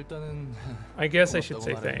 I guess I should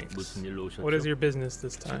say thanks. What is your business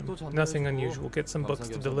this time? Nothing unusual. Get some books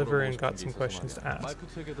to deliver and got some questions to ask.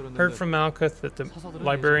 Heard from Malkuth that the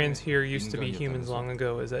librarians here used to be humans long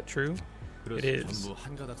ago. Is that true? It is.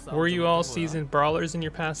 Were you all seasoned brawlers in your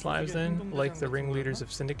past lives then, like the ringleaders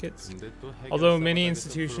of syndicates? Although many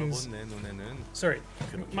institutions... Sorry,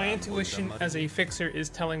 my intuition as a fixer is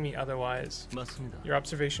telling me otherwise. Your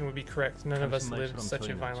observation would be correct. None of us lived such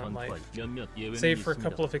a violent life. Save for a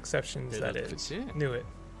couple of exceptions, that is. Knew it.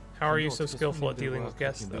 How are you so skillful at dealing with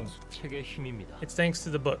guests, though? It's thanks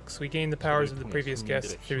to the books. We gained the powers of the previous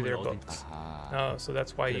guests through their books. Oh, so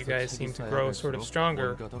that's why you guys seem to grow sort of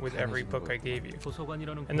stronger with every book I gave you.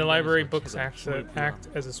 And the library books act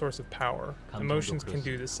as a source of power. Emotions can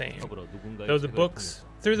do the same.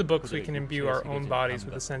 Through the books, we can imbue our own bodies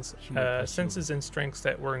with the senses and strengths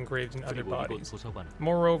that were engraved in other bodies.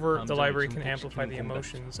 Moreover, the library can amplify the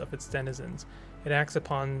emotions of its denizens. It acts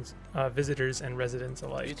upon visitors and residents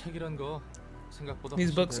alike.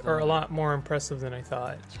 These books are a lot more impressive than I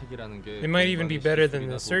thought. They might even be better than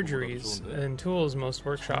the surgeries and tools most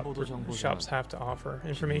shops have to offer.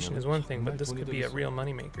 Information is one thing, but this could be a real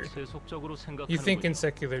moneymaker. You think in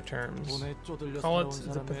secular terms. Call it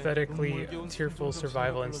the pathetically tearful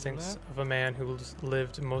survival instincts of a man who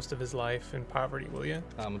lived most of his life in poverty, will you?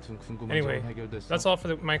 Anyway, that's all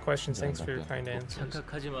for my questions. Thanks for your kind answers.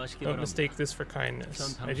 Don't mistake this for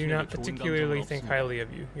kindness. I do not particularly think highly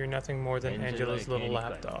of you. You're nothing more than Angela's little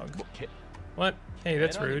lapdog. What? Hey,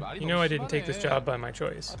 that's rude. You know I didn't take this job by my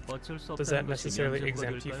choice. Does that necessarily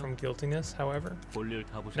exempt you from guiltiness, however?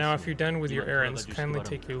 Now, if you're done with your errands, kindly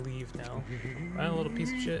take your leave now. I'm a little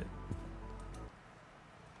piece of shit.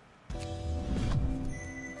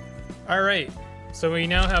 Alright, so we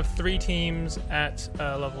now have 3 teams at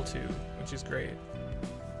level 2, which is great.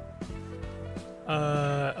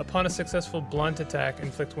 Upon a successful blunt attack,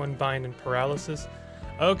 inflict 1 bind and paralysis.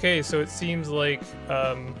 Okay, so it seems like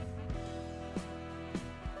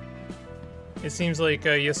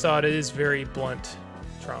Yasada is very blunt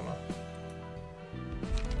trauma.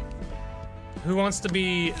 Who wants to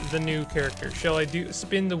be the new character? Shall I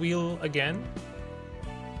spin the wheel again?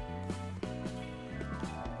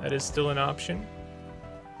 That is still an option.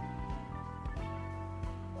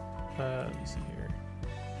 Let me see here.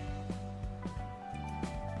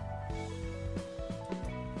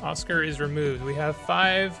 Oscar is removed. We have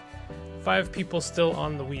five people still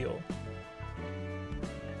on the wheel.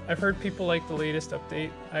 I've heard people like the latest update.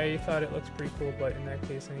 I thought it looks pretty cool, but in that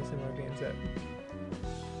case, any similar games that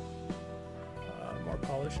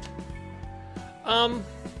polished.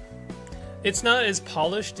 It's not as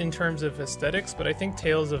polished in terms of aesthetics, but I think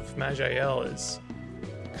Tales of Magiel is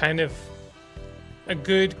kind of a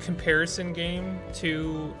good comparison game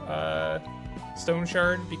to Stone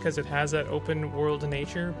Shard because it has that open world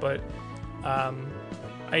nature, but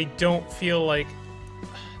I don't feel like,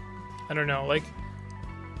 I don't know, like,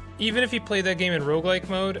 even if you play that game in roguelike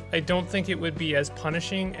mode, I don't think it would be as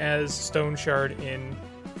punishing as Stone Shard in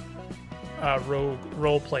rogue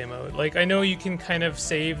roleplay mode. Like, I know you can kind of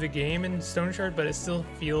save the game in Stone Shard, but it still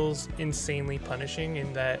feels insanely punishing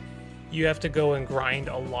in that you have to go and grind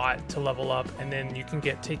a lot to level up, and then you can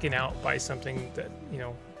get taken out by something that, you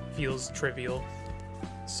know, feels trivial.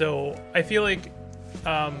 So I feel like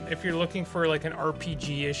if you're looking for like an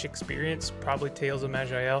RPG-ish experience, probably Tales of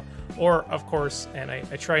Magiel, or of course, and I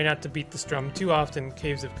try not to beat this drum too often,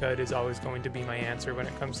 Caves of Qud is always going to be my answer when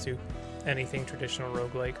it comes to anything traditional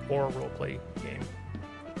roguelike or roleplay game.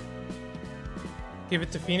 Give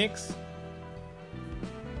it to Phoenix.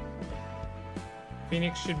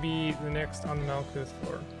 Phoenix should be the next on the Malkuth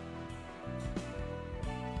floor.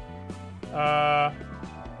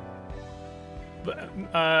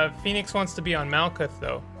 Phoenix wants to be on Malkuth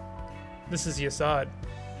though. This is Yasad.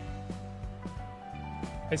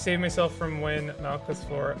 I saved myself from when Malkuth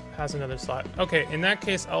floor has another slot. Okay, in that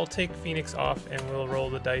case, I'll take Phoenix off and we'll roll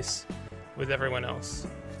the dice with everyone else.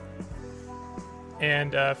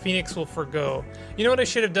 And Phoenix will forgo. You know what I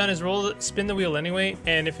should have done is spin the wheel anyway,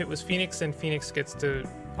 and if it was Phoenix, then Phoenix gets to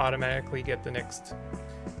automatically get the next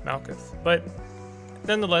Malkuth. But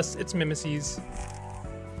nonetheless, it's Mimeses.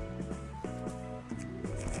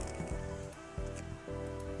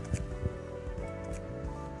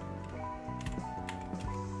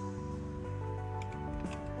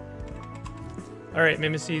 All right,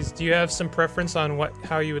 Mimeses, do you have some preference on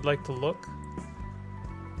how you would like to look?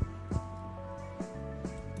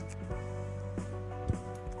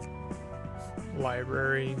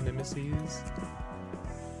 Library, Mimeses.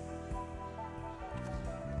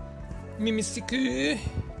 Mimesiku.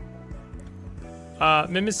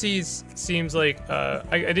 Mimeses seems like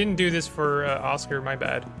I didn't do this for Oscar. My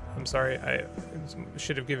bad. I'm sorry. I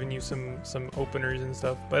should have given you some openers and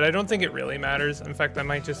stuff, but I don't think it really matters. In fact, I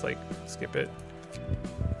might just like skip it.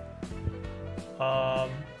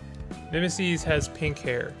 Mimeses has pink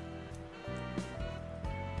hair.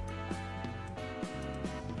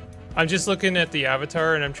 I'm just looking at the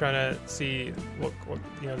avatar and I'm trying to see what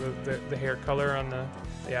you know, the hair color on the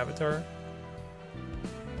avatar.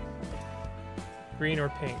 Green or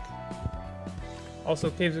pink. Also,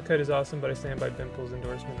 Caves of Qud is awesome, but I stand by Bimple's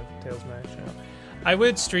endorsement of Tales of Magiel. I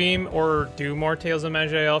would stream or do more Tales of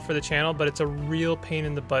Magiel for the channel, but it's a real pain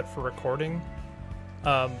in the butt for recording.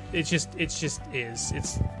 It just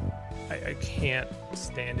is. I can't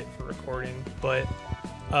stand it for recording, but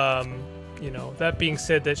you know, that being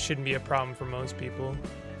said, that shouldn't be a problem for most people.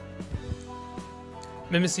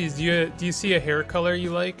 Mimeses, do you see a hair color you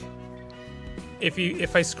like?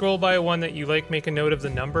 If I scroll by one that you like, make a note of the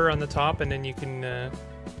number on the top, and then you can let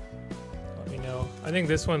me know. I think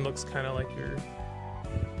this one looks kind of like your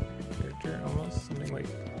character, almost something like.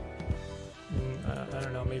 I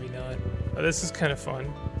don't know, maybe not. Oh, this is kind of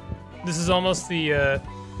fun. This is almost the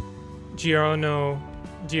Giorno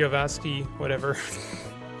Giovaschi, whatever.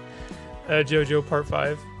 JoJo Part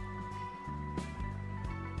 5.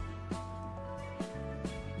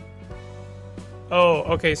 Oh,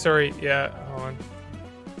 okay, sorry. Yeah, hold on.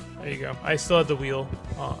 There you go. I still have the wheel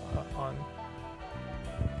on.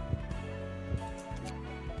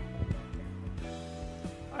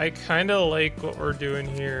 I kind of like what we're doing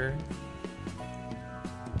here.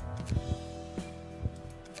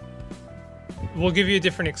 We'll give you a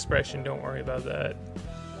different expression, don't worry about that.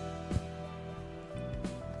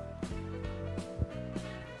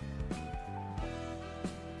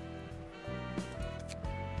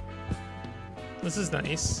 This is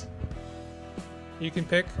nice. You can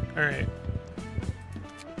pick? Alright.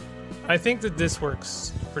 I think that this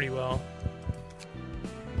works pretty well.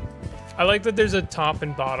 I like that there's a top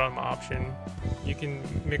and bottom option. You can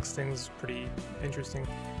mix things pretty interesting.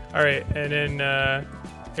 Alright, and then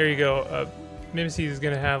here you go. Mimeses is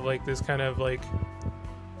gonna have like this kind of like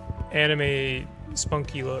anime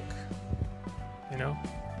spunky look, you know?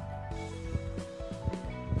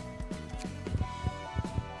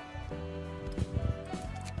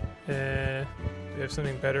 Do we have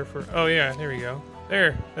something better for? Oh yeah, there we go.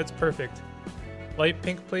 There, that's perfect. Light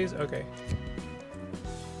pink, please. Okay.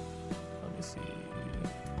 Let me see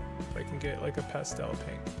if I can get like a pastel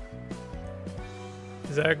pink.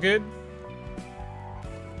 Is that good?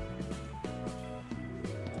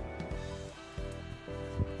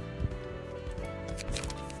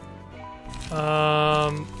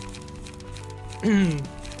 Do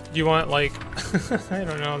you want like I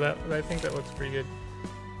don't know, that I think that looks pretty good.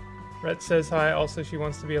 Rhett says hi. Also, she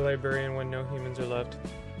wants to be a librarian when no humans are left.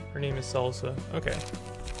 Her name is Salsa. Okay.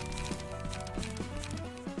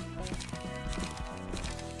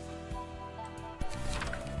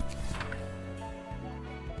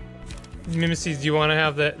 Mimesis, do you want to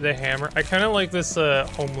have the hammer? I kind of like this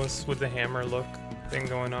homeless with the hammer look thing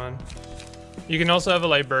going on. You can also have a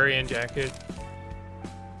librarian jacket.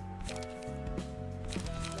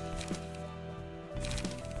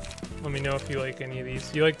 Let me know if you like any of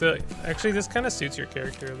these. You like the... Actually, this kind of suits your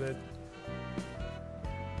character a bit.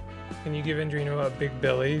 Can you give Andrino a big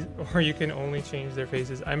belly? Or you can only change their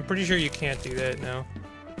faces? I'm pretty sure you can't do that now.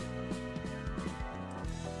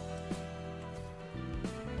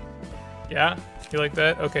 Yeah? You like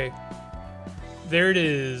that? Okay. There it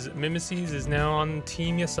is. Mimesis is now on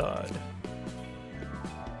Team Yasad.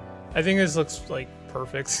 I think this looks, like,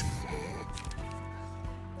 perfect.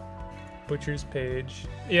 Butcher's page.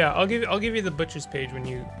 Yeah, I'll give you the butcher's page when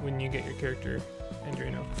you get your character,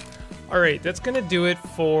 Andrino. All right, that's gonna do it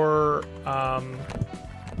for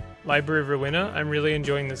Library of Ruina. I'm really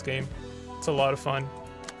enjoying this game. It's a lot of fun.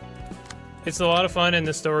 It's a lot of fun, and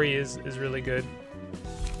the story is really good.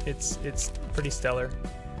 It's pretty stellar.